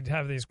group, we'd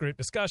have these group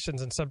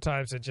discussions, and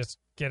sometimes it just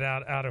get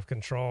out of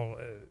control.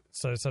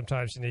 So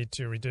sometimes you need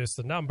to reduce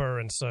the number.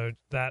 And so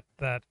that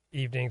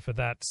evening for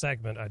that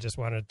segment, I just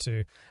wanted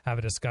to have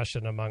a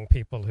discussion among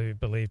people who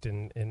believed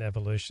in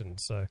evolution.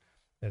 So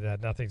it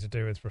had nothing to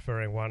do with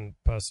preferring one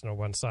person or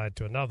one side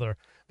to another,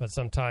 but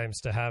sometimes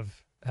to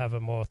have a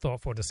more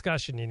thoughtful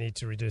discussion, you need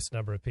to reduce the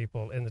number of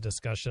people in the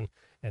discussion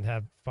and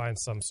find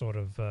some sort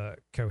of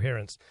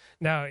coherence.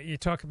 Now, you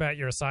talk about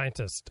you're a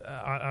scientist.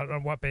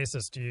 On what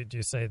basis do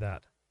you say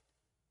that?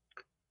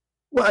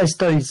 Well, I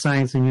studied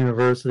science in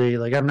university.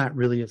 Like, I'm not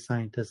really a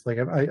scientist. Like,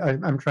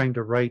 I'm trying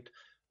to write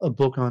a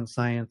book on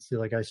science.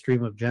 Like, I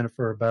stream with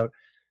Jennifer about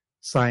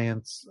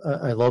science.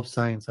 I love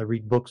science. I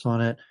read books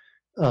on it.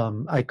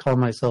 I call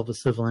myself a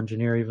civil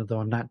engineer, even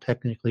though I'm not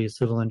technically a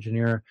civil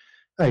engineer.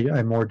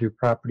 I more do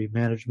property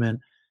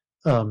management.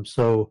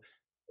 So,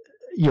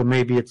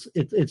 maybe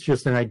it's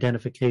just an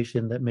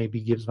identification that maybe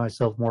gives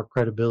myself more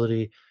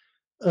credibility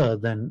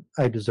than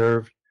I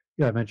deserved.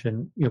 I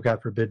mentioned,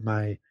 God forbid,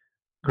 my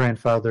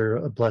grandfather,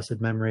 a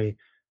blessed memory,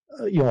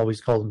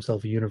 always called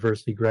himself a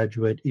university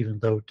graduate, even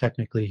though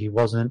technically he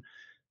wasn't.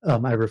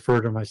 I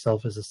refer to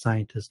myself as a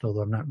scientist,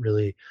 although I'm not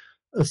really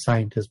a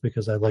scientist,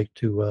 because I like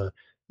to,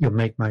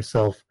 make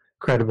myself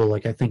credible.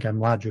 Like, I think I'm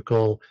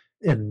logical.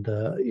 And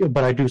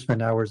but I do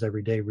spend hours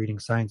every day reading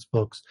science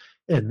books,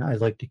 and I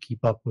like to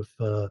keep up with.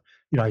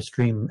 I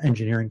stream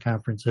engineering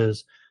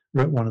conferences.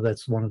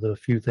 That's one of the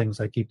few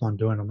things I keep on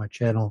doing on my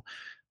channel,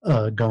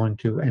 going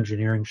to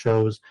engineering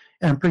shows,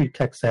 and I'm pretty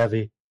tech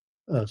savvy.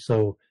 But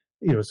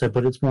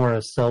it's more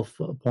a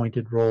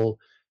self-appointed role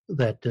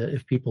that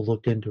if people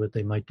looked into it,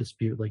 they might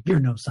dispute. Like,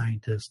 you're no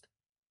scientist.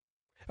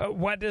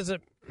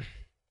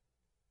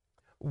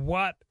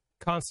 What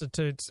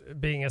constitutes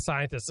being a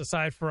scientist,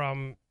 aside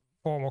from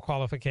formal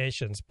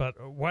qualifications, but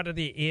what are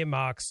the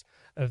earmarks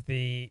of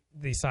the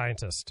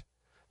scientist?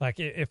 Like,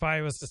 if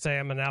I was to say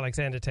I'm an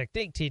Alexander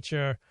Technique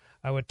teacher,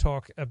 I would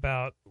talk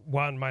about,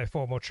 one, my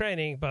formal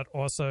training, but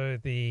also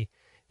the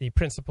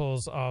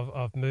principles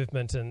of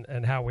movement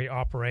and how we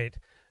operate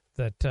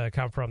that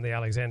come from the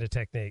Alexander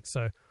Technique.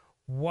 So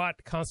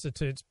what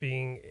constitutes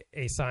being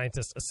a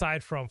scientist,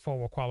 aside from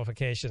formal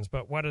qualifications,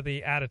 but what are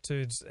the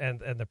attitudes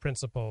and the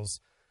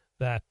principles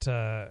that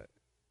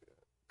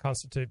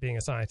constitute being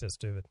a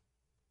scientist, David?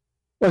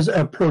 Was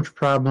approach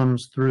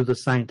problems through the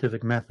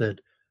scientific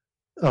method.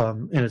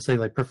 And it's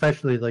like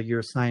professionally, like, you're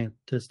a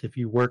scientist if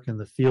you work in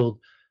the field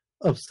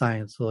of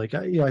science. So like,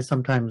 I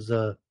sometimes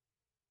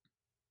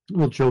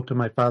will joke to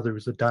my father,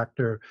 who's a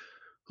doctor,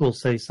 who'll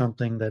say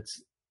something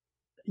that's,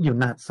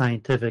 not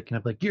scientific. And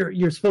I'm like,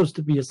 you're supposed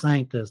to be a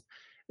scientist.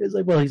 It's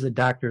like, well, he's a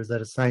doctor. Is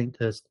that a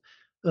scientist?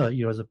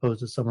 As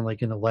opposed to someone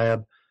like in a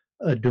lab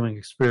doing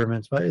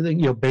experiments. But I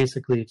think,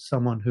 basically it's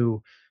someone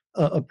who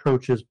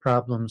approaches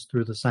problems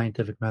through the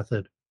scientific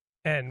method.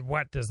 And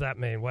what does that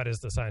mean? What is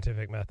the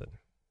scientific method?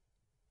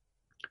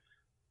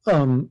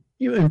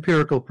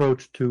 Empirical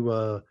approach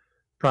to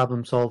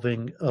problem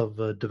solving, of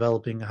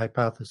developing a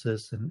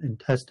hypothesis and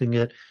testing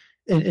it.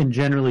 And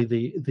generally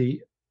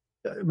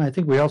I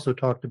think we also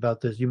talked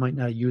about this, you might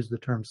not use the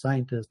term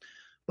scientist,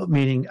 but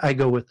meaning I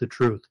go with the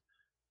truth.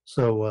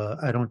 So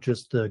I don't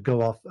just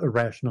go off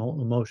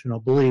irrational, emotional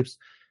beliefs.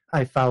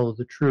 I follow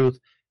the truth,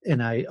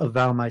 and I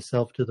avow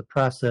myself to the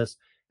process.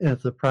 And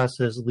if the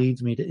process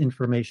leads me to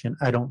information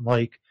I don't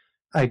like,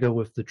 I go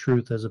with the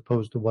truth as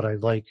opposed to what I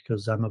like,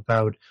 because I'm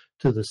avowed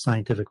to the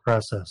scientific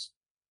process.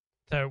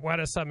 So what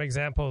are some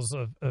examples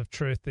of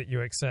truth that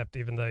you accept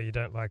even though you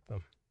don't like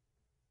them?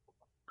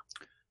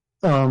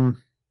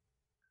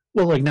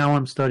 Well, like now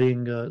I'm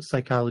studying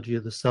psychology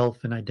of the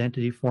self and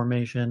identity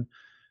formation.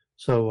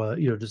 So,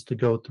 just to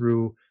go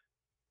through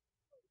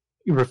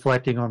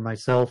reflecting on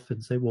myself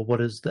and say, well, what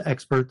does the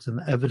experts and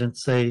the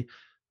evidence say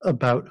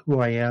about who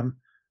I am?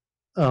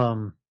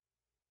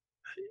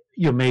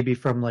 Maybe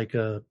from like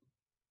a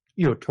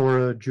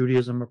Torah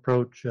Judaism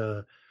approach,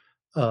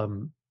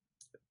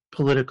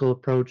 political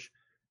approach.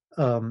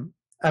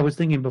 I was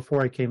thinking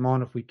before I came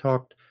on, if we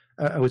talked,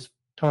 I was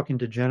talking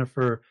to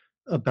Jennifer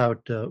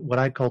about what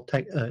I call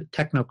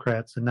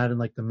technocrats, and not in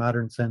like the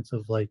modern sense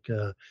of like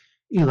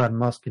Elon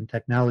Musk and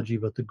technology,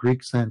 but the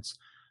Greek sense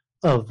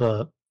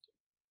of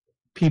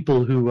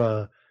people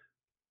who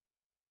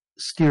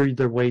steered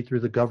their way through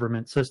the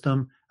government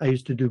system. I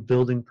used to do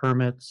building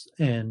permits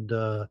and,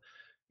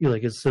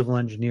 like as a civil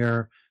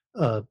engineer,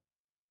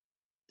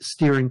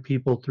 steering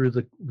people through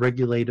the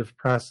regulative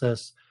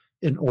process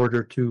in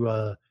order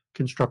to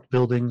construct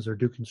buildings or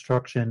do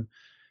construction.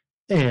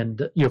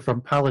 And, from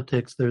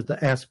politics, there's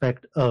the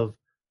aspect of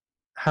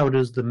how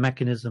does the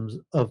mechanisms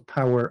of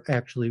power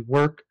actually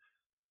work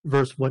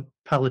versus what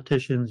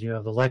politicians, you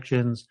have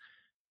elections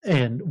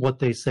and what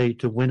they say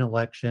to win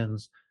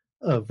elections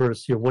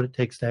versus, what it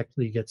takes to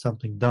actually get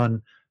something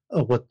done,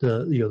 what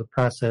the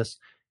process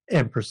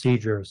and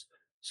procedures.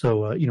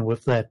 So,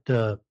 with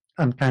that,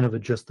 I'm kind of a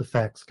just the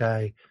facts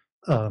guy.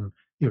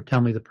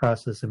 Tell me the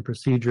process and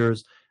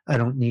procedures. I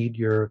don't need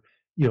your,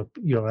 whether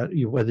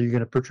you're going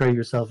to portray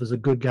yourself as a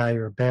good guy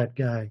or a bad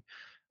guy.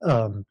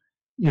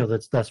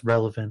 That's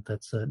relevant.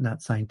 That's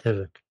not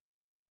scientific.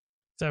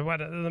 So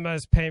one of the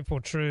most painful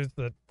truths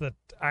that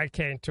I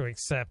came to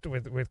accept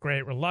with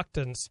great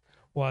reluctance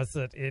was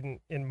that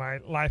in my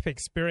life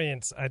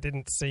experience, I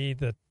didn't see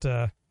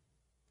that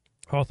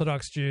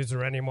Orthodox Jews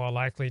are any more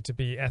likely to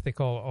be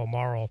ethical or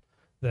moral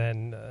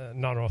than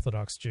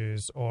non-Orthodox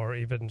Jews or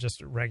even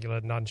just regular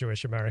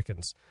non-Jewish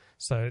Americans.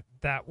 So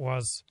that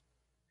was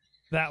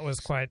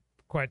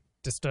quite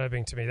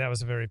disturbing to me. That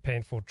was a very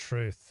painful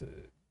truth.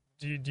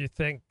 Do you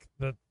think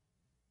that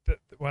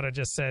what I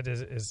just said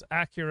is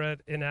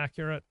accurate,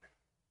 inaccurate?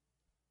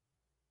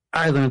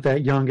 I learned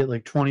that young at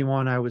like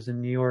 21. I was in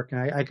New York,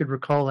 and I could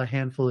recall a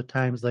handful of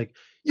times like,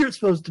 you're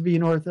supposed to be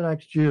an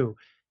Orthodox Jew.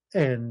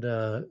 And,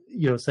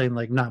 saying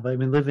like, nah, but I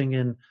mean, living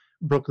in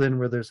Brooklyn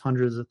where there's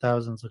hundreds of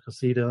thousands of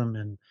Hasidim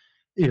and,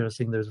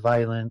 seeing there's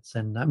violence.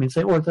 And I mean,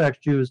 say Orthodox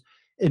Jews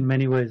in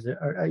many ways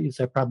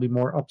are probably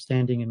more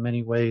upstanding in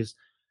many ways.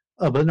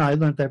 But no, I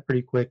learned that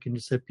pretty quick. And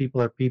you said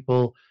people are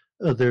people.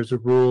 There's a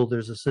rule.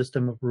 There's a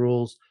system of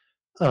rules.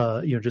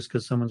 Just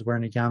because someone's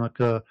wearing a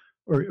yarmulke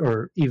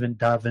or even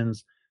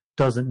davens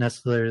doesn't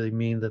necessarily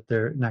mean that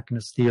they're not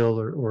going to steal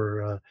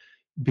or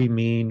be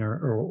mean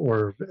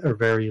or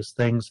various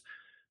things.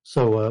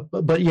 So,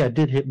 but yeah, it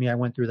did hit me. I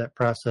went through that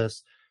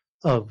process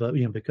of,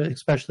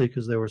 especially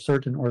because there were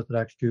certain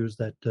Orthodox Jews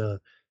that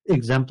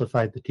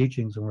exemplified the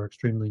teachings and were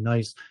extremely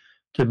nice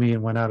to me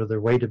and went out of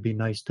their way to be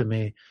nice to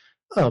me.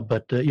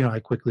 But I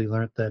quickly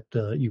learned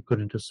that you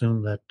couldn't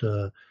assume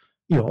that,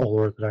 all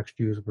Orthodox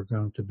Jews were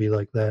going to be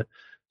like that.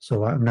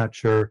 So I'm not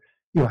sure,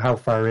 how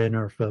far in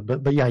or if,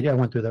 but yeah, I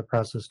went through that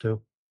process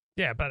too.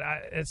 Yeah, but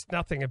it's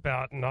nothing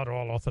about not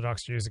all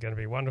Orthodox Jews are going to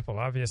be wonderful.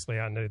 Obviously,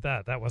 I knew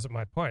that. That wasn't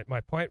my point.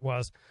 My point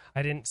was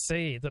I didn't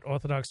see that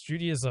Orthodox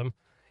Judaism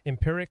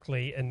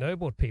empirically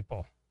ennobled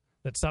people.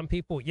 That some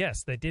people,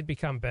 yes, they did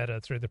become better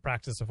through the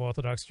practice of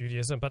Orthodox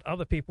Judaism, but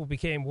other people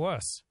became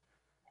worse.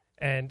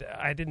 And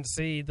I didn't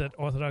see that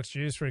Orthodox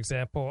Jews, for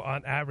example,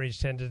 on average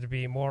tended to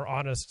be more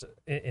honest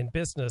in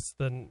business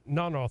than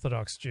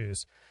non-Orthodox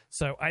Jews.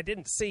 So I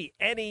didn't see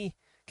any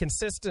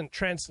consistent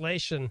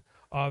translation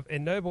of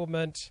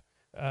ennoblement,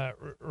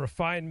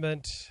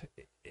 refinement,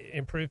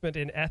 improvement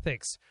in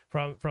ethics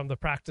from the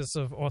practice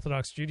of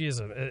Orthodox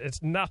Judaism.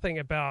 It's nothing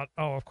about,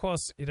 of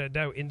course,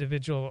 no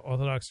individual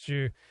Orthodox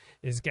Jew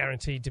is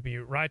guaranteed to be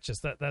righteous.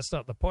 That's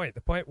not the point.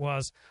 The point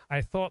was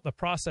I thought the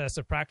process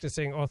of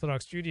practicing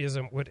Orthodox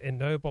Judaism would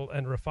ennoble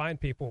and refine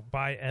people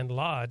by and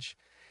large,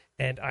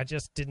 and I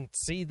just didn't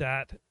see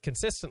that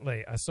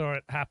consistently. I saw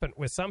it happen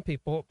with some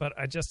people, but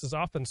I just as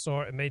often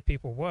saw it made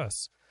people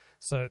worse.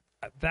 So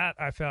that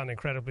I found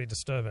incredibly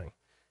disturbing.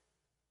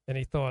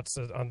 Any thoughts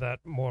on that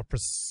more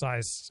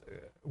precise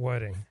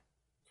wording?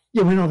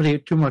 Yeah, we don't have to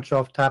get too much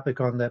off topic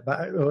on that,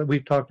 but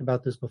we've talked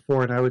about this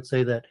before, and I would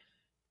say that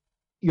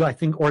I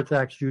think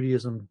Orthodox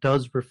Judaism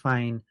does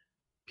refine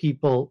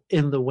people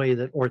in the way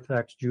that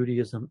Orthodox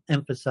Judaism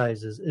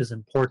emphasizes is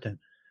important.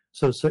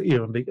 So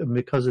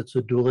because it's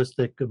a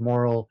dualistic,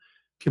 moral,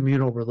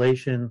 communal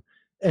relation,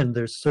 and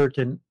there's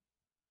certain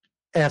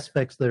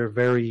aspects that are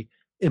very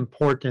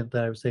important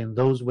that I would say in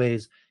those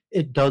ways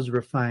it does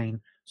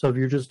refine. So if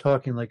you're just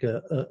talking like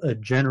a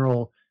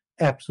general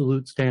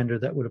absolute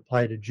standard that would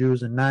apply to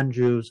Jews and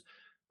non-Jews,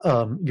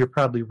 you're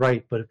probably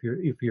right. But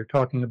if you're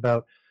talking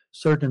about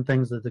certain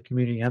things that the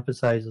community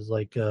emphasizes,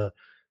 like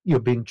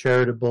being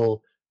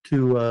charitable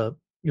to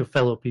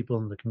fellow people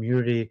in the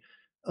community,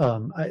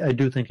 I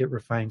do think it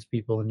refines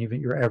people, and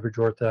even your average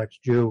Orthodox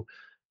Jew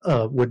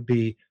would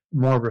be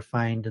more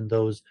refined in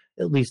those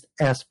at least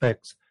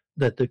aspects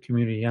that the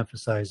community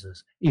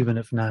emphasizes, even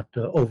if not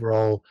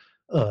overall,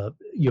 on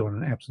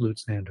an absolute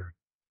standard.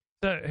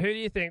 So who do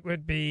you think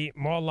would be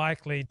more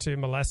likely to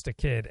molest a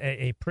kid?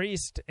 A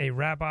priest, a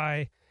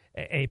rabbi,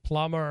 a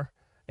plumber,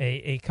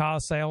 a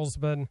car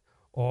salesman,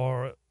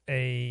 or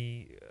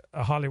a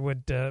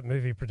Hollywood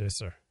movie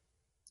producer?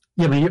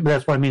 Yeah, I mean,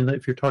 that's what I mean.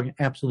 If you're talking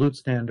absolute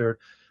standard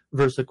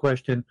versus a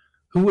question,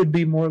 who would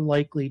be more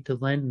likely to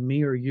lend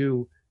me or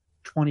you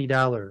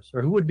 $20,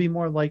 or who would be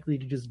more likely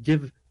to just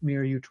give me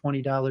or you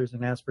 $20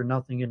 and ask for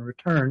nothing in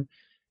return?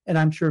 And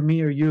I'm sure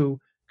me or you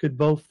could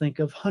both think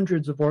of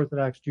hundreds of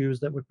Orthodox Jews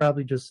that would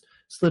probably just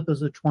slip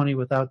us a 20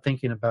 without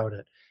thinking about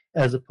it,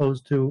 as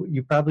opposed to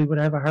you probably would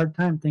have a hard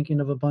time thinking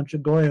of a bunch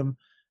of Goyim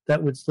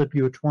that would slip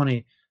you a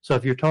 20. So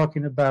if you're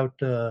talking about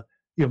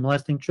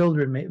molesting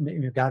children,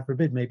 maybe, God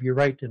forbid, maybe you're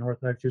right, and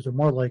Orthodox Jews are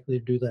more likely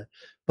to do that.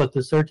 But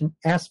the certain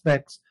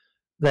aspects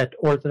that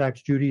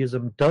Orthodox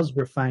Judaism does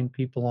refine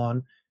people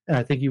on, and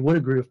I think you would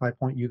agree with my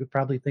point, you could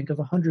probably think of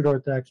 100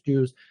 Orthodox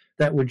Jews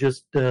that would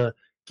just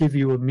give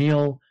you a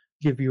meal,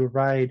 give you a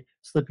ride,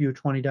 slip you a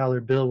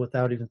 $20 bill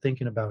without even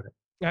thinking about it.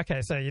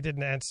 Okay, so you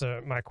didn't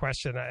answer my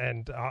question,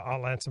 and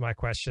I'll answer my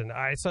question.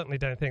 I certainly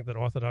don't think that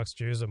Orthodox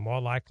Jews are more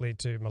likely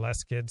to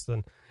molest kids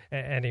than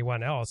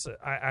anyone else.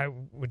 I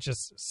would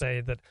just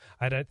say that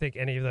I don't think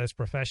any of those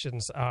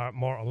professions are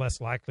more or less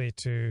likely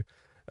to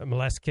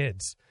molest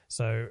kids.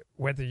 So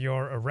whether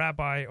you're a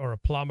rabbi or a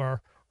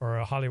plumber or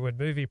a Hollywood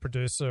movie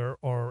producer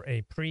or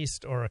a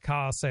priest or a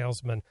car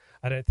salesman,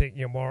 I don't think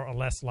you're more or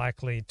less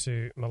likely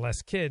to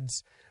molest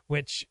kids,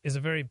 which is a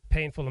very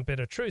painful and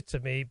bitter truth to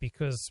me,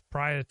 because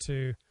prior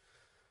to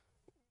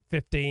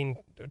 15,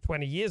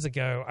 20 years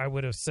ago, I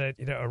would have said,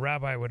 a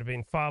rabbi would have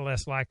been far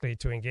less likely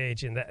to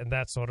engage in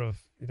that sort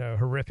of,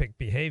 horrific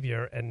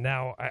behavior. And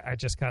now I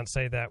just can't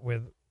say that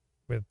with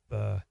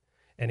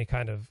any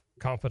kind of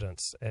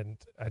confidence. And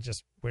I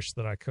just wish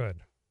that I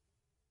could.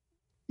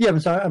 Yeah,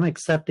 so I'm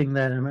accepting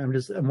that. I'm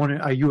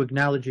wondering, are you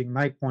acknowledging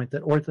my point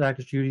that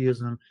Orthodox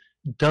Judaism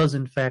does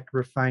in fact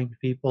refine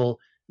people,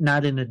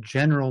 not in a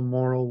general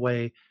moral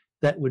way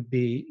that would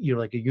be,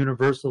 like a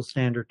universal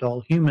standard to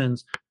all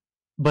humans,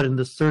 but in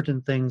the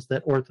certain things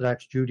that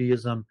Orthodox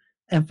Judaism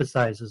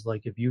emphasizes,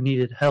 like if you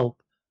needed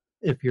help,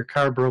 if your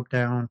car broke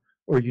down,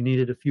 or you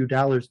needed a few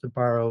dollars to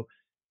borrow,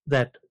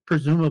 that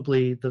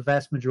presumably the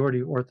vast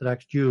majority of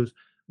Orthodox Jews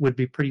would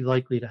be pretty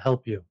likely to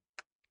help you.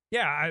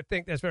 Yeah, I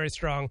think there's very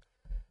strong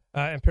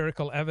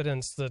empirical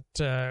evidence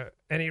that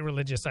any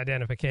religious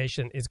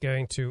identification is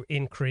going to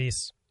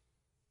increase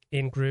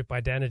in-group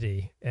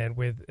identity. And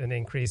with an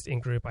increased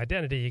in-group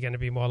identity, you're going to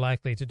be more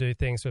likely to do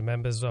things for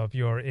members of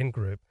your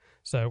in-group.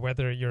 So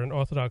whether you're an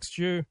Orthodox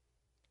Jew,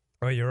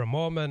 or you're a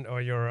Mormon,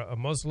 or you're a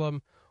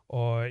Muslim,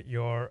 or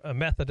you're a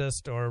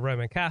Methodist or a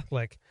Roman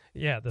Catholic,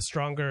 the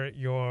stronger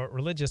your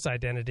religious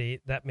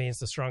identity, that means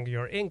the stronger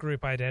your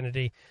in-group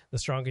identity. The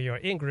stronger your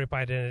in-group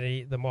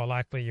identity, the more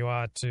likely you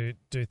are to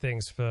do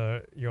things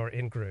for your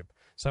in-group.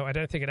 So I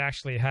don't think it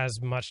actually has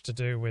much to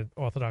do with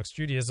Orthodox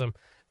Judaism.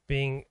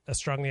 Being a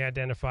strongly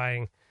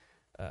identifying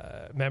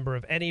member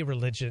of any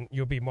religion,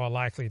 you'll be more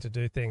likely to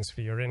do things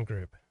for your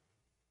in-group.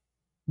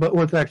 But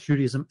Orthodox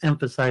Judaism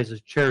emphasizes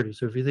charity.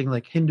 So if you think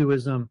like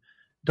Hinduism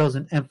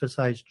doesn't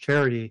emphasize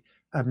charity,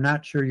 I'm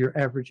not sure your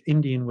average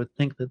Indian would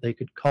think that they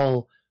could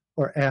call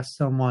or ask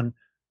someone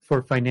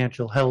for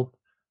financial help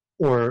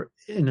or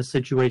in a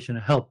situation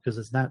of help, because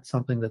it's not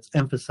something that's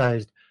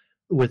emphasized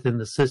within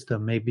the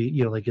system. Maybe,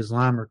 like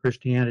Islam or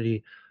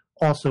Christianity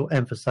also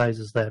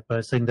emphasizes that. But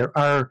I'm saying there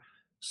are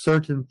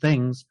certain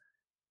things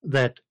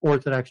that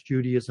Orthodox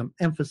Judaism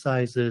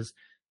emphasizes,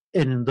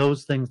 and in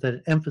those things that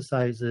it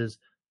emphasizes,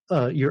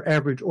 your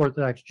average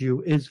Orthodox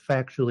Jew is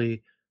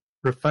factually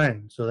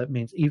refined. So that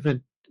means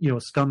even, a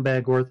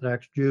scumbag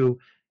Orthodox Jew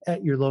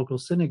at your local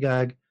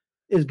synagogue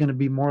is going to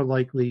be more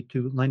likely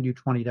to lend you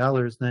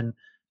 $20 than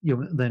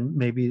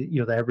maybe,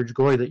 the average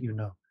goy that you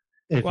know.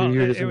 If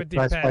you're just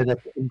classified that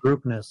in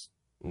groupness.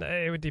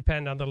 It would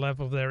depend on the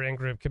level of their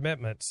in-group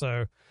commitment.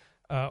 So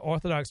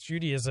Orthodox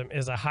Judaism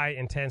is a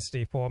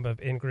high-intensity form of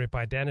in-group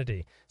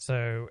identity.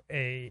 So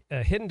a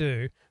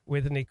Hindu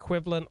with an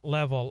equivalent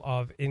level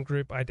of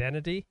in-group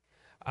identity,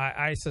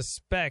 I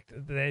suspect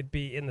they'd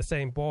be in the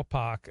same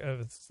ballpark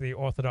as the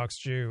Orthodox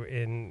Jew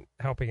in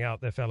helping out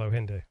their fellow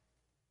Hindu.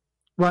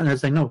 Right, and I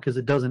say no, because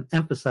it doesn't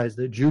emphasize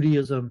that.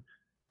 Judaism,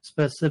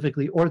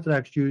 specifically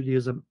Orthodox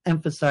Judaism,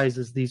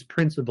 emphasizes these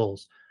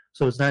principles.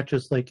 So it's not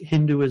just like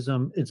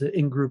Hinduism, it's an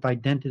in-group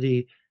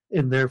identity,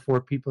 and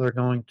therefore people are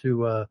going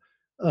to,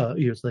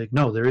 it's like,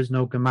 no, there is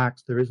no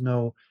gamaks, there is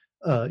no,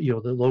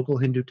 the local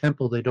Hindu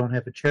temple, they don't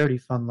have a charity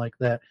fund like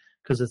that,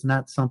 because it's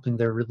not something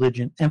their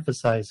religion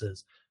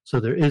emphasizes. So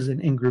there is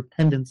an in-group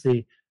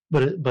tendency,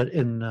 but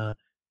in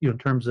in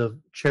terms of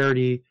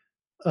charity,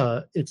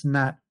 it's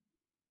not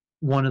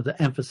one of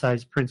the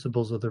emphasized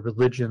principles of the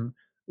religion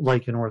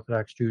like in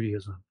Orthodox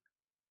Judaism.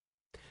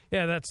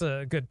 Yeah, that's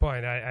a good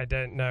point. I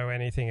don't know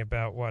anything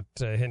about what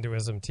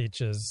Hinduism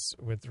teaches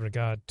with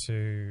regard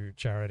to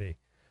charity.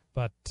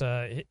 But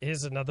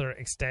here's another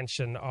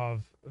extension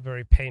of a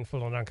very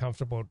painful and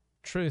uncomfortable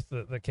truth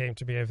that came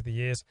to me over the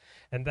years,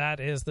 and that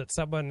is that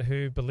someone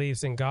who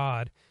believes in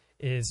God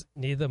is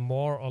neither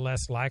more or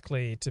less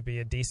likely to be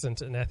a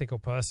decent and ethical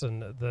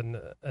person than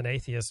an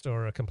atheist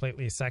or a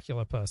completely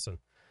secular person.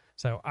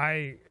 So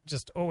I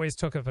just always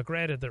took it for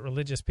granted that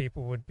religious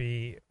people would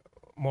be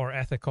more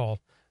ethical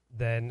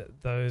than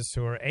those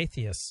who are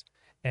atheists.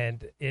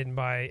 And in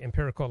my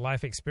empirical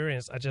life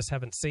experience, I just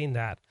haven't seen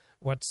that.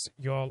 What's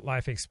your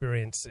life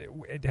experience?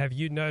 Have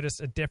you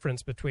noticed a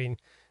difference between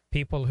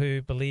people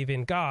who believe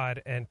in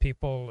God and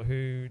people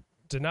who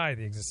deny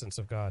the existence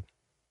of God?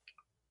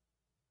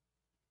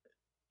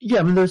 Yeah,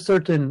 I mean, there's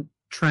certain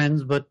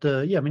trends, but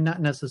yeah, I mean,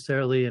 not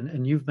necessarily.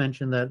 And you've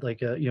mentioned that,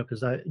 like, you know,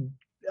 because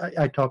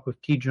I talk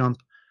with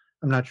T-Jump.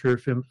 I'm not sure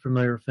if you're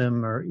familiar with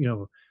him, or, you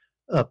know,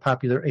 a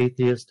popular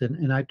atheist,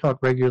 and I talk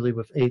regularly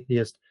with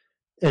atheists.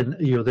 And,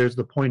 you know, there's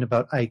the point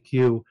about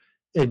IQ,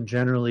 and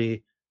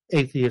generally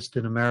atheists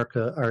in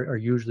America are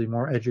usually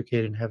more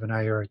educated and have an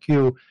higher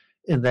IQ,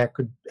 and that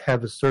could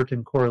have a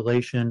certain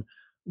correlation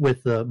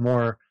with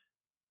more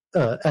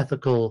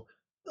ethical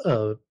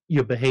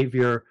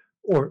behavior,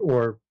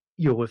 or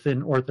you know,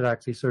 within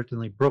Orthodoxy,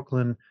 certainly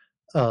Brooklyn,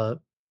 or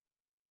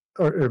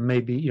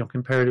maybe, you know,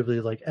 comparatively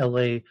like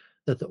LA,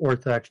 that the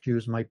Orthodox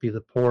Jews might be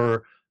the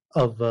poorer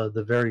of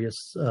the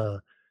various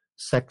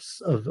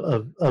sects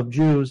of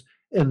Jews,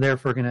 and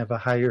therefore going to have a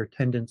higher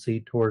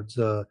tendency towards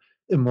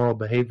immoral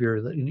behavior,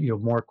 that, you know,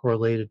 more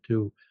correlated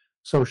to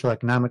social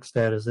economic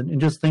status.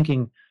 And just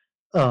thinking,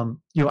 you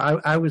know,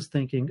 I was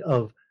thinking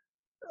of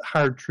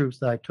hard truths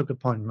that I took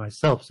upon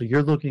myself. So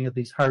you're looking at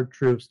these hard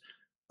truths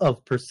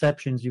of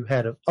perceptions you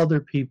had of other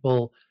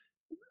people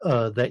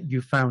that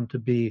you found to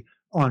be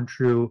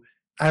untrue.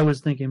 I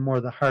was thinking more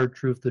the hard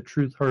truth, the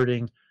truth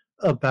hurting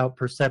about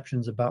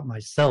perceptions about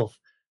myself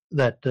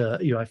that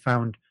you know, I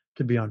found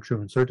to be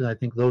untrue. And certainly I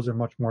think those are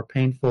much more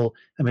painful.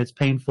 I mean, it's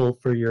painful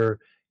for your,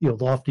 you know,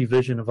 lofty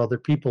vision of other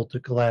people to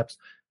collapse,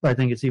 but I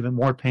think it's even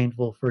more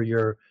painful for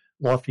your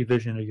lofty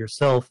vision of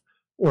yourself,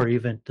 or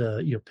even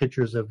you know,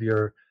 pictures of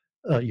your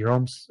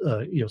own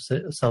you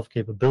know, self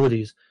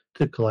capabilities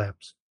to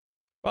collapse.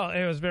 Well,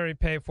 it was very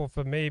painful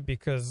for me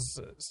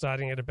because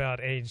starting at about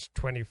age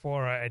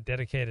 24, I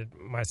dedicated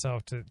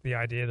myself to the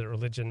idea that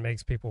religion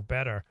makes people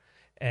better.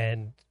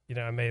 And, you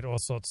know, I made all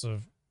sorts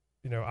of,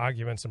 you know,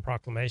 arguments and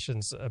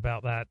proclamations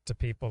about that to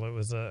people. It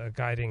was a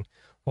guiding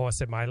force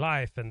in my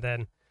life. And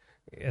then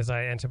as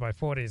I entered my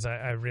 40s,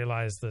 I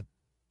realized that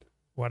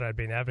what I'd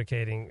been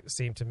advocating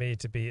seemed to me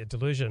to be a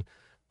delusion.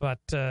 But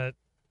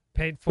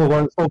painful.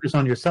 Well, focus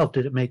on yourself.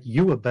 Did it make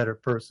you a better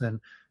person,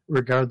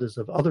 regardless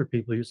of other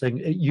people? You're saying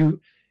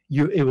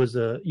it was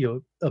a, you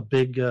know, a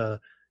big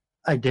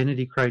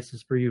identity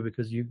crisis for you,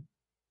 because you,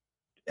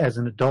 as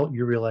an adult,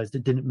 you realized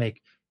it didn't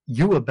make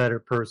you a better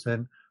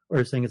person,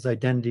 or saying it's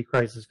identity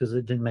crisis because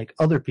it didn't make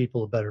other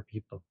people a better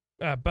people?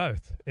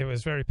 Both. It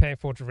was very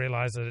painful to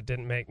realize that it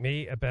didn't make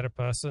me a better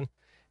person,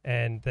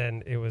 and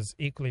then it was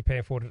equally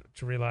painful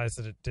to realize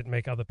that it didn't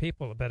make other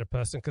people a better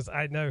person, because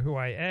I know who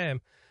I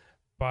am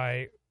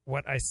by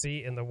what I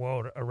see in the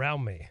world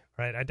around me,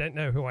 right? I don't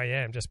know who I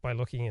am just by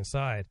looking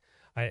inside.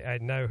 I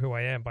know who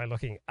I am by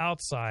looking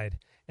outside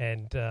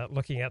and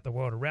looking at the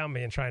world around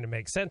me and trying to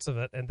make sense of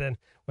it. And then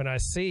when I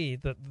see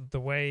that the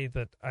way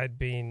that I'd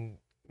been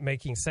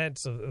making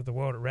sense of the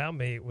world around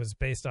me was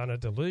based on a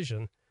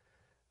delusion,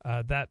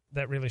 that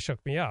really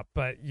shook me up.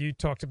 But you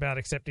talked about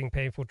accepting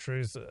painful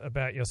truths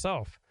about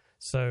yourself.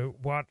 So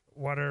what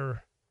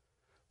are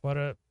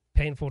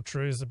painful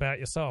truths about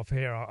yourself?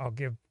 Here, I'll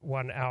give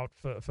one out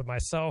for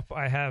myself.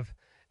 I have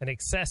an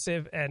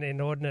excessive and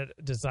inordinate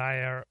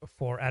desire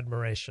for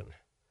admiration.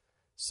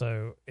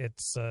 So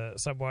it's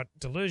somewhat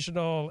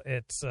delusional.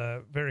 It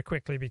very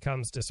quickly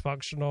becomes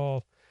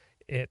dysfunctional.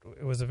 It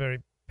was a very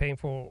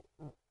painful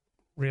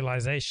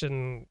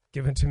realization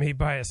given to me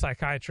by a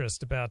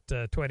psychiatrist about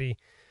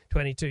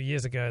 22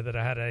 years ago, that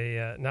I had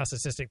a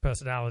narcissistic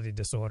personality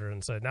disorder.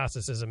 And so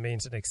narcissism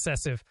means an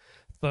excessive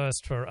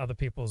thirst for other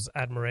people's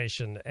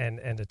admiration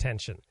and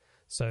attention.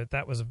 So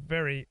that was a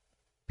very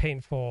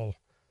painful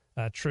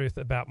truth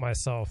about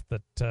myself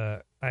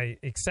that I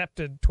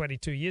accepted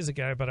 22 years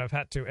ago, but I've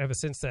had to ever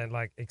since then,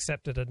 like,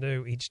 accept it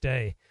anew each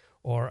day,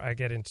 or I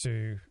get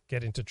into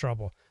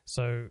trouble.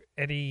 So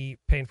any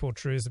painful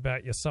truths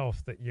about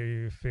yourself that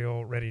you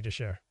feel ready to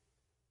share?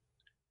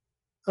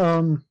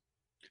 I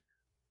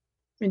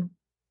mean,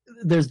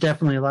 there's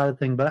definitely a lot of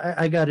things, but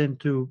I got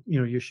into,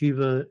 you know,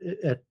 yeshiva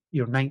at,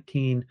 you know,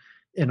 19,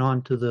 and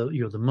on to the,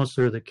 you know, the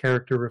Musar, the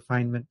character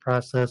refinement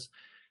process.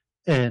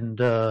 And,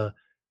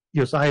 you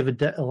know, so I have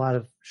a lot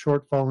of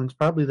shortfallings,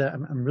 probably that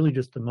I'm really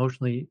just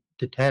emotionally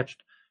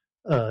detached.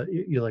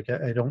 You know, like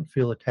I don't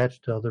feel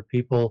attached to other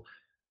people,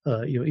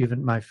 you know,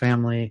 even my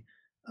family,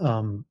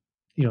 you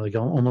know, like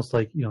almost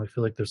like, you know, I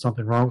feel like there's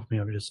something wrong with me.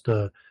 I'm just,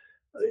 you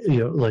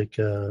know, like,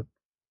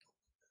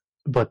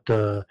 but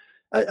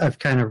I've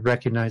kind of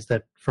recognized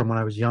that from when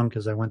I was young,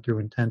 because I went through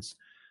intense,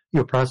 you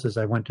know, process.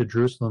 I went to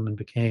Jerusalem and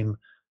became,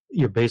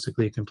 you know,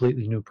 basically a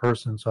completely new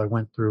person. So I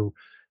went through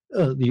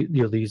you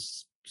know,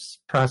 these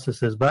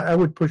processes. But I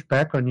would push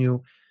back on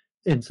you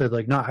and said,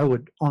 like, no, I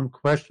would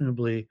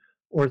unquestionably,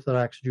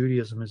 Orthodox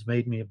Judaism has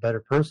made me a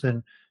better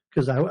person,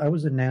 because I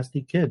was a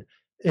nasty kid.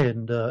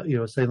 And, you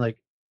know, saying, like,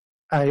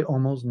 I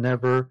almost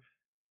never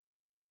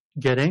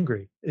get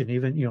angry. And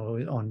even, you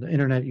know, on the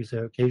internet, you say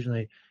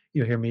occasionally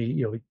you hear me,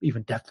 you know,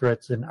 even death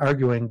threats and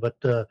arguing, but,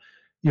 you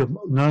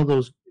know, none of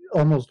those,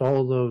 almost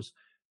all of those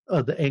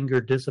the anger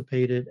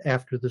dissipated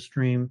after the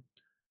stream.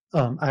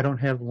 I don't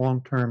have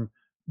long-term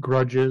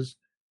grudges.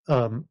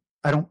 I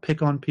don't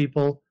pick on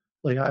people.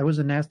 Like, I was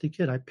a nasty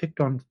kid. I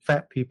picked on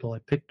fat people. I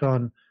picked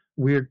on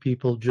weird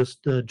people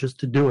just to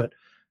do it.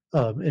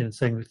 And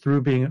saying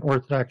through being an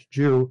Orthodox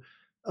Jew,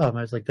 I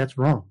was like, that's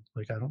wrong.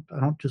 Like, I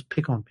don't just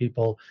pick on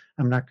people.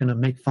 I'm not going to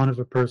make fun of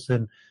a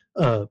person,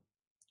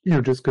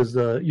 just because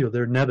they're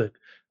Nebuch.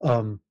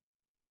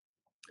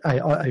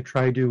 I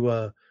try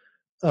to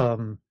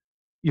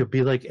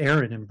be like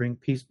Aaron and bring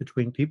peace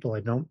between people.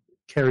 I don't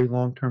carry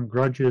long-term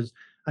grudges.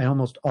 I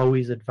almost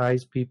always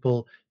advise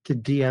people to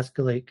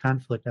de-escalate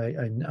conflict.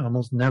 I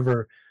almost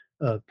never,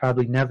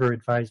 probably never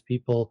advise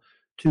people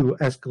to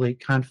escalate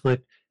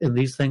conflict. And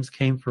these things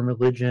came from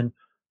religion,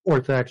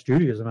 Orthodox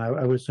Judaism. I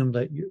would assume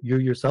that you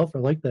yourself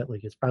are like that.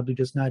 Like, it's probably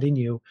just not in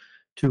you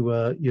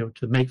to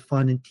to make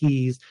fun and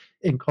tease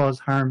and cause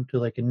harm to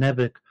like a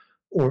Nebuch,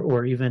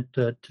 or even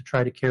to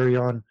try to carry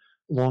on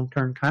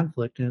long-term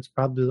conflict. And it's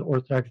probably the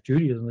Orthodox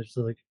Judaism that's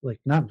like,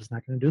 no, I'm just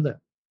not going to do that.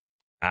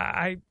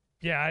 I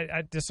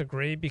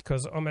disagree,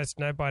 because almost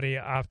nobody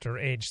after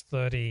age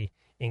 30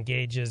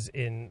 engages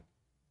in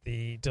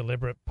the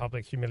deliberate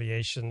public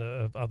humiliation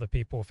of other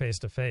people face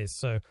to face.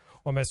 So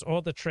almost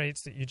all the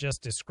traits that you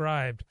just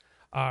described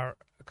are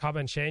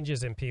common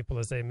changes in people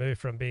as they move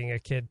from being a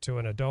kid to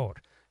an adult.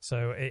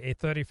 So a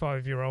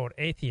 35-year-old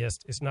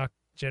atheist is not,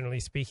 generally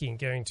speaking,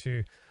 going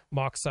to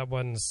mock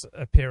someone's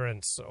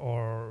appearance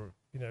or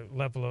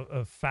level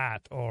of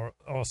fat or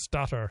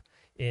stutter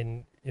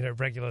in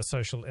regular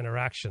social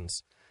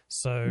interactions.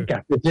 So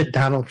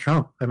Donald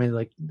Trump. I mean,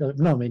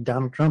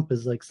 Donald Trump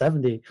is like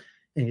 70,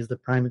 and he's the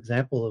prime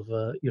example of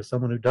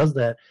someone who does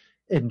that.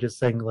 And just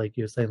saying, like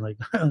you're saying, like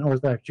an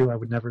Orthodox Jew, I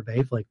would never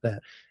behave like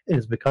that.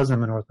 It's because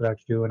I'm an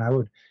Orthodox Jew, and I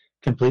would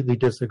completely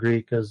disagree,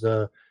 because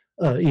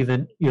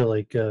even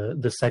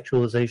the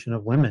sexualization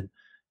of women,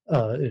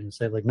 and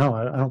say like, no,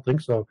 I don't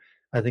think so.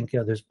 I think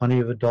there's plenty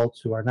of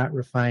adults who are not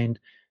refined,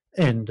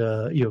 and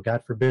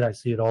God forbid, I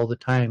see it all the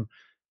time.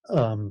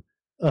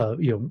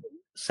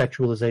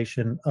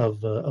 Sexualization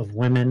of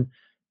women,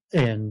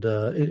 and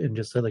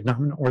just say like, no,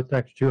 I'm an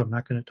Orthodox Jew. I'm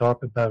not going to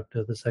talk about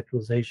the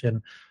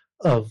sexualization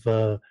of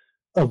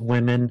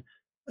women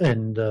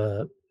and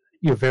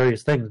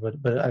various things.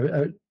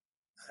 But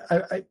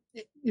I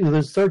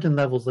there's certain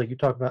levels, like you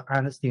talk about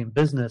honesty in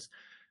business,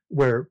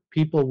 where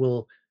people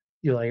will,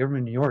 like I remember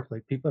in New York,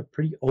 like people are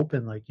pretty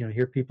open. Like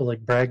hear people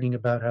like bragging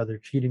about how they're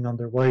cheating on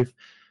their wife,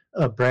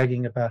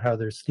 bragging about how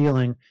they're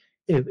stealing.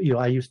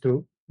 I used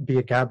to be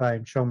a gabbai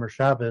in Shomer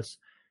Shabbos,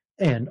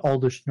 and all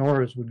the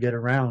schnorrers would get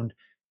around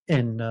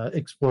and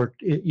explore,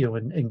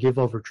 and give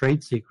over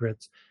trade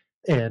secrets,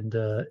 and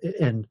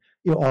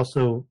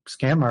also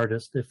scam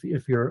artists.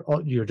 If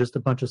you're just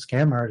a bunch of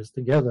scam artists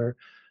together,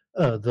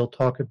 they'll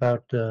talk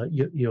about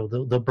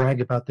they'll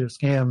brag about their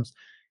scams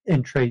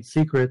and trade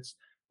secrets.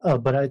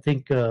 But I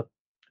think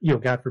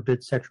God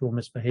forbid, sexual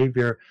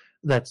misbehavior,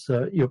 that's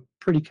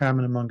pretty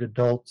common among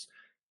adults.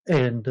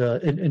 And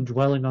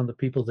dwelling on the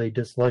people they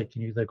dislike.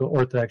 And you go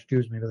Orthodox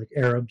Jews, maybe like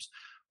Arabs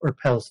or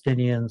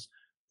Palestinians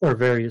or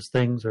various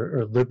things,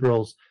 or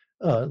liberals,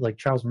 like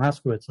Charles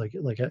Moskowitz. Like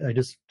I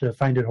just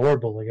find it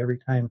horrible. Like every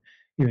time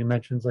he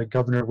mentions like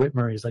Governor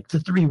Whitmer, he's like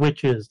the three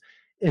witches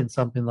and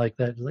something like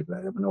that. He's like,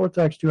 I'm an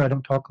Orthodox Jew, I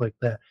don't talk like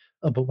that.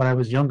 But when I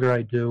was younger,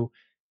 I do.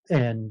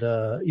 And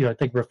I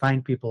think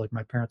refined people, like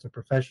my parents, are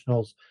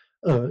professionals.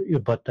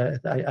 But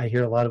I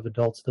hear a lot of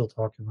adults still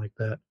talking like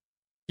that.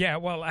 Yeah,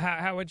 well,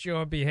 how would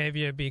your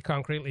behavior be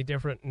concretely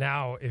different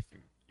now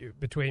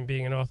between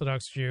being an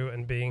Orthodox Jew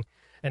and being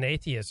an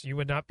atheist? You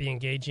would not be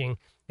engaging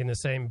in the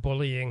same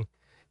bullying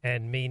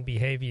and mean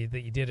behavior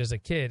that you did as a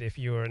kid if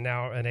you are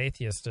now an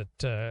atheist at,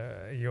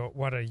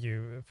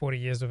 40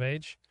 years of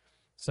age?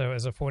 So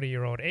as a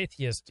 40-year-old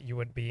atheist, you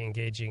wouldn't be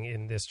engaging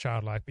in this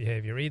childlike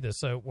behavior either.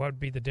 So what would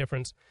be the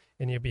difference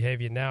in your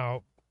behavior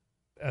now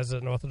as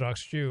an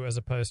Orthodox Jew as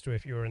opposed to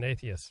if you were an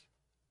atheist?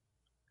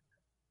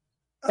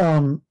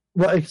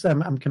 Well,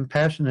 I'm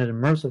compassionate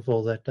and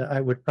merciful, that I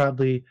would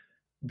probably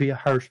be a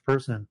harsh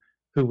person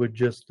who would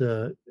just,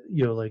 even,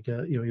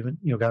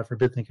 God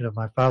forbid, thinking of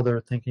my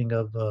father, thinking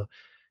of,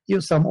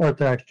 some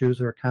Orthodox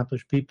Jews are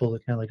accomplished people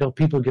that kind of like, oh,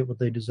 people get what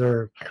they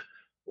deserve,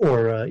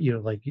 or,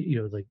 like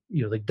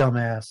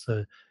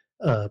dumbass,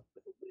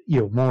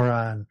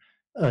 moron,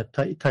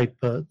 type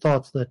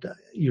thoughts that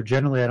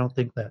generally I don't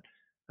think that.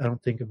 I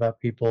don't think about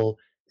people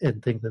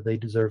and think that they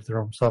deserve their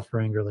own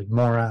suffering, or like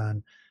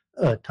moron,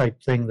 type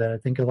thing that I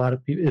think a lot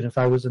of people. And if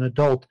I was an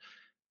adult,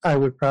 I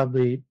would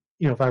probably,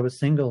 if I was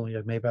single,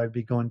 maybe I'd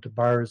be going to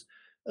bars,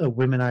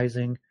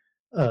 womenizing,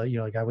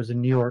 like I was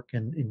in New York,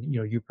 and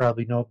you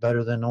probably know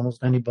better than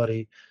almost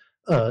anybody,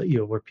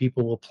 where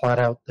people will plot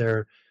out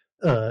their,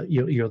 their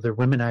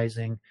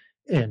womenizing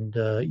and,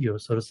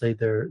 so to say,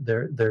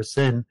 their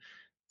sin.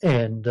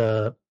 And,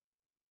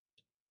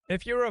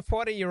 if you're a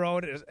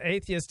 40-year-old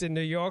atheist in New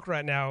York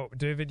right now,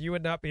 David, you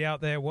would not be out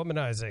there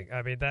womanizing.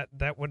 I mean,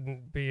 that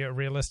wouldn't be a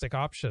realistic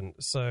option.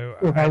 So,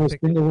 if I was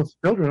single with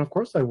children, of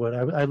course I would.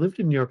 I lived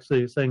in New York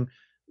City, saying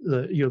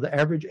the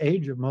average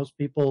age of most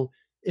people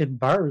in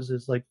bars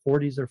is like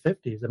 40s or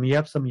 50s. I mean, you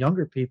have some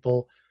younger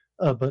people,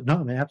 but no,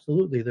 I mean,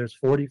 absolutely. There's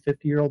 40,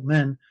 50-year-old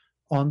men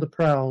on the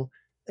prowl,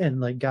 and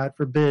like, God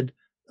forbid,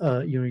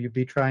 you'd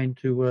be trying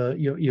to,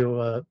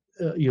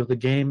 the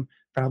game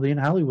probably in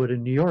Hollywood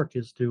in New York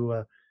is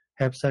to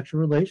have sexual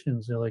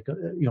relations,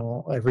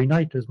 every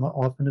night as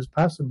often as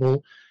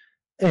possible.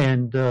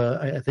 And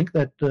I think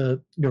that,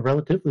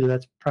 relatively,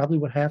 that's probably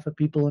what half of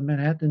people in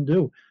Manhattan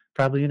do.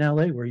 Probably in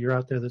LA, where you're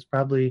out there, there's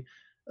probably,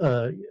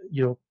 But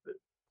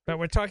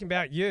we're talking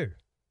about you.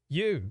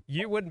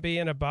 You wouldn't be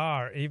in a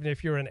bar, even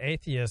if you're an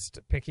atheist,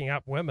 picking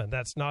up women.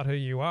 That's not who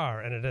you are,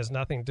 and it has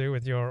nothing to do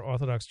with your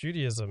Orthodox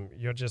Judaism.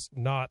 You're just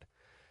not.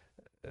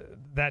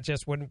 That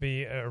just wouldn't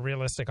be a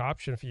realistic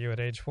option for you at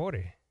age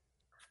 40.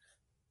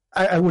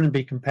 I wouldn't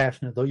be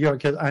compassionate though.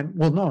 Because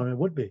no, it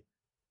would be.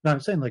 No,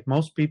 I'm saying like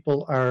most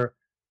people are.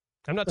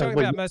 I'm not talking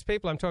about most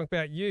people. I'm talking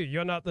about you.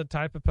 You're not the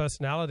type of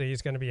personality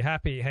who's going to be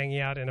happy hanging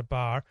out in a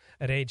bar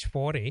at age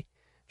 40,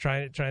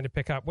 trying to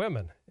pick up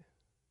women.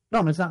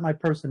 No, it's not my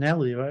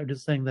personality. I'm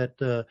just saying that.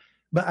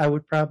 But I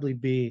would probably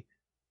be.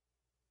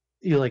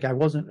 Like I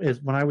wasn't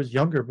when I was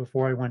younger,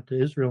 before I went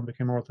to Israel and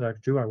became an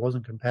Orthodox Jew. I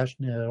wasn't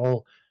compassionate at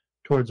all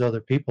towards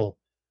other people.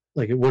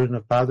 Like it wouldn't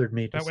have bothered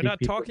me to. But we're not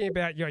talking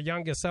about your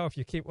younger self.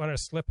 You keep wanting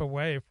to slip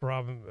away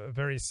from a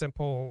very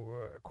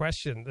simple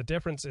question. The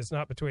difference is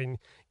not between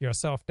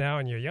yourself now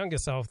and your younger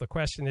self. The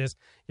question is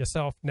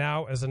yourself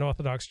now as an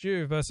Orthodox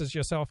Jew versus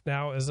yourself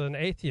now as an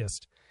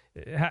atheist.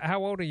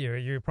 How old are you? Are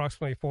you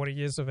approximately 40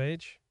 years of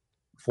age?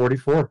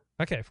 44.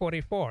 Okay,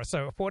 44.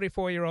 So a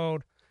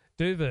 44-year-old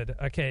David,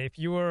 okay, if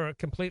you were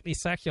completely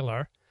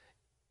secular,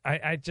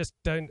 I just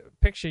don't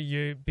picture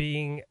you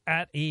being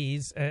at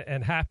ease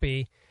and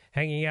happy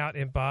hanging out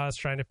in bars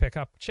trying to pick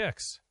up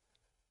chicks.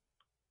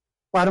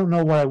 Well, I don't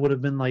know what I would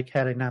have been like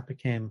had I not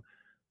became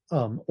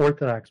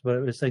Orthodox, but I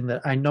was saying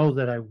that I know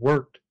that I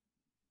worked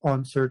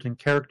on certain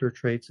character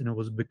traits, and it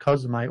was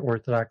because of my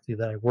Orthodoxy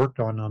that I worked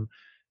on them,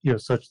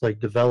 such like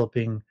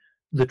developing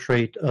the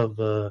trait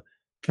of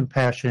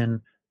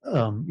compassion,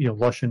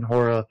 Lashon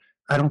Hora.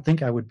 I don't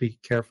think I would be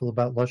careful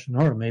about Lashon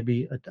Hora,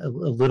 maybe a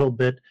little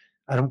bit.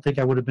 I don't think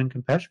I would have been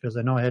compassionate because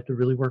I know I had to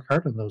really work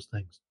hard on those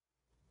things.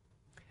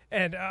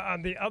 And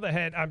on the other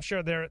hand, I'm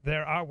sure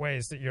there are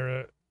ways that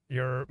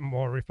you're a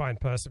more refined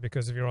person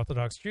because of your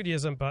Orthodox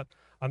Judaism. But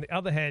on the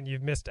other hand,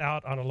 you've missed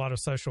out on a lot of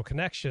social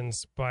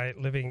connections by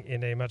living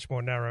in a much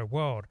more narrow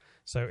world.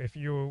 So if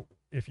you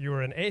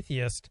were an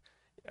atheist,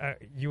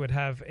 you would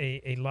have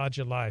a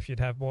larger life.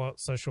 You'd have more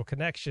social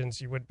connections.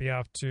 You wouldn't be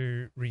able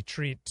to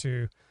retreat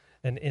to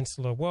an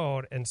insular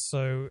world. And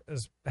so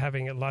as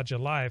having a larger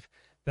life,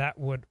 that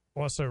would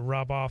also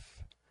rub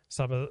off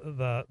some of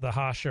the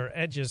harsher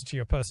edges to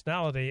your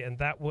personality, and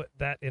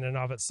that in and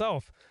of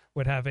itself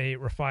would have a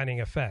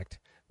refining effect.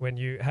 When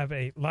you have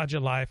a larger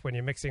life, when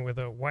you're mixing with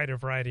a wider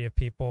variety of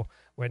people,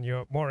 when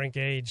you're more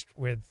engaged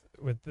with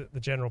the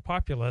general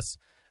populace,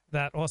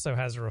 that also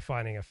has a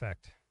refining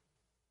effect.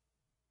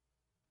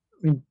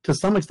 I mean, to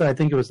some extent, I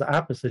think it was the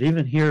opposite.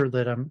 Even here,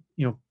 that I'm,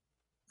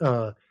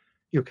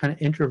 you're kind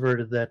of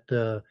introverted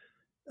that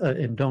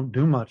and don't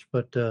do much.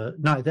 But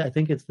no, I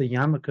think it's the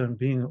yarmulke and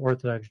being an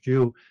Orthodox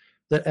Jew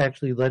that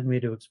actually led me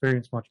to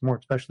experience much more,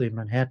 especially in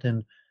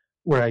Manhattan,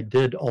 where I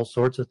did all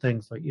sorts of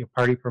things like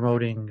party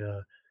promoting,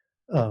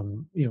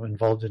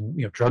 involved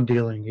in drug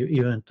dealing,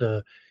 even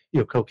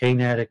cocaine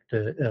addict,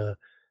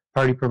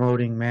 party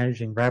promoting,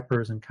 managing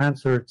rappers and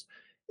concerts.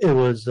 It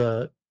was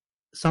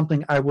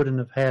something I wouldn't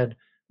have had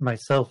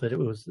myself. It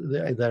was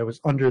that I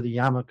was under the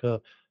yarmulke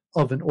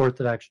of an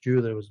Orthodox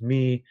Jew. That it was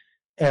me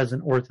as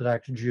an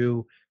Orthodox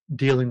Jew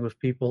dealing with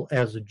people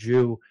as a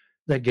Jew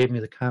that gave me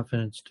the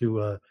confidence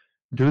to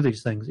do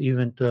these things.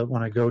 Even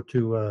when I go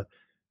to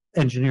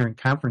engineering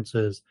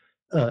conferences,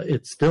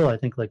 it's still, I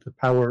think, like the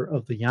power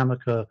of the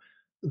yarmulke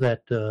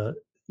that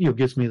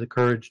gives me the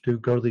courage to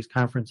go to these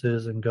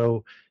conferences and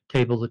go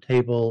table to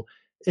table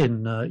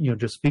and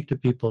just speak to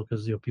people,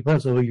 because people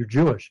say, "Oh, you're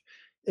Jewish,"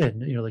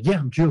 and like, "Yeah,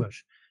 I'm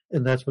Jewish,"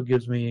 and that's what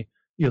gives me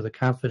the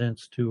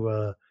confidence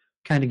to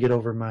kind of get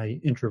over my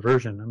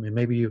introversion. I mean,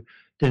 maybe you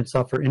didn't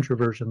suffer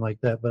introversion like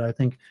that, but I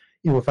think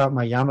without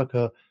my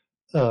yarmulke,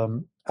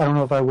 I don't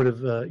know if I would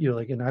have,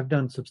 and I've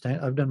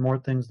done more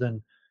things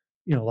than,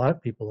 a lot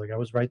of people. Like I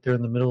was right there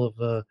in the middle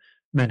of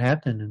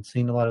Manhattan and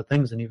seen a lot of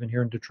things. And even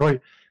here in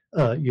Detroit,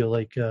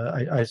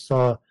 I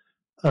saw,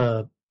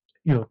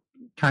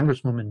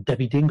 Congresswoman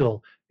Debbie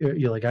Dingell.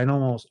 I know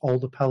almost all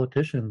the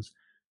politicians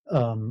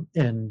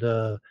and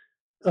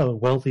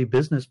wealthy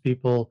business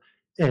people.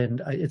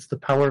 And it's the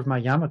power of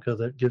my yarmulke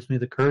that gives me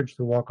the courage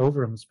to walk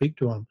over them and speak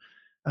to them.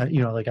 I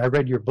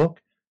read your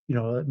book.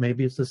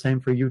 Maybe it's the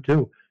same for you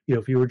too.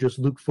 If you were just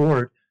Luke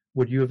Ford,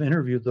 would you have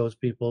interviewed those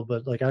people?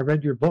 But I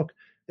read your book,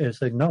 and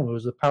it's like, no, it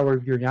was the power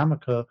of your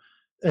yarmulke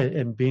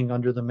and being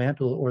under the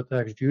mantle of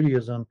Orthodox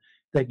Judaism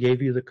that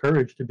gave you the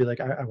courage to be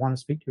like, I want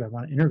to speak to you. I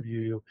want to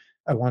interview you.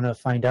 I want to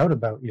find out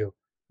about you.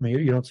 I mean,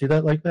 you don't see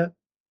that like that?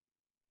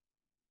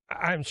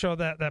 I'm sure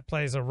that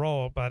plays a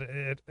role, but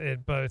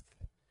it both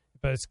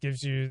both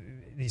gives you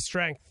the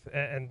strength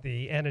and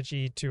the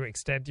energy to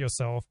extend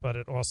yourself, but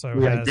it also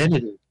the has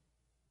identity.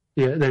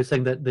 Yeah, they're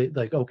saying that they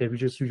like, okay, we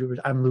just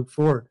I'm Luke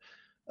Ford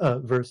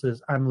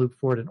versus I'm Luke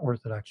Ford, an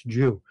Orthodox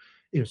Jew.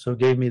 So it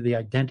gave me the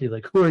identity,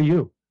 like, who are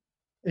you?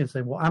 And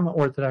saying, well, I'm an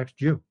Orthodox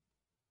Jew.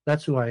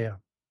 That's who I am.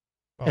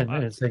 Well,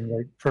 and it's saying,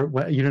 like,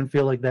 you didn't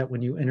feel like that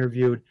when you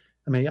interviewed.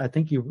 I mean, I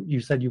think you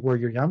said you wore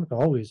your yarmulke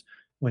always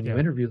when you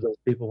interviewed those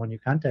people, when you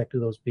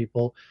contacted those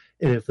people.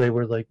 And if they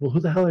were like, well, who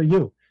the hell are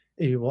you?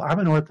 And you, well, I'm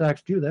an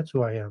Orthodox Jew. That's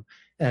who I am.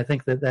 And I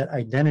think that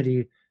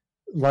identity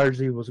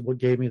largely was what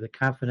gave me the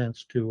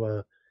confidence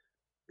to,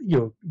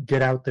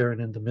 get out there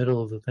and in the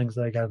middle of the things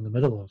that I got in the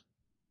middle of.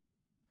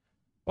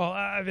 Well,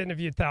 I've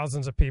interviewed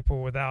thousands of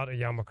people without a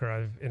yarmulke.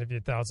 I've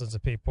interviewed thousands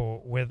of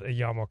people with a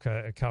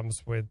yarmulke. It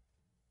comes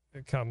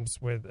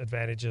with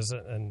advantages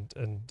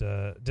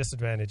and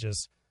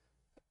disadvantages.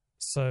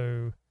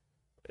 So,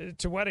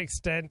 to what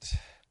extent,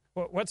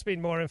 what's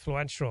been more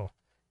influential?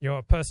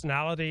 Your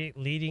personality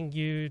leading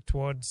you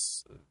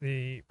towards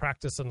the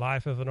practice and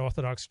life of an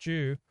Orthodox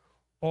Jew,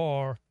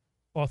 or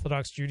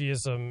Orthodox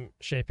Judaism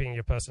shaping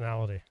your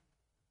personality?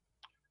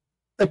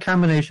 A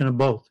combination of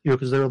both,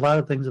 because there were a lot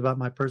of things about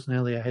my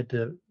personality I had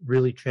to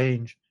really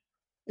change.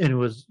 And it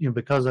was,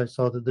 because I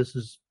saw that this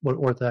is what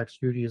Orthodox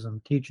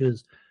Judaism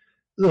teaches,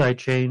 that I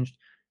changed.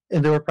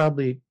 And there were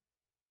probably,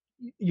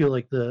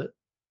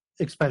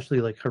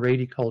 especially like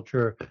Haredi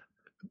culture,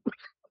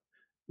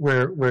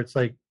 where it's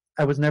like,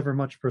 I was never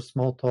much for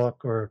small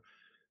talk or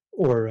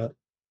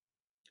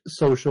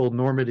social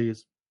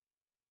normities.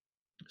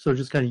 So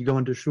just kind of you go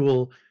into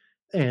shul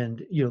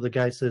and, the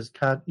guy says,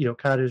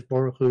 Kaddish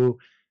Baruch Hu,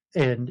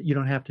 and you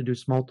don't have to do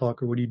small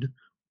talk or what are you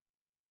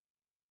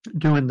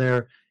doing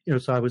there?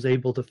 So I was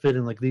able to fit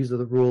in, like, these are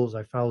the rules,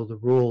 I follow the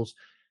rules.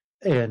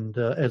 And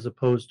as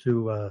opposed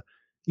to,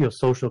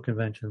 social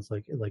conventions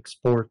like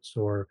sports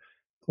or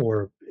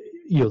the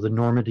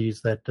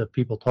normities that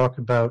people talk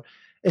about.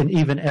 And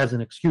even as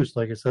an excuse,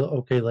 like I said,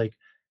 okay, like,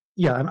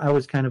 yeah, I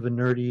was kind of a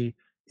nerdy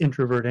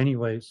introvert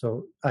anyway,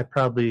 so I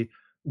probably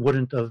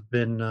wouldn't have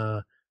been,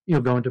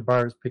 going to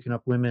bars, picking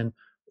up women,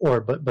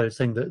 but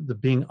saying that the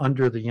being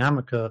under the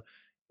yarmulke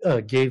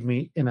gave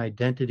me an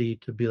identity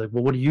to be like,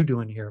 well, what are you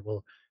doing here?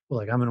 Well,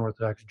 like, I'm an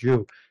Orthodox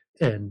Jew,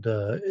 and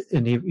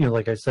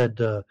like I said,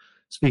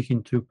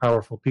 speaking to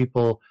powerful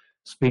people,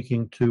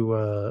 speaking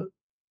to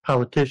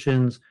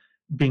politicians,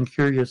 being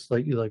curious,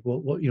 like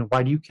well,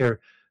 why do you care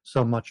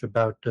so much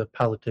about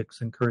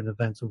politics and current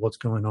events and what's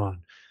going on?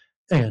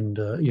 And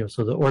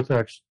so the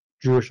Orthodox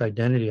Jewish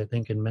identity, I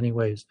think, in many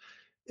ways,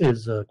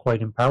 is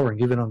quite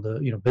empowering. Even on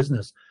the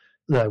business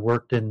that I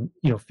worked in,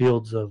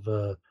 fields of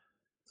the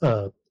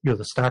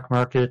stock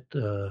market,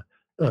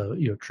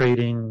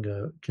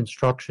 trading,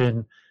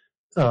 construction,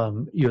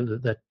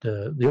 that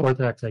the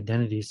Orthodox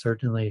identity is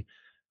certainly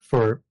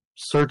for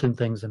certain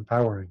things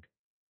empowering.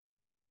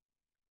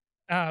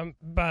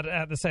 But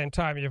at the same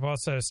time, you've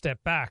also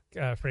stepped back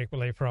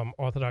frequently from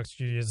Orthodox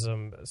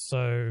Judaism.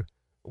 So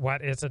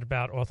what is it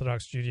about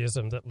Orthodox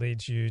Judaism that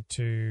leads you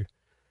to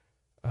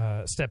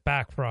step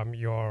back from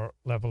your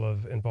level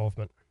of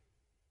involvement?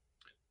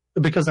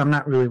 Because I'm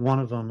not really one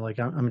of them. Like,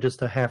 I'm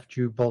just a half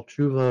Jew, Baal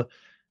Tshuva,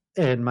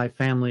 and my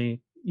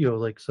family,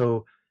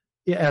 so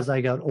as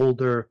I got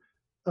older,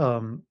 I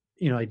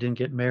didn't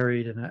get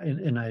married,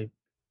 and I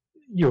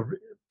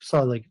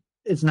saw, like,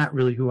 it's not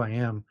really who I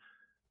am.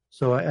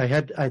 So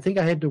I think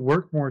I had to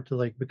work more to,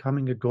 like,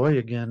 becoming a goy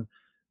again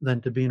than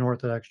to be an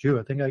Orthodox Jew.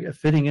 I think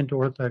fitting into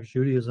Orthodox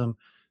Judaism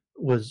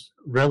was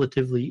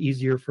relatively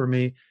easier for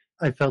me.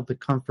 I felt the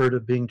comfort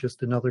of being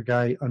just another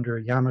guy under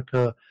a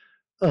yarmulke,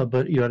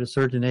 but at a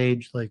certain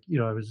age, like,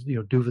 I was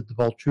duvet the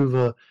Baal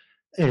Tshuva,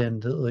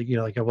 and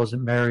like I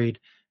wasn't married,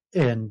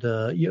 and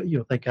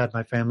thank God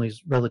my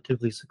family's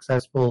relatively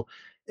successful,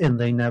 and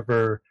they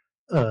never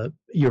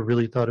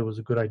really thought it was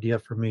a good idea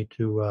for me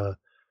to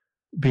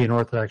be an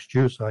Orthodox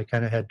Jew. So I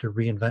kind of had to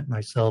reinvent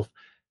myself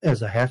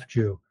as a half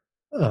Jew,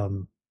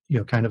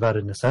 kind of out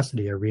of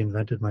necessity. I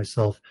reinvented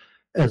myself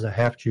as a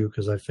half Jew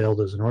because I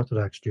failed as an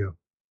Orthodox Jew.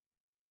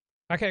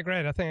 Okay,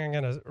 great. I think I'm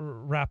going to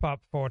wrap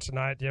up for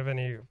tonight. Do you have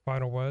any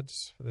final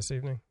words for this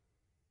evening?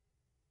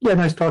 Yeah,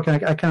 nice talking.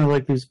 I kind of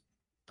like these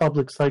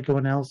public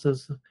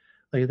psychoanalysis.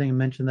 Like, I think I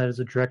mentioned that as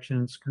a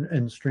direction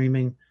in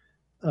streaming.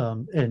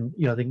 And,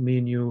 I think me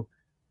and you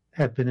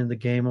have been in the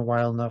game a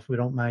while enough. We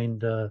don't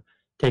mind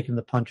taking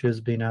the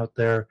punches, being out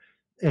there,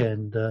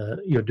 and,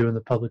 doing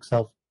the public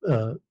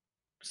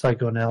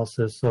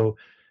psychoanalysis. So,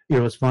 it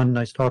was fun.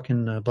 Nice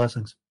talking.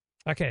 Blessings.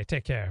 Okay,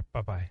 take care.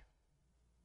 Bye-bye.